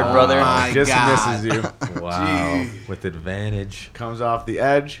hard, brother. my Just god. misses you. wow. With advantage. Comes off the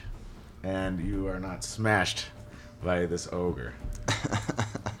edge, and you are not smashed by this ogre.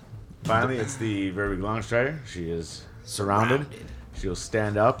 Finally, it's the Verbeeg Longstrider. She is surrounded. She'll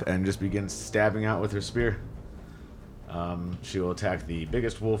stand up and just begin stabbing out with her spear. She will attack the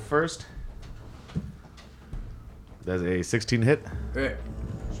biggest wolf first. That's a 16 hit. Right.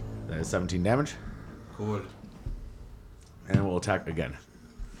 That is 17 damage. Cool. And we'll attack again.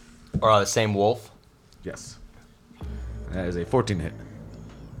 Or the same wolf? Yes. That is a 14 hit.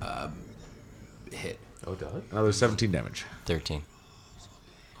 Hit. Oh, does it? Another 17 damage. 13.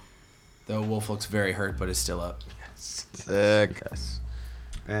 The wolf looks very hurt, but is still up. Sick. Yes.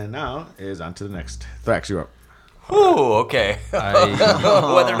 And now is on to the next. Thrax, you're up. Ooh, okay.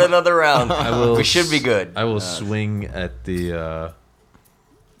 Weathered another round. We should be good. I will swing at the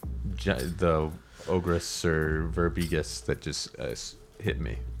ogress or Verbeegus that just hit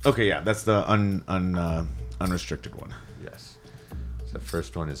me. Okay, yeah, that's the unrestricted one. Yes. So the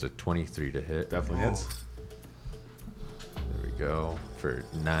first one is a 23 to hit. Definitely hits. There we go. For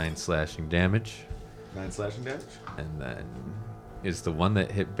 9 slashing damage. 9 slashing damage. And then is the one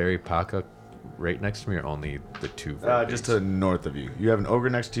that hit Barry Paka right next to me or only the 2 Verbeegs? Just to the north of you. You have an ogre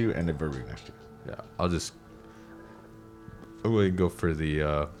next to you and a Verbeeg next to you. Yeah, I'm going to go for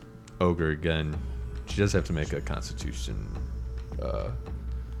the ogre again. She does have to make a constitution. For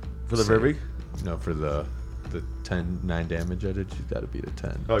the save. Verbeeg? No, for the 9 damage I did. She's got to beat a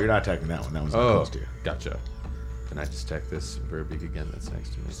 10. Oh, you're not attacking that one. That one's not close to you. Gotcha. Then I just attack this Verbeeg again that's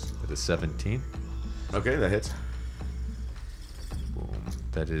next to me with a 17. Okay, that hits. Boom.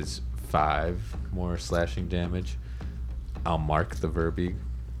 That is 5 more slashing damage. I'll mark the Verbeeg,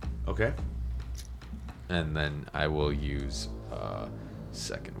 Okay. and then I will use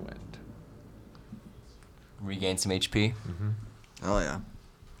Second Wind. Regain some HP. Oh yeah.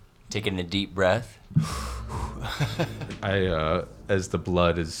 Taking a deep breath. I, as the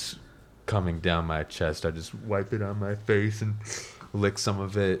blood is coming down my chest, I just wipe it on my face and lick some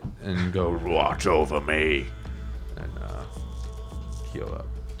of it and go, Watch over me. and heal up.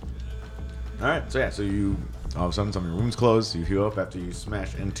 All right. So yeah. So you all of a sudden some of your wounds close. You heal up after you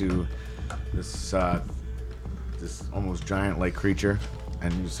smash into this this almost giant-like creature,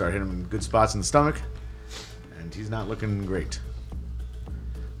 and you start hitting him in good spots in the stomach, and he's not looking great.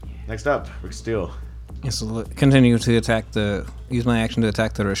 Next up, Rick Steele. Yes, so continue to attack use my action to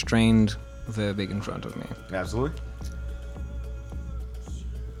attack the restrained Verbeeg in front of me. Absolutely.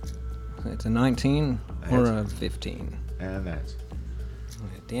 It's a 19 or Hits. a 15. And that's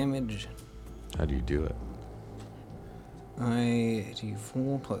Damage. How do you do it? I do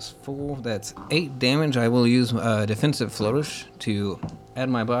 4 plus 4. That's 8 damage. I will use Defensive Flourish to add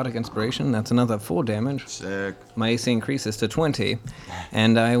my Bardic Inspiration. That's another 4 damage. Sick. My AC increases to 20.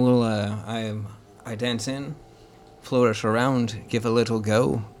 And I will, I dance in, flourish around, give a little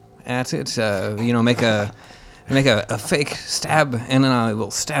go at it, make a fake stab, and then I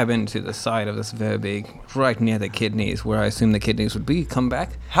will stab into the side of this Verbeeg, right near the kidneys, where I assume the kidneys would be. Come back.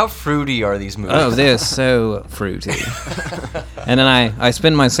 How fruity are these moves? Oh, they're so fruity. And then I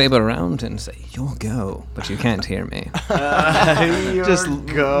spin my saber around and say, "You'll go," but you can't hear me. Just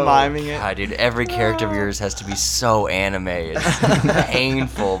miming it. God, dude, every character of yours has to be so anime. It's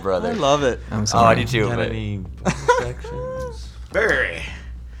painful, brother. I love it. I'm Oh, I sorry. do too. Got But any bonus actions? Barry.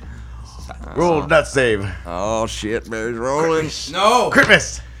 Roll nut save. Oh shit, Barry's rolling. No! Crit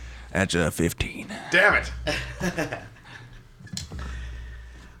miss. That's a 15. Damn it.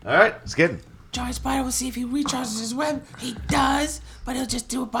 All right, let's get it. Giant Spider will see if he recharges his web. He does, but he'll just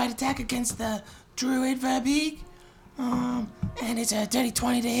do a bite attack against the Druid Verbeeg. And it's a dirty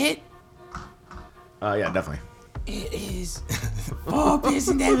 20 to hit. Yeah, definitely. It is 4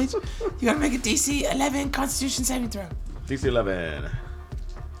 piercing damage. You gotta make a DC 11 Constitution saving throw. DC 11.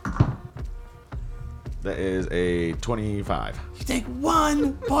 That is a 25. You take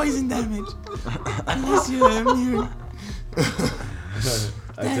 1 poison damage. Unless you're immune.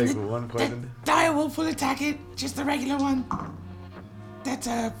 I take 1 poison. Dire Wolf will attack it. Just the regular one. That's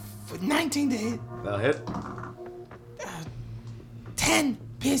a 19 to hit. That'll hit. 10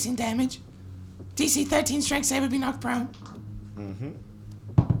 piercing damage. DC 13 strength save would be knocked prone.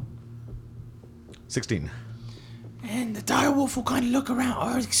 16. And the dire wolf will kind of look around,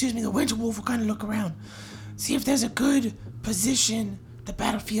 or excuse me, the winter wolf will kind of look around. See if there's a good position. The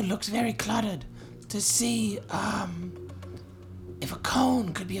battlefield looks very cluttered. To see if a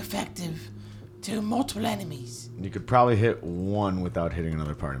cone could be effective to multiple enemies. You could probably hit 1 without hitting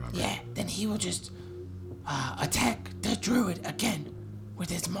another party member. Yeah, then he will just attack the druid again with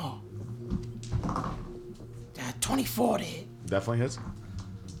his maw. 24 to hit. Definitely hits.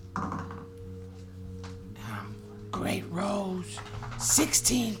 Great rolls.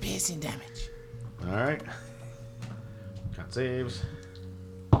 16 piercing damage. All right. Got saves.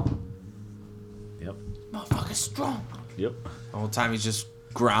 Yep. Motherfucker's strong. Yep. The whole time he's just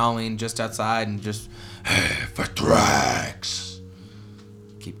growling just outside and just, For Thrax.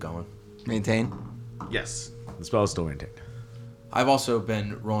 keep going. Maintain. Yes. The spell is still maintained. I've also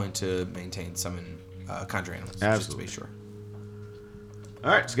been rolling to maintain summon Conjure Animals, just to Absolutely. be sure.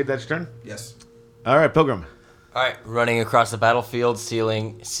 All right, so get that your turn. Yes. All right, Pilgrim. all right, running across the battlefield,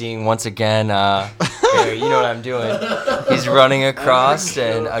 seeing once again. Barry, you know what I'm doing. He's running across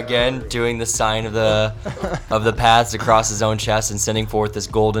and again doing the sign of the paths across his own chest and sending forth this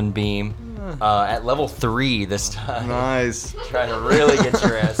golden beam. At level 3 this time. Nice. Trying to really get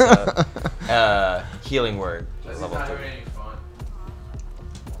your ass up. Healing word. At level 3.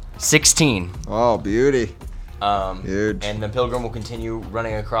 16. Oh, beauty. Huge. And the pilgrim will continue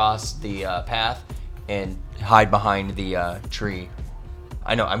running across the path and hide behind the tree.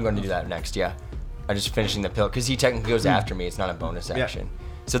 I know, I'm going to do that next, yeah. I'm just finishing the pill, because he technically goes after me. It's not a bonus action.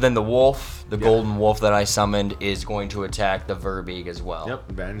 So then the wolf, the golden wolf that I summoned, is going to attack the Verbeeg as well. Yep,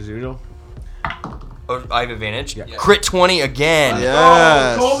 advantage as usual. Oh, I have advantage? Yeah. Crit 20 again.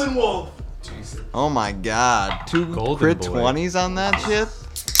 Yes. Golden Wolf. Oh my god. 2 Golden crit boy. 20s on that shit?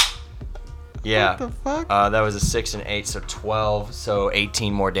 Yeah. What the fuck? That was a 6 and 8, so 12, so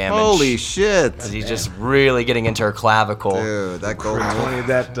 18 more damage. Holy shit. 'Cause he's just really getting into her clavicle. Dude, that golden Crit 20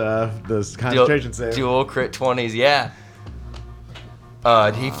 that, the concentration save. Dual crit 20s, yeah.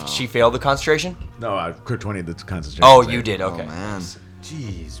 She failed the concentration? No, crit 20 the concentration Oh, save. you did, okay. Oh, man.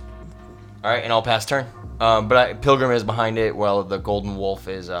 Jeez. All right, and I'll pass turn. But Pilgrim is behind it, while the Golden Wolf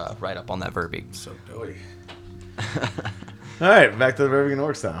is right up on that Verbeeg. So dope. All right, back to the Verbeeg and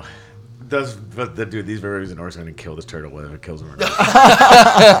Orcs now. Dude, these Verbeegs and Orcs are going to kill this turtle whether it kills him or not.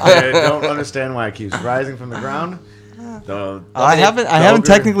 I don't understand why it keeps rising from the ground. I haven't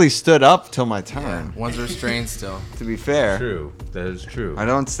technically stood up till my turn. One's restrained still. To be fair. True. That is true. I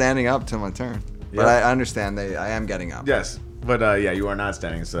don't standing up till my turn. But I understand I am getting up. Yes. But you are not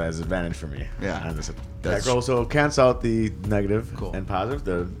standing, so that's an advantage for me. Yeah. On this attack roll, so cancel out the negative and positive.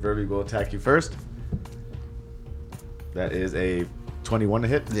 The Verbeeg will attack you first. That is a 21 to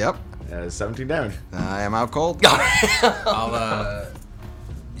hit. Yep. That is 17 damage. I am out cold. I'll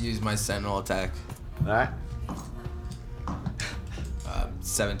use my Sentinel attack. All right.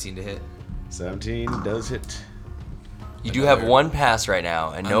 17 to hit. 17 does hit. You do have one pass right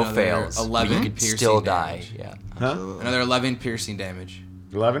now, and no fails. 11 you could piercing still damage. die. Yeah. Huh? Another 11 piercing damage.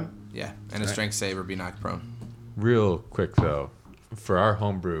 11? Yeah, and a strength save or be knocked prone. Real quick though, for our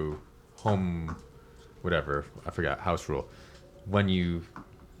homebrew, whatever, I forgot, house rule. When you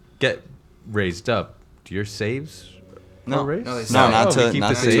get raised up, do your saves? No, raise? No, they No, not we keep to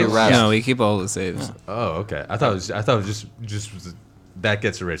the saves? rest. No, we keep all the saves. Oh, okay. I thought it was just that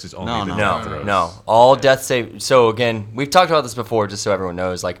gets erased. It's only the death throws. No. All death save. So again, we've talked about this before, just so everyone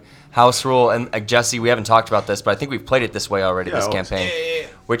knows. Like house rule, and Jesse, we haven't talked about this, but I think we've played it this way already this campaign,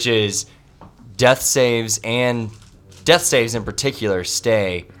 which is death saves in particular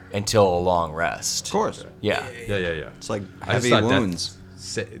stay until a long rest. Of course. Yeah. Yeah. It's like I just heavy thought wounds.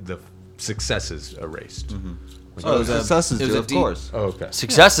 the successes erased. Oh, successes do, of course. Oh, okay.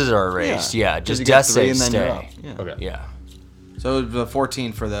 Successes are erased. Yeah. 'Cause Just you get death 3 saves and then you're stay. up. Okay. Yeah. So the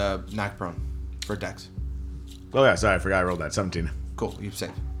 14 for the knock prone for Dex. Oh, yeah, sorry, I forgot I rolled that. 17. Cool, you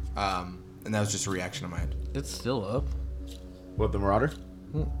saved. And that was just a reaction on my end. It's still up. What, the Marauder?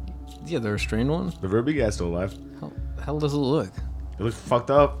 Yeah, the restrained one. The Verbeeg? Yeah, it's still alive. How does it look? It looks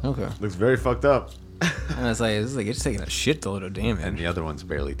fucked up. Okay. Looks very fucked up. And it's taking a shit load of damage. And the other one's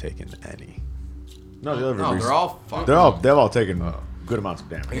barely taken any. No, the other No, Verbeegs. they're all fucked. They've all taken good amounts of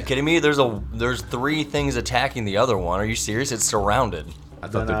damage. Are you kidding me? There's 3 things attacking the other one. Are you serious? It's surrounded. I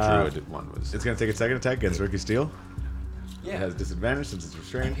thought Then, the druid one was. It's going to take a second attack against Ricky Steele. Yeah. It has disadvantage since it's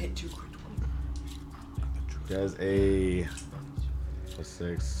restrained. Hit 2 crit 20. It has a plus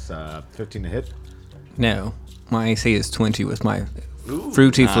 6, 15 to hit. No, my AC is 20 with my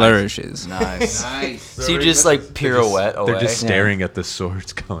fruity flourishes. Nice. Nice. So you just like pirouette away. They're just staring at the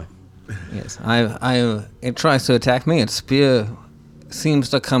swords going. Yes, it tries to attack me. Its spear seems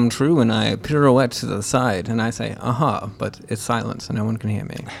to come true, and I pirouette to the side, and I say, "Aha!" But it's silent, so no one can hear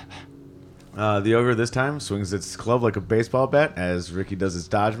me. The ogre this time swings its club like a baseball bat as Ricky does its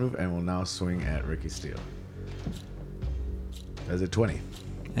dodge move and will now swing at Ricky Steele. As a 20.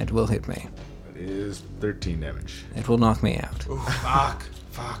 It will hit me. It is 13 damage. It will knock me out.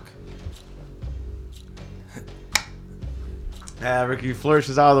 Fuck. Ricky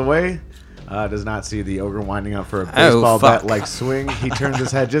flourishes out of the way. Does not see the ogre winding up for a baseball bat-like swing. He turns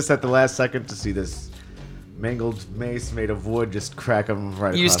his head just at the last second to see this mangled mace made of wood just crack him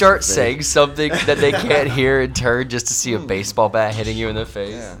right You across start the face. saying something that they can't hear and turn just to see a baseball bat hitting you in the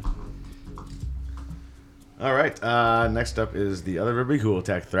face. Yeah. All right. Next up is the other Verbeeg who will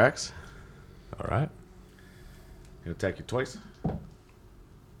attack Thrax. All right. He'll attack you twice.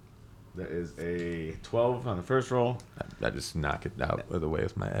 That is a 12 on the first roll. I just knock it out of the way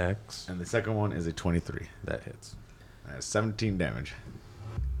with my axe. And the second one is a 23. That hits. That's 17 damage.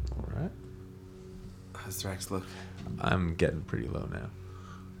 All right. How's Thrax look? I'm getting pretty low now.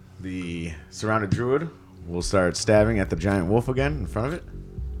 The surrounded druid will start stabbing at the giant wolf again in front of it.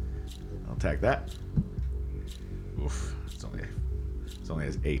 I'll attack that. Oof. It's only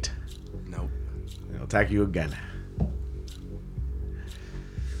has 8. Nope. It'll attack you again.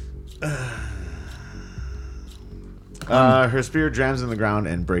 Her spear jams in the ground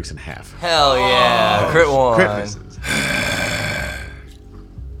and breaks in half. Hell yeah. Crit 1. Crit misses.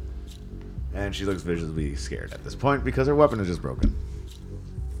 And she looks visibly scared at this point because her weapon is just broken.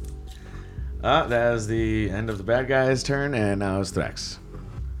 That is the end of the bad guy's turn, and now it's Thrax.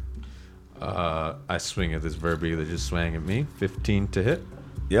 I swing at this Verbeeg that just swang at me. 15 to hit.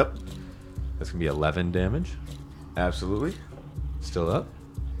 Yep. That's going to be 11 damage. Absolutely. Still up.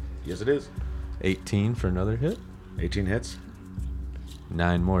 Yes, it is. 18 for another hit. 18 hits.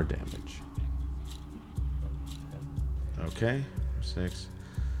 9 more damage. Okay. 6.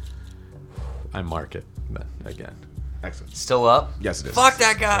 I mark it again. Excellent. Still up? Yes, it is. Fuck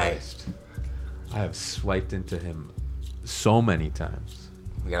that guy. I have swiped into him so many times.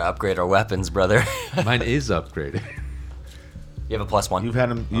 We gotta upgrade our weapons, brother. Mine is upgraded. You have a +1. You've had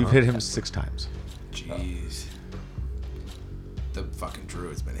him. You've hit him 6 times. Jeez. The fucking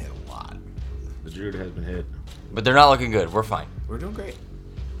druid's been hit a lot. The druid has been hit But they're not looking good. We're fine. We're doing great.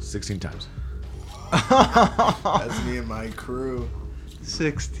 16 times. That's me and my crew.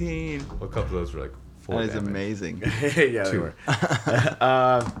 16. Well, a couple of those were like 4 That is damage. amazing. Yeah, they were.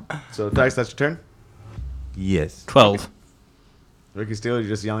 So, Dice, that's your turn. Yes. 12. Ricky Steele, you're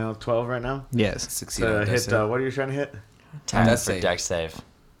just yelling out 12 right now. Yes. Succeed. So on hit. death save. What are you trying to hit? 10 Death for save. dex save.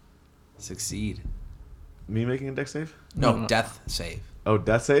 Succeed. Me making a dex save? No, death save. Oh,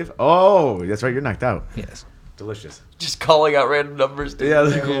 death save? Oh, that's right. You're knocked out. Yes. Delicious. Just calling out random numbers. Dude. Yeah,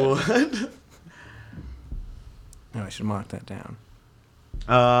 that's cool. Oh, I should mark that down.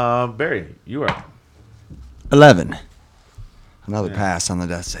 Barry, you are. 11. Another pass on the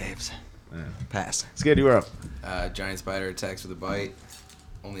death saves. Pass. Skid, you are up. Giant spider attacks with a bite.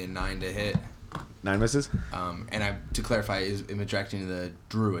 Only a 9 to hit. 9 misses? And to clarify, I'm attracting the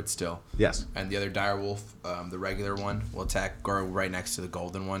druid still. Yes. And the other dire wolf, the regular one, will attack Goro right next to the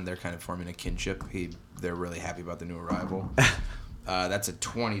golden one. They're kind of forming a kinship. They're really happy about the new arrival. That's a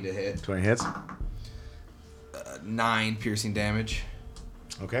 20 to hit. 20 hits. 9 piercing damage.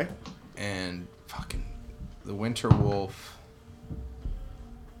 Okay. And fucking the winter wolf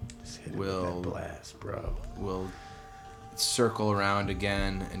will blast, bro. Will circle around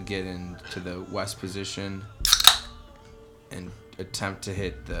again and get into the west position and attempt to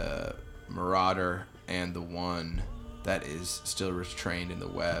hit the marauder and the one that is still restrained in the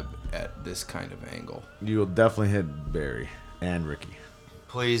web at this kind of angle. You will definitely hit Barry and Ricky.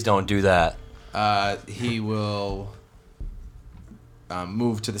 Please don't do that. He will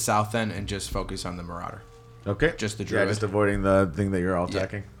move to the south then and just focus on the marauder. Okay. Just the Yeah, druid. just avoiding the thing that you're all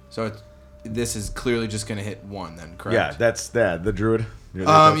attacking. So this is clearly just going to hit one then, correct? Yeah, that's that. The druid.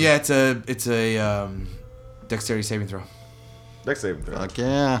 Yeah, it's a dexterity saving throw. Dex saving throw. Fuck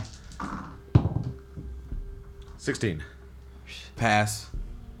yeah. 16. Pass.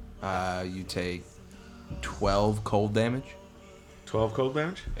 You take 12 cold damage. 12 cold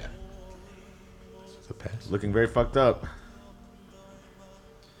damage? Yeah. It's a pass. Looking very fucked up.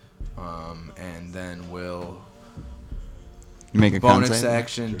 And then we'll You make a bonus con save?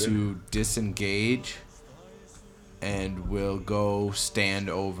 action to disengage, and we'll go stand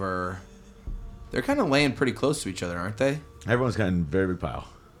over. They're kind of laying pretty close to each other, aren't they? Everyone's got in a very big pile.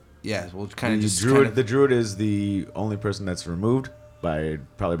 Yeah, we'll kind of The just druid. The druid is the only person that's removed by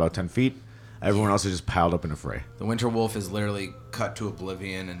probably about 10 feet. Everyone else is just piled up in a fray. The winter wolf is literally cut to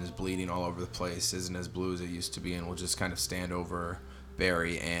oblivion and is bleeding all over the place. Isn't as blue as it used to be, and we'll just kind of stand over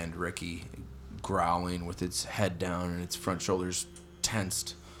Barry and Ricky, growling with its head down and its front shoulders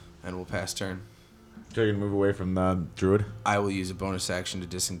tensed, and we'll pass turn. So you're gonna move away from the druid? I will use a bonus action to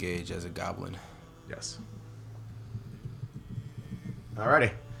disengage as a goblin. Yes.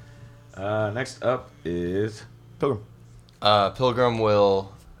 Alrighty. Next up is Pilgrim. Pilgrim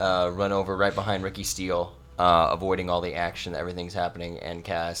will run over right behind Ricky Steele, avoiding all the action, everything's happening, and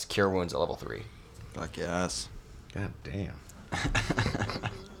cast Cure Wounds at level 3. Fuck yes. God damn.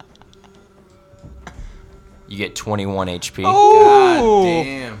 You get 21 HP. God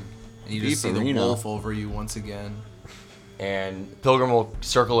damn. And you just see the Beefarino. wolf over you once again. And Pilgrim will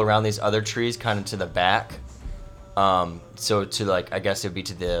circle around these other trees kind of to the back. So to like, I guess it would be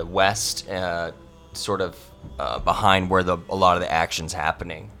to the west, sort of behind where a lot of the action's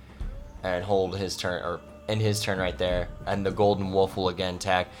happening. And hold his turn, or end his turn right there. And the golden wolf will again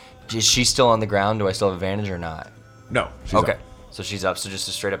attack. Is she still on the ground? Do I still have advantage or not? No. She's Okay. up. So she's up, so just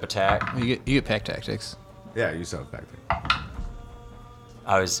a straight up attack. You get pack tactics. Yeah, you saw it back there.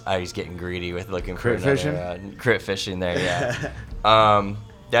 I was getting greedy with looking for Crit another crit fishing there. Yeah.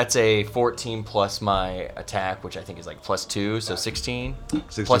 That's a 14 plus my attack, which I think is like +2, so 16.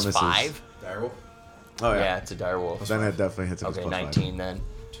 16 plus misses. 5. Direwolf? Oh, yeah. Yeah, it's a direwolf. Then it definitely hits it. Okay, with plus 19 then.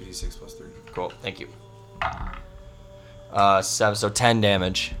 2d6 plus 3. Cool, thank you. 7, so 10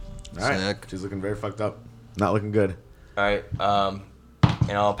 damage. 5. All right. Sick. She's looking very fucked up. Not looking good. All right,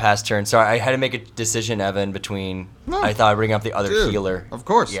 and I'll pass turn. Sorry, I had to make a decision, Evan, between... I thought I'd bring up the other Dude, healer. of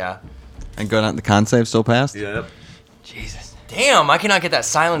course. Yeah. And go down the con save still passed? Yep. Jesus. Damn, I cannot get that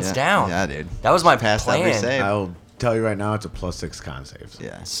silence Yeah. down. Yeah, dude. That was my Passed every plan. save. I'll tell you right now, it's a +6 con saves.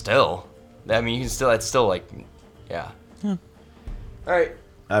 Yeah. Still. I mean, you can still... It's still like... Yeah. All right.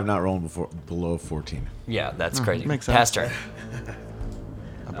 I've not rolled below 14. Yeah, that's crazy. makes sense. Pass turn.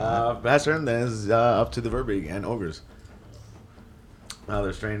 Pass turn then is up to the Verbeeg and Ogres.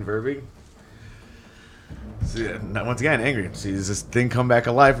 They're strained Verbeeg. Once again, angry. Sees this thing come back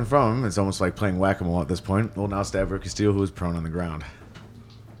alive in front of him. It's almost like playing whack-a-mole at this point. Will now stab Ricky Steele, who is prone on the ground.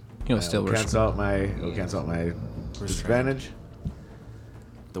 He'll still cancel out my disadvantage.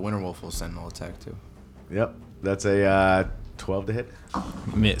 The Winter Wolf will sentinel attack too. Yep. That's a 12 to hit.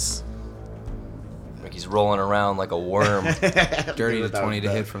 Miss. Like he's rolling around like a worm. Dirty to 20 to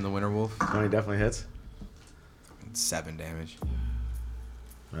hit from the Winter Wolf. 20 definitely hits. 7 damage.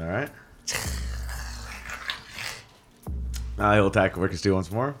 All right. Now he'll attack Ricky Steel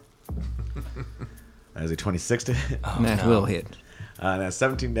once more. That is a 26 to hit. Oh, That no. will hit. And that's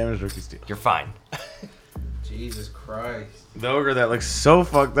 17 damage to Ricky Steel. You're fine. Jesus Christ. The ogre that looks so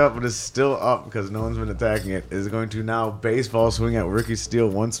fucked up but is still up because no one's been attacking it is going to now baseball swing at Ricky Steel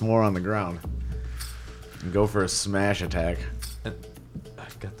once more on the ground. And go for a smash attack. I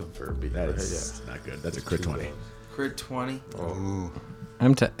got the verbi. That is not good. That's a crit 20. Crit 20. Oh.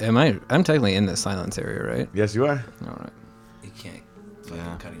 I'm technically in the silence area, right? Yes, you are. All right. You can't.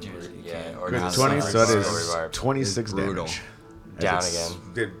 Yeah. Cutting you Yeah, can't. or Crit just 20, so that story is bar. 26 brutal. damage. Down As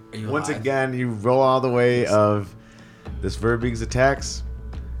again. Are you Once alive? again, you roll all the way of this Verbig's attacks,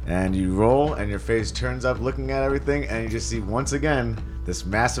 and you roll, and your face turns up looking at everything, and you just see once again this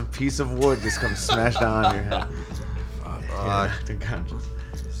massive piece of wood just comes smashed down on your head. Knocked unconscious.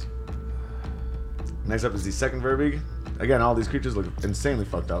 Next up is the second Verbig. Again, all these creatures look insanely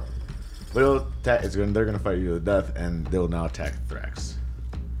fucked up. But they're gonna fight you to the death, and they'll now attack Thrax.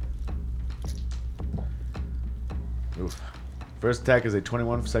 Oof. First attack is a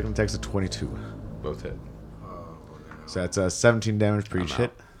 21. Second attack is a 22. Both hit. So that's 17 damage per each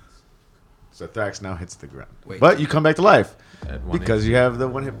hit. So Thrax now hits the ground. Wait. But you come back to life At 1 because HP. you have the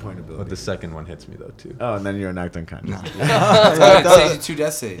 1 hit point But ability. the second one hits me though too. Oh, and then you're knocked unconscious. It saves you 2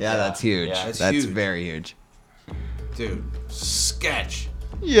 death saves. Yeah, that's huge. Yeah. That's That's huge. very huge. Dude, sketch.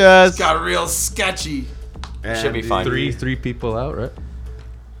 Yes. Got real sketchy. And Should be fine. Three people out, right?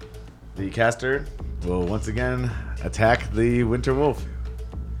 The caster will once again attack the Winter Wolf.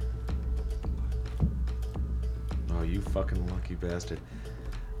 Oh, you fucking lucky bastard.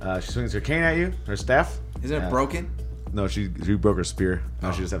 She swings her cane at you, her staff. Isn't it broken? No, she broke her spear.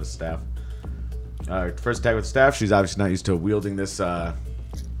 Now she just has a staff. First attack with staff. She's obviously not used to wielding this ever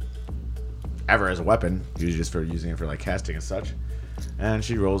as a weapon. Usually just for using it for like casting and such. And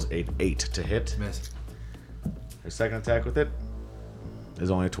she rolls an 8 to hit. Miss. Her second attack with it is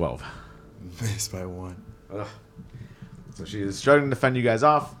only a 12. Miss by 1. Ugh. So she is starting to fend you guys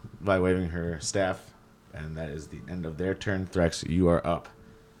off by waving her staff. And that is the end of their turn. Thrax, you are up.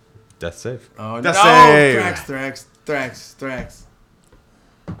 Death save. Oh, Death no. save. Thrax.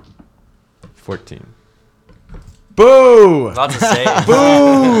 14. Boo! About to say.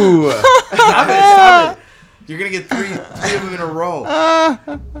 Boo! Stop it. You're going to get three of them in a row.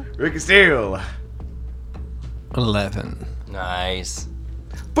 Ricky Steele. 11. Nice.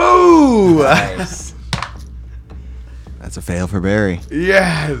 Boo! Nice. That's a fail for Barry.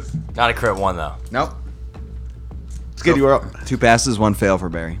 Yes. Not a crit 1 though. Nope. Skid, you are up. 2 passes, 1 fail for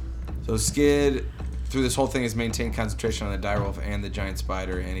Barry. So Skid, through this whole thing, has maintained concentration on the direwolf and the giant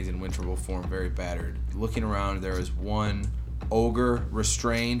spider, and he's in winter wolf form, very battered. Looking around, there is one ogre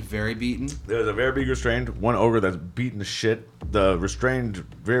restrained, very beaten. There's a very big restrained. One ogre that's beaten to shit. The restrained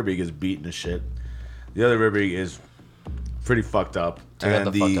very big is beaten to shit. The other very big is pretty fucked up. So you got and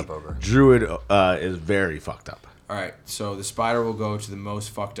the the fucked up ogre. druid is very fucked up. All right, so the spider will go to the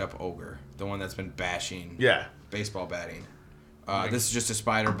most fucked up ogre, the one that's been bashing, Yeah. baseball batting. This is just a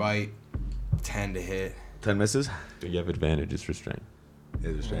spider bite, 10 to hit. 10 misses. Do you have advantage? It's restrained.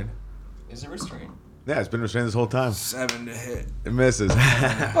 Is restrained. Is it restrained? Yeah, it's been restrained this whole time. 7 to hit. It misses.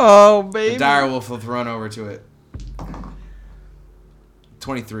 Oh, The baby. direwolf will run over to it.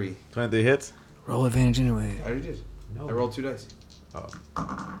 23. 23 hits. Roll advantage anyway. I already did. I rolled 2 dice. Oh.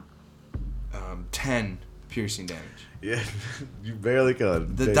 10 piercing damage. Yeah, you barely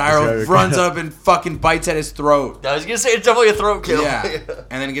killed. The direwolf runs up and fucking bites at his throat. I was gonna say it's definitely a throat kill. Yeah,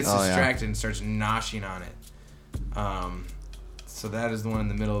 and then it gets Oh, yeah. distracted and starts noshing on it. So that is the one in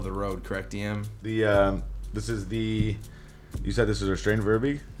the middle of the road, correct, DM? This is the. You said this is restrained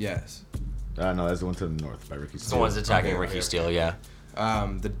Verbi? Yes. No, that's the one to the north by Ricky It's the Steele. one's attacking Okay, Ricky okay. Steele, yeah.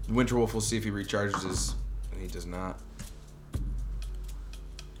 The winter wolf will see if he recharges his. He does not.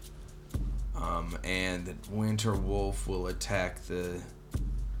 And the winter wolf will attack the.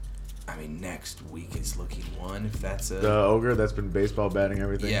 I mean, next week is looking one. If that's a. The ogre that's been baseball batting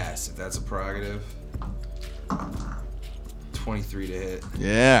everything. Yes, if that's a prerogative. 23 to hit.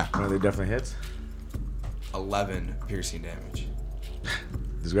 Yeah. One of they definitely hits. 11 piercing damage.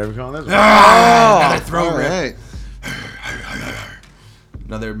 Does Gravity call on this? Another throat rip. Right.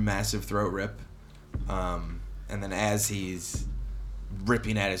 Another massive throat rip. And then as he's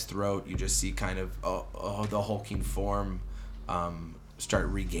ripping at his throat, you just see kind of the hulking form start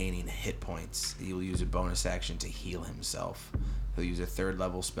regaining hit points. He will use a bonus action to heal himself. He'll use a 3rd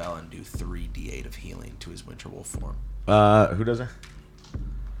level spell and do 3d8 of healing to his Winterwolf form. Who does that?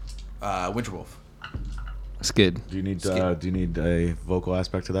 Winterwolf. Skid. Do you need a vocal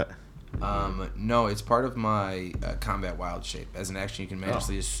aspect to that? No, it's part of my combat wild shape. As an action, you can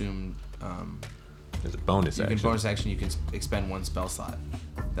magically assume. There's a bonus you action. can bonus action. You can expend 1 spell slot.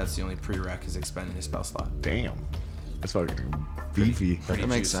 That's the only prereq is expending a spell slot. Damn, that's fucking beefy. That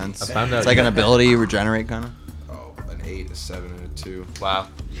makes sense. I found out It's like an ability you regenerate, kind of. Oh, an 8, a 7, and a 2. Wow.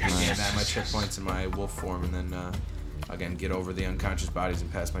 And add my hit points in my wolf form, and then again get over the unconscious bodies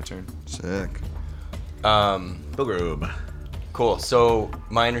and pass my turn. Sick. Pilgrim. Cool. So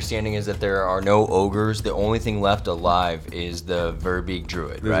my understanding is that there are no ogres. The only thing left alive is the Verbeeg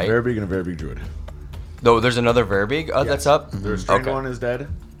druid, There's right? a Verbeeg and a Verbeeg druid. No, there's another Verbeeg that's up? The restrained Okay. one is dead,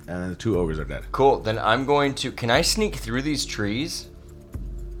 and then the 2 ogres are dead. Cool. Then I'm going to... Can I sneak through these trees?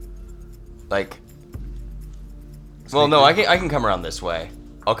 Like... Well, no, I can come around this way.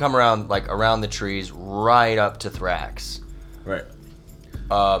 I'll come around, like, around the trees right up to Thrax. Right.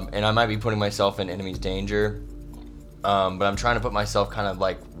 And I might be putting myself in enemy's danger. But I'm trying to put myself kind of,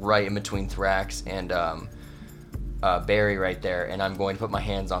 like, right in between Thrax and Barry right there. And I'm going to put my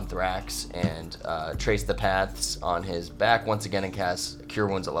hands on Thrax and trace the paths on his back once again and cast Cure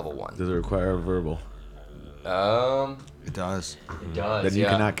Wounds at level 1. Does it require a verbal? It does. It does, Then you yeah.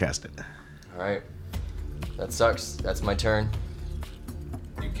 cannot cast it. Alright. That sucks. That's my turn.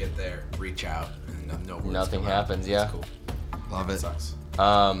 You get there, reach out, and no words Nothing come out. happens, yeah. That's cool. Love it. Sucks.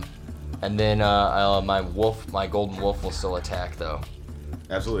 And then my golden wolf will still attack though.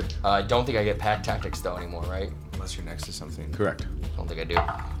 Absolutely. I don't think I get pack tactics though anymore, right? Unless you're next to something. Correct. I don't think I do.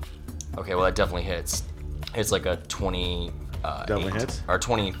 Okay, well that definitely hits. It's like a 20. Definitely hits? Or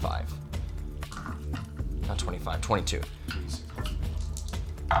 25. Not 25. 22.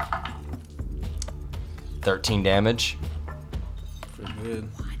 13 damage. Pretty good.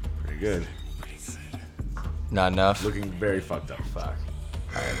 Pretty good. Not enough. Looking very fucked up. Fuck.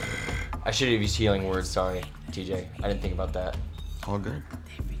 I should have used healing words. Sorry, TJ. I didn't think about that. All good.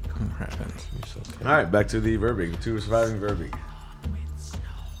 All right, back to the Verbeeg. The 2 surviving Verbeeg.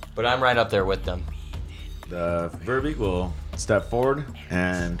 But I'm right up there with them. The Verbeeg will step forward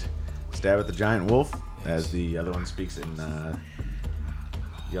and stab at the giant wolf as the other one speaks and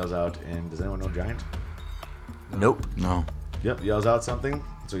yells out. And does anyone know giant? Nope. No. Yep, yells out something.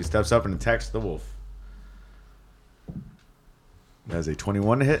 So he steps up and attacks the wolf. That is a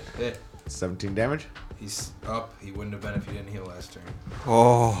 21 to hit. Hit. 17 damage. He's up. He wouldn't have been if he didn't heal last turn.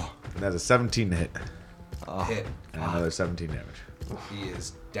 Oh. And that's a 17 to hit. Hit. And another 17 damage. He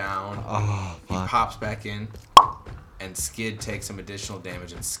is down. Oh, He fuck. pops back in, and Skid takes some additional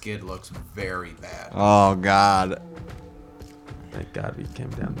damage, and Skid looks very bad. Oh, God. Thank God we came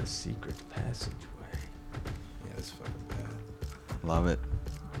down the secret passageway. Yeah, it's fucking bad. Love it.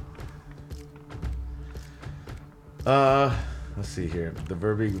 Let's see here. The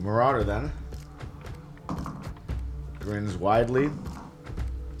Verbeeg Marauder then grins widely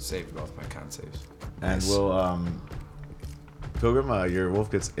Saved both my con saves. and Nice. will Pilgrim, your wolf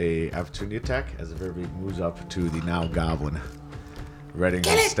gets a opportunity attack as the Verbeeg moves up to the now goblin, readying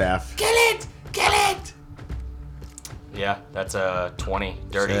his staff. Kill it! Kill it! Yeah, that's a 20.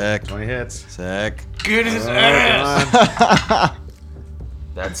 Dirty. Sick. 20 hits. Sick. Good as Come on.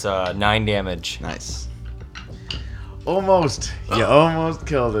 That's 9 damage. Nice. Almost. You almost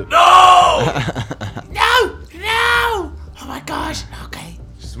killed it. No! No! Oh my gosh. Okay.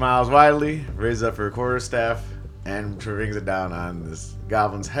 She smiles widely, raises up her quarterstaff, and rings it down on this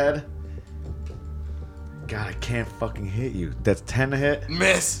goblin's head. God, I can't fucking hit you. That's 10 to hit.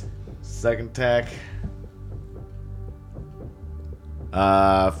 Miss. Second attack.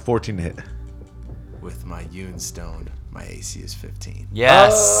 14 to hit. With my Yun Stone, my AC is 15.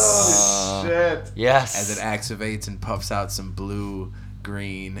 Yes. Oh, shit. Yes. As it activates and puffs out some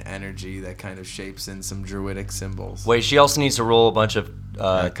blue-green energy that kind of shapes in some druidic symbols. Wait, she also needs to roll a bunch of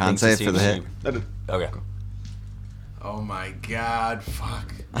con things to save see for if the she- hit. Okay. Oh my god,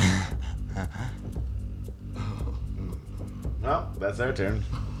 fuck. Well, that's their turn.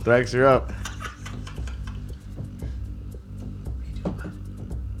 Thrax, you're up.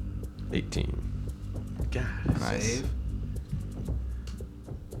 18. God. Nice. Save.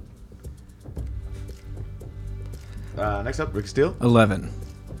 Next up, Rick Steele. 11.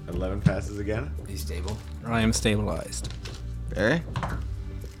 11 passes again. He's stable. I am stabilized. Barry?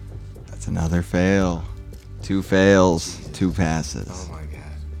 That's another fail. 2 fails, 2 passes. Oh my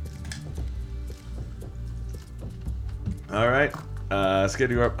god. All right.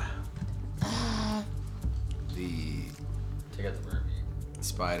 Skid, you're up. The Take out the Verbeeg.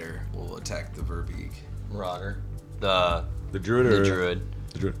 spider will attack the Verbeeg. Marauder. The druid. The druid.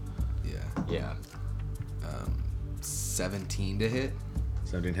 The druid. Yeah. Yeah. 17 to hit.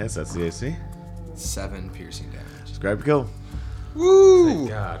 17 hits. That's the AC. 7 piercing damage. Just grab your kill. Woo!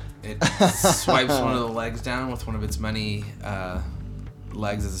 God. It swipes one of the legs down with one of its many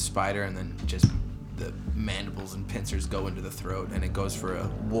legs as a spider, and then just the mandibles and pincers go into the throat, and it goes for a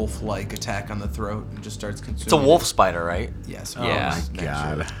wolf-like attack on the throat and just starts consuming. It's a wolf spider, right? Yes. Yeah. wolves,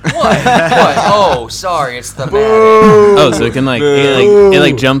 God. naturally. What? Oh, sorry. It's the man. Oh, so it can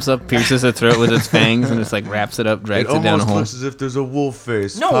it jumps up, pierces the throat with its fangs, and just like wraps it up, drags it, down a almost hole. looks as if there's a wolf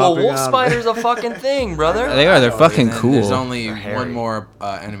face. No, a popping wolf out. spider's a fucking thing, brother. They are. They're fucking And then cool. There's only They're hairy. one more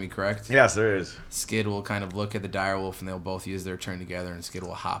enemy, correct? Yes, there is. Skid will kind of look at the direwolf, and they'll both use their turn together, and Skid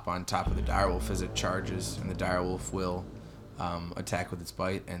will hop on top of the direwolf as it charges, and the direwolf will attack with its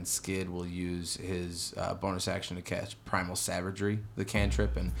bite, and Skid will use his bonus action to cast Primal Savagery, the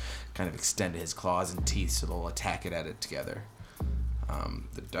cantrip, and kind of extend his claws and teeth so they'll attack it at it together.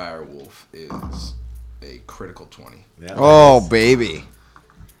 The direwolf is a critical 20. Yeah, Oh, baby.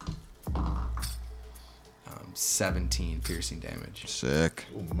 17 piercing damage. Sick.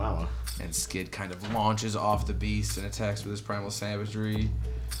 Ooh, mama. And Skid kind of launches off the beast and attacks with his Primal Savagery.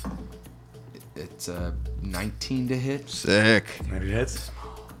 It's 19 to hit, Sick. 90 hits.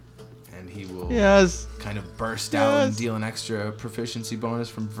 and he will Yes. kind of burst out and deal an extra proficiency bonus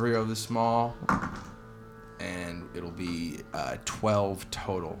from Vero the Small. And it'll be 12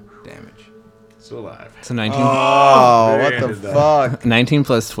 total damage. Still alive. So 19, Oh, what the ended that. fuck? 19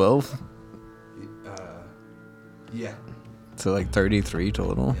 plus 12, Yeah. so like 33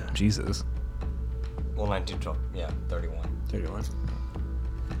 total. Jesus. Well, 19, 12. Yeah, 31. 31.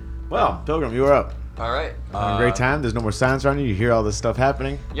 Well, Pilgrim, you were up. All right. Having a great time. There's no more silence around you. You hear all this stuff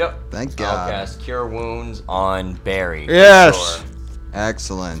happening. Yep. Thank I'll God. cast Cure Wounds on Barry. Yes. Sure.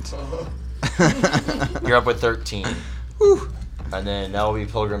 Excellent. You're up with 13. And then that will be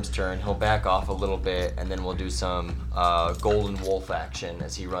Pilgrim's turn. He'll back off a little bit, and then we'll do some Golden Wolf action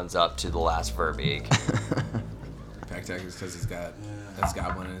as he runs up to the last Verbeeg. Pack attack is because he's got that's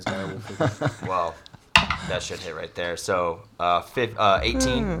Goblin and his Direwolf. Well, that should hit right there. So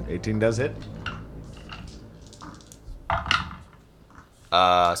 18. 18 does hit.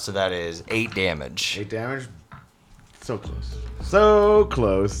 So that is 8 damage. 8 damage. So close. So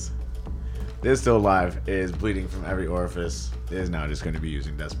close. It is still alive. It is bleeding from every orifice. It is now just going to be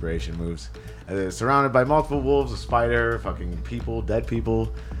using desperation moves. It is surrounded by multiple wolves, a spider, fucking people, dead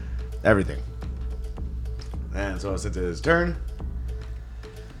people, everything. And so since it is turn,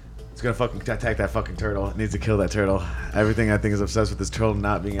 it's going to fucking attack that fucking turtle. It needs to kill that turtle. Everything I think is obsessed with this turtle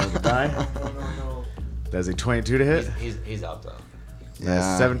not being able to die. No. That's a 22 to hit. He's out though.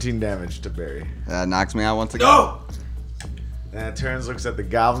 That's 17 damage to Barry. That knocks me out once again. No! And it turns, looks at the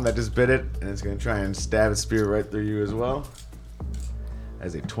goblin that just bit it, and it's going to try and stab its spear right through you as well.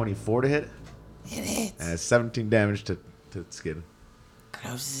 As a 24 to hit. It hits. And it's 17 damage to Skid.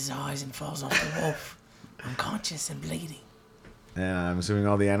 Closes his eyes and falls off the wolf, unconscious and bleeding. And I'm assuming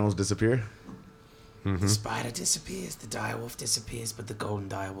all the animals disappear. The spider disappears, the direwolf disappears, but the golden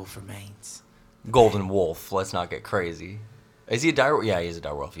direwolf remains. Golden Wolf. Let's not get crazy. Is he a direwolf? Yeah, he's a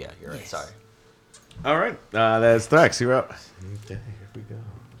direwolf. Yeah, you're right. Yes. Sorry. All right. That's Thrax. You're up. Okay, here we go.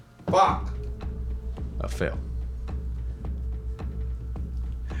 Fuck! A fail.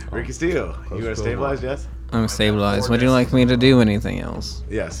 Ricky Steele. You are stabilized, yes? I'm stabilized. Would you like me to do anything else?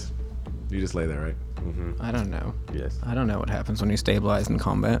 Yes. You just lay there, right? I don't know. Yes. I don't know what happens when you stabilize in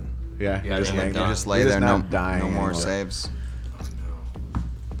combat. Yeah. You're just laying You there. just lay You're there. not No, dying no more anymore. saves.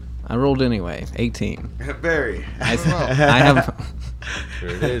 I rolled anyway. 18. Barry. I have. Here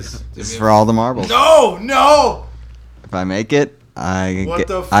it is. This is for all the marbles. No! No! If I make it, I What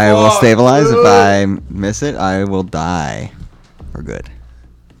the will fuck, stabilize. dude? If I miss it, I will die. For good.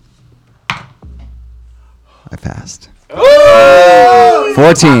 I passed.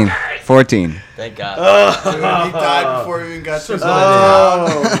 14. 14. Thank God. Dude, he died before he even got to his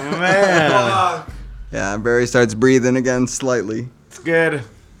Oh, man. Yeah, Barry starts breathing again slightly. It's good.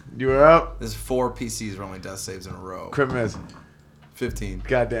 You are up. There's 4 PCs rolling death saves in a row. Crit miss. 15.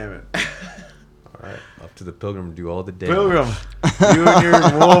 God damn it. All right, up to the pilgrim to do all the damage. Pilgrim. You and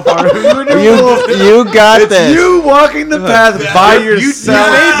your wolf are. You and your wolf. You got this. You walking the path by yourself.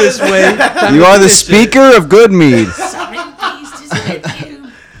 You made this way. You are the speaker of Goodmead. Summoning beast is with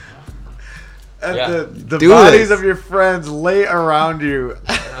you. And Yeah. the Do bodies this. of your friends lay around you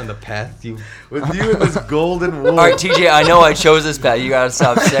On the path you. with you and this golden wolf. All right, TJ, I know I chose this path. You gotta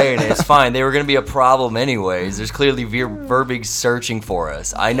stop saying it. It's fine. They were gonna be a problem anyways. There's clearly Verbeeg searching for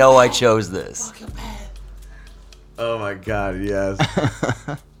us. I know I chose this. Walk your path. Oh my god, yes.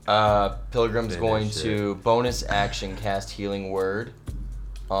 Pilgrim's going to bonus action cast Healing Word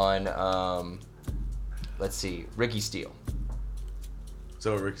on, let's see, Ricky Steele.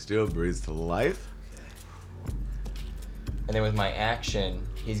 So Rick Steele breathes to life. And then with my action,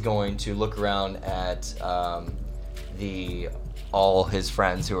 he's going to look around at all his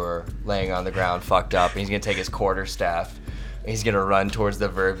friends who are laying on the ground fucked up. And he's going to take his quarterstaff. And he's going to run towards the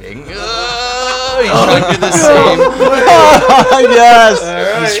Verbeek. He's trying to do the same. Yes.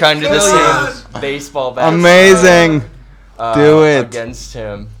 Right. He's trying to do the same baseball bat. Amazing. Do it. Against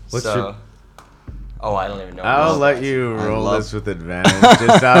him. What's so, your... Oh, I don't even know. I'll let you roll this with advantage,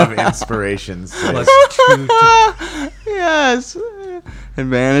 just out of inspiration. Yes.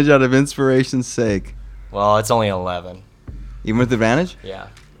 Advantage out of inspiration's sake. Well, it's only 11. Even with advantage? Yeah.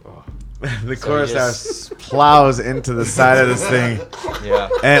 The chorus plows into the side of this thing. Yeah.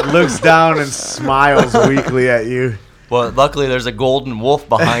 And it looks down and smiles weakly at you. Well, luckily there's a golden wolf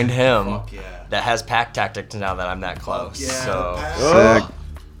behind him that has pack tactics now that I'm that close. So Sick.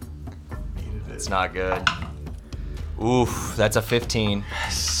 it's not good. Oof, that's a 15.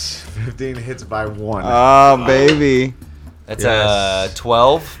 15 hits by 1. Oh, baby. That's a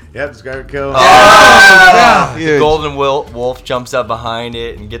 12. Yep, just grab a kill. The golden wolf jumps up behind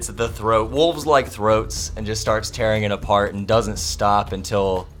it and gets at the throat. Wolves like throats and just starts tearing it apart and doesn't stop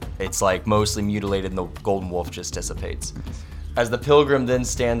until it's like mostly mutilated and the golden wolf just dissipates. As the pilgrim then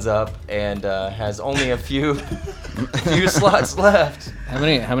stands up and has only a few slots left. How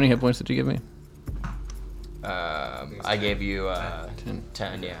many hit points did you give me? I gave you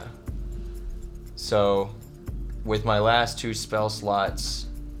 10, yeah. So with my last 2 spell slots,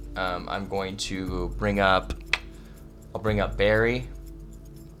 I'm going to bring up Barry.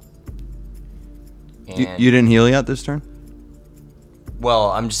 You didn't heal yet this turn?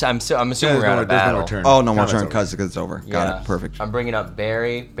 Well, I'm assuming we're out of battle. Oh, no more turn because it's over. Got it. Perfect. I'm bringing up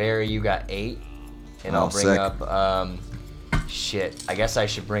Barry. Barry, you got 8, and I'll bring up shit. I guess I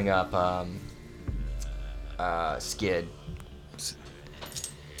should bring up Skid.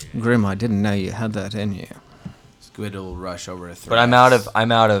 Grim, I didn't know you had that in you. Skid will rush over to Thrax. But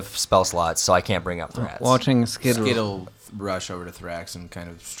I'm out of spell slots, so I can't bring up Thrax. Watching Skid will rush over to Thrax and kind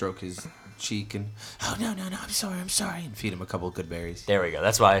of stroke his cheek and no, I'm sorry, and feed him a couple of good berries. There we go.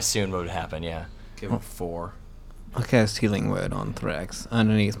 That's what I assumed would happen. Yeah. Give him 4. I cast Healing Word on Thrax,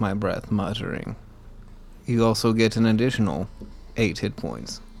 underneath my breath muttering. You also get an additional 8 hit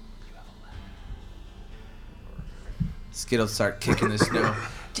points. Skid will start kicking the snow.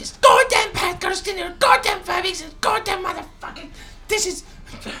 This goddamn path got us in there. Goddamn Verbeeks and goddamn motherfucking. This is.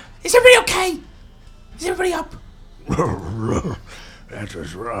 Is everybody okay? Is everybody up? That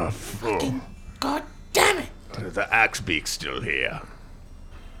was rough. Fucking god damn it! The Axebeak's still here.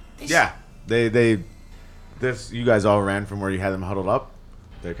 Yeah, they you guys all ran from where you had them huddled up.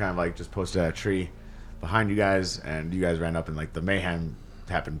 They're kind of like just posted at a tree behind you guys, and you guys ran up, and like the mayhem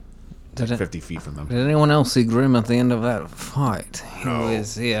happened like 50 feet from them. Did anyone else see Grim at the end of that fight? He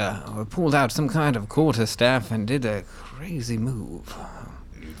was, pulled out some kind of quarterstaff and did a crazy move.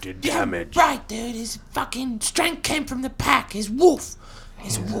 You did damage. Right, dude. His fucking strength came from the pack. His wolf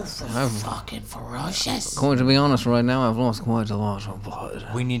was fucking ferocious. Going to be honest, right now I've lost quite a lot of blood.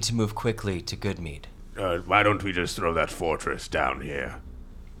 We need to move quickly to Goodmead. Why don't we just throw that fortress down here?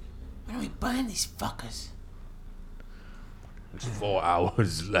 Why don't we burn these fuckers? It's 4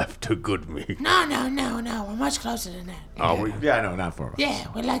 hours left to Goodmead. No. We're much closer than that. Are we? Yeah, no, not 4 hours. Yeah,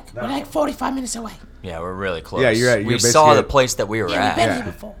 we're like 45 minutes away. Yeah, we're really close. Yeah, you're at. We saw the place that we were Yeah, at. we've been here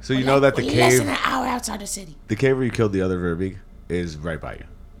before. So you know that the we're cave, less than an hour outside the city. the cave where you killed the other Verbeek, is right by you.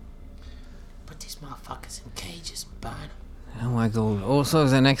 Put these motherfuckers in cages and burn them. Oh my god. Also,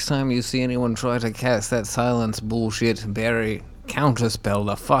 the next time you see anyone try to cast that silence bullshit, Barry, counterspell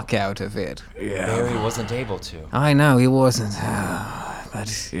the fuck out of it. Yeah. Barry wasn't able to. I know, he wasn't.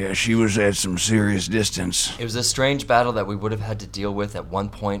 But Yeah, she was at some serious distance. It was a strange battle that we would have had to deal with at one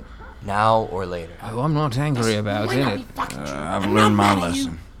point, now or later. oh, I'm not angry about Might not it. be fucking true. I've I'm learned not my mad at you.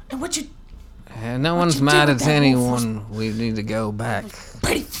 lesson. And what you No one's you mad do at with that anyone. We need to go back.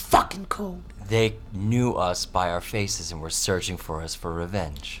 pretty fucking cool. They knew us by our faces and were searching for us for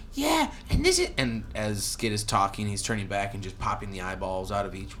revenge. Yeah, and this is And as Skid is talking, he's turning back and just popping the eyeballs out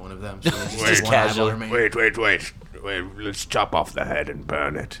of each one of them. So there's Wait, just one eyeball casually. remaining. Wait, let's chop off the head and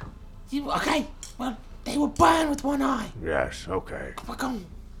burn it. okay. Well, they were burned with one eye. Yes, okay. We're going.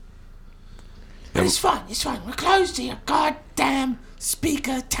 But it's fine. We're close to your goddamn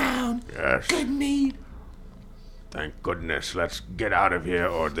speaker town. Yes. Goodmead. Thank goodness. Let's get out of here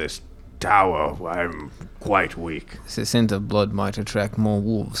or this tower. I'm quite weak. This scent of blood might attract more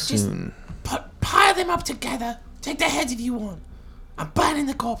wolves soon. Pile them up together Take the heads if you want. I'm burning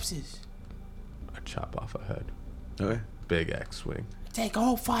the corpses. I chop off a head. Okay. Big X-wing. Take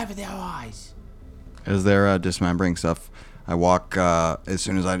all 5 of their eyes. As they're dismembering stuff, I walk, as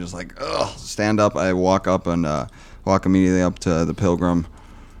soon as I just stand up, I walk up and walk immediately up to the pilgrim.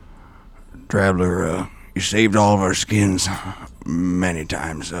 Traveler, you saved all of our skins many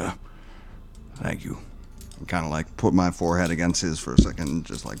times. Thank you. Kind of put my forehead against his for a second,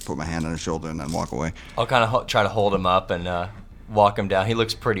 just put my hand on his shoulder and then walk away. I'll kind of try to hold him up and walk him down. He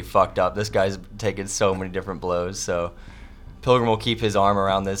looks pretty fucked up. This guy's taken so many different blows, so Pilgrim will keep his arm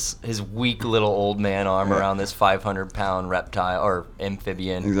around his weak little old man arm around this 500-pound reptile or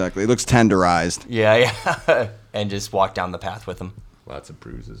amphibian. Exactly. It looks tenderized. Yeah. And just walk down the path with him. Lots of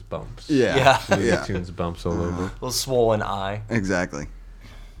bruises, bumps. Yeah. Tunes, bumps all over. Little swollen eye. Exactly.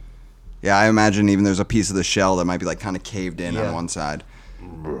 Yeah, I imagine even there's a piece of the shell that might be kind of caved in on one side.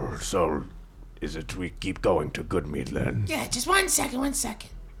 So, is it we keep going to Goodmead then? Yeah, just 1 second.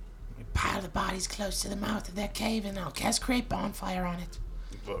 We pile the bodies close to the mouth of that cave and I'll cast create bonfire on it.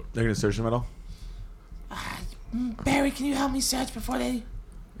 They're gonna search them at all? Barry, can you help me search before they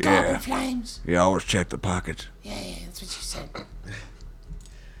go up in flames? You always check the pockets. Yeah, that's what you said.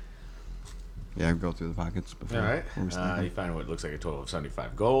 Yeah, go through the pockets before. All right. You find what looks like a total of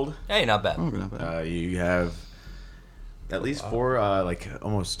 75 gold. Hey, not bad. not bad. You have at least 4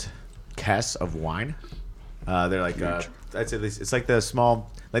 almost casks of wine. They're I'd say it's like the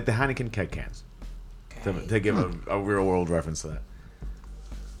small, like the Heineken keg cans. To give a real world reference to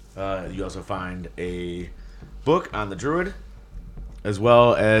that. You also find a book on the druid, as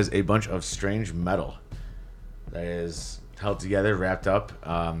well as a bunch of strange metal that is held together, wrapped up,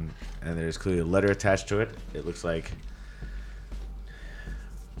 and there's clearly a letter attached to it. It looks like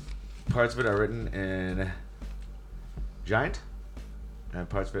parts of it are written in Giant, and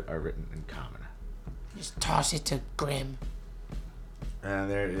parts of it are written in Common. Just toss it to Grim. And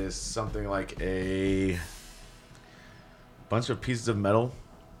there is something like a bunch of pieces of metal.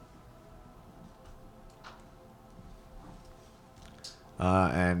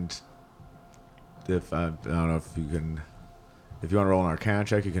 And if I don't know if you can, if you want to roll an Arcana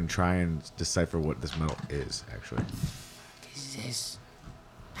check, you can try and decipher what this metal is. Actually, What is this?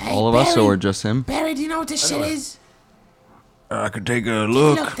 Hey, All of us or just him? Barry, do you know what this shit is? I could take a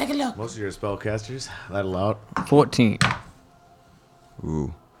look. Take a look. most of your spellcasters that'll out. 14.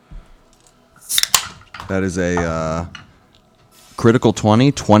 Ooh. That is a critical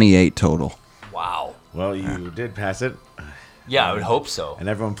 20, 28 total. Wow. Well, you did pass it, Yeah, I would hope so. and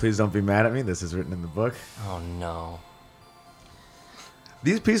everyone, please don't be mad at me. This is written in the book. Oh, no.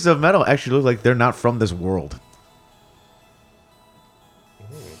 These pieces of metal actually look like they're not from this world.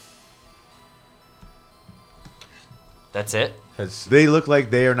 That's it? They look like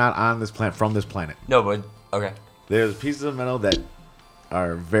they are not on this planet, from this planet. No, but okay. There's pieces of metal that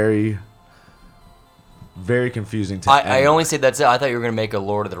are very, very confusing to I anyone. only say that's it. I thought you were going to make a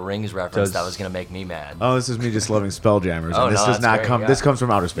Lord of the Rings reference Does- that was going to make me mad. Oh, this is me just loving Spelljammers. Oh, And this no, does that's not great, come. yeah. This comes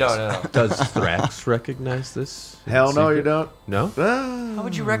from outer space. No. Does Thrax recognize this? Hell no, secret? you don't. No? How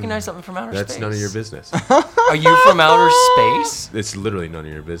would you recognize something from outer That's space? none of your business. Are you from outer space? It's literally none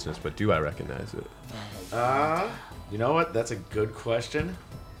of your business, but do I recognize it? You know what? That's a good question.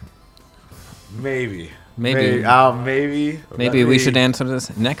 Maybe. Maybe. Maybe. Maybe we should answer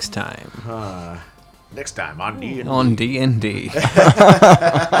this next time Next time on D&D. on D&D. Ricky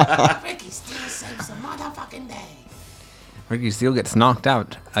Steele saves the motherfucking day. Ricky Steele gets knocked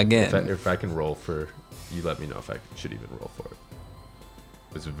out again. If I can roll for, you let me know if I should even roll for it.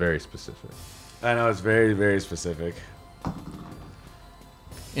 It's very specific. I know it's very, very specific.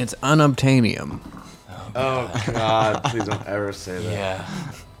 It's unobtainium. Oh God! Please don't ever say that.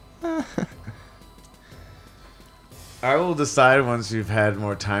 Yeah. I will decide once you've had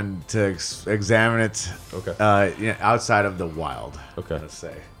more time to examine it. Okay. Outside of the wild. Okay. Let's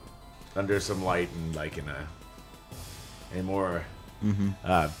say, under some light and in a more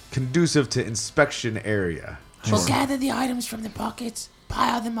conducive to inspection area. We'll gather the items from the pockets,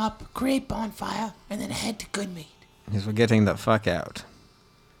 pile them up, create bonfire, and then head to Goodmead. Because we're getting the fuck out.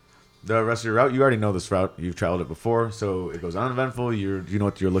 The rest of your route, you already know this route. You've traveled it before, so it goes uneventful. You know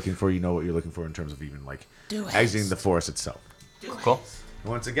what you're looking for. You know what you're looking for in terms of even Do exiting haste. the forest itself. Cool.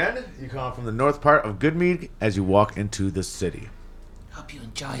 Once again, you come up from the north part of Goodmead as you walk into the city. Hope you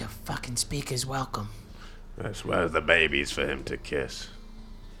enjoy your fucking speaker's welcome. As well as the babies for him to kiss.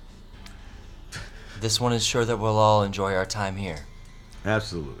 This one is sure that we'll all enjoy our time here.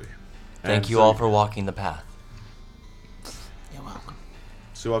 Absolutely. Thank And you so all for walking the path. You're welcome.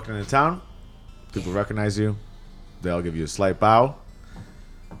 So you walk into town. People recognize you. They all give you a slight bow.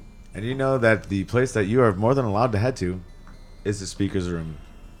 And you know that the place that you are more than allowed to head to is the speaker's room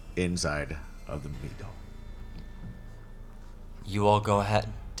inside of the meat hall. You all go ahead.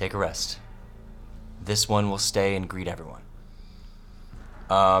 Take a rest. This one will stay and greet everyone.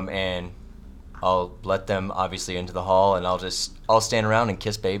 And I'll let them obviously into the hall, and I'll stand around and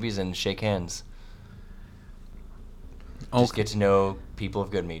kiss babies and shake hands. Just get to know people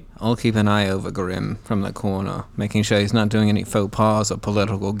of Goodmead. I'll keep an eye over Grim from the corner, making sure he's not doing any faux pas or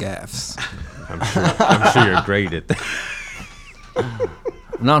political gaffes. I'm sure you're great at that.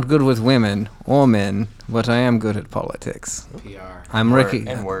 I'm not good with women or men, but I am good at politics. PR. I'm Ricky.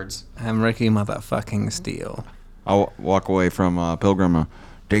 And words. I'm Ricky motherfucking Steele. I'll walk away from Pilgrim.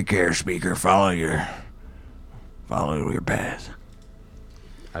 Take care, Speaker. Follow your path.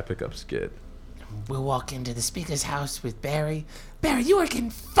 I pick up Skid. We'll walk into the speaker's house with Barry. Barry, you were getting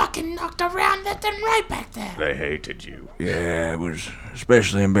fucking knocked around left and right back there. They hated you. Yeah, it was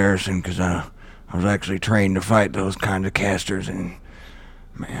especially embarrassing because I was actually trained to fight those kind of casters, and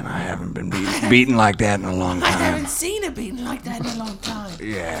man, I haven't been beaten like that in a long I time. haven't seen a beating like that in a long time.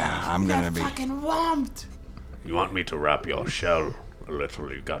 Yeah, I'm gonna Got be. fucking whomped. You want me to wrap your shell a little?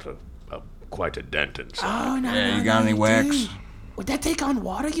 You got quite a dent inside. Oh, no, Yeah, no, you got no, any wax? do. Would that take on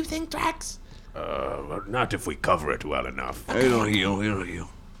water, you think, Drax? Not if we cover it well enough. It'll heal.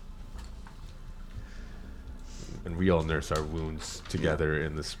 And we all nurse our wounds together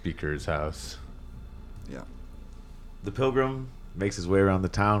in the speaker's house. Yeah. The pilgrim makes his way around the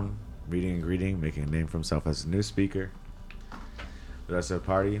town, meeting and greeting, making a name for himself as a new speaker. The rest of the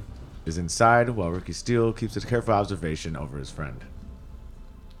party is inside, while Ricky Steele keeps a careful observation over his friend.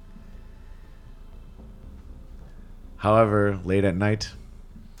 However, late at night,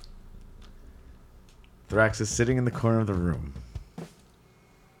 Thrax is sitting in the corner of the room,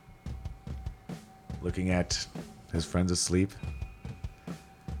 looking at his friends asleep.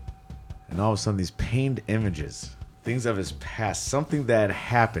 And all of a sudden, these pained images, things of his past, something that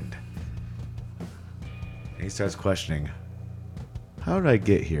happened. And he starts questioning, how did I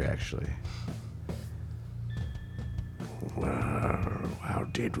get here, actually? Well, how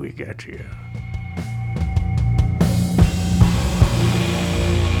did we get here?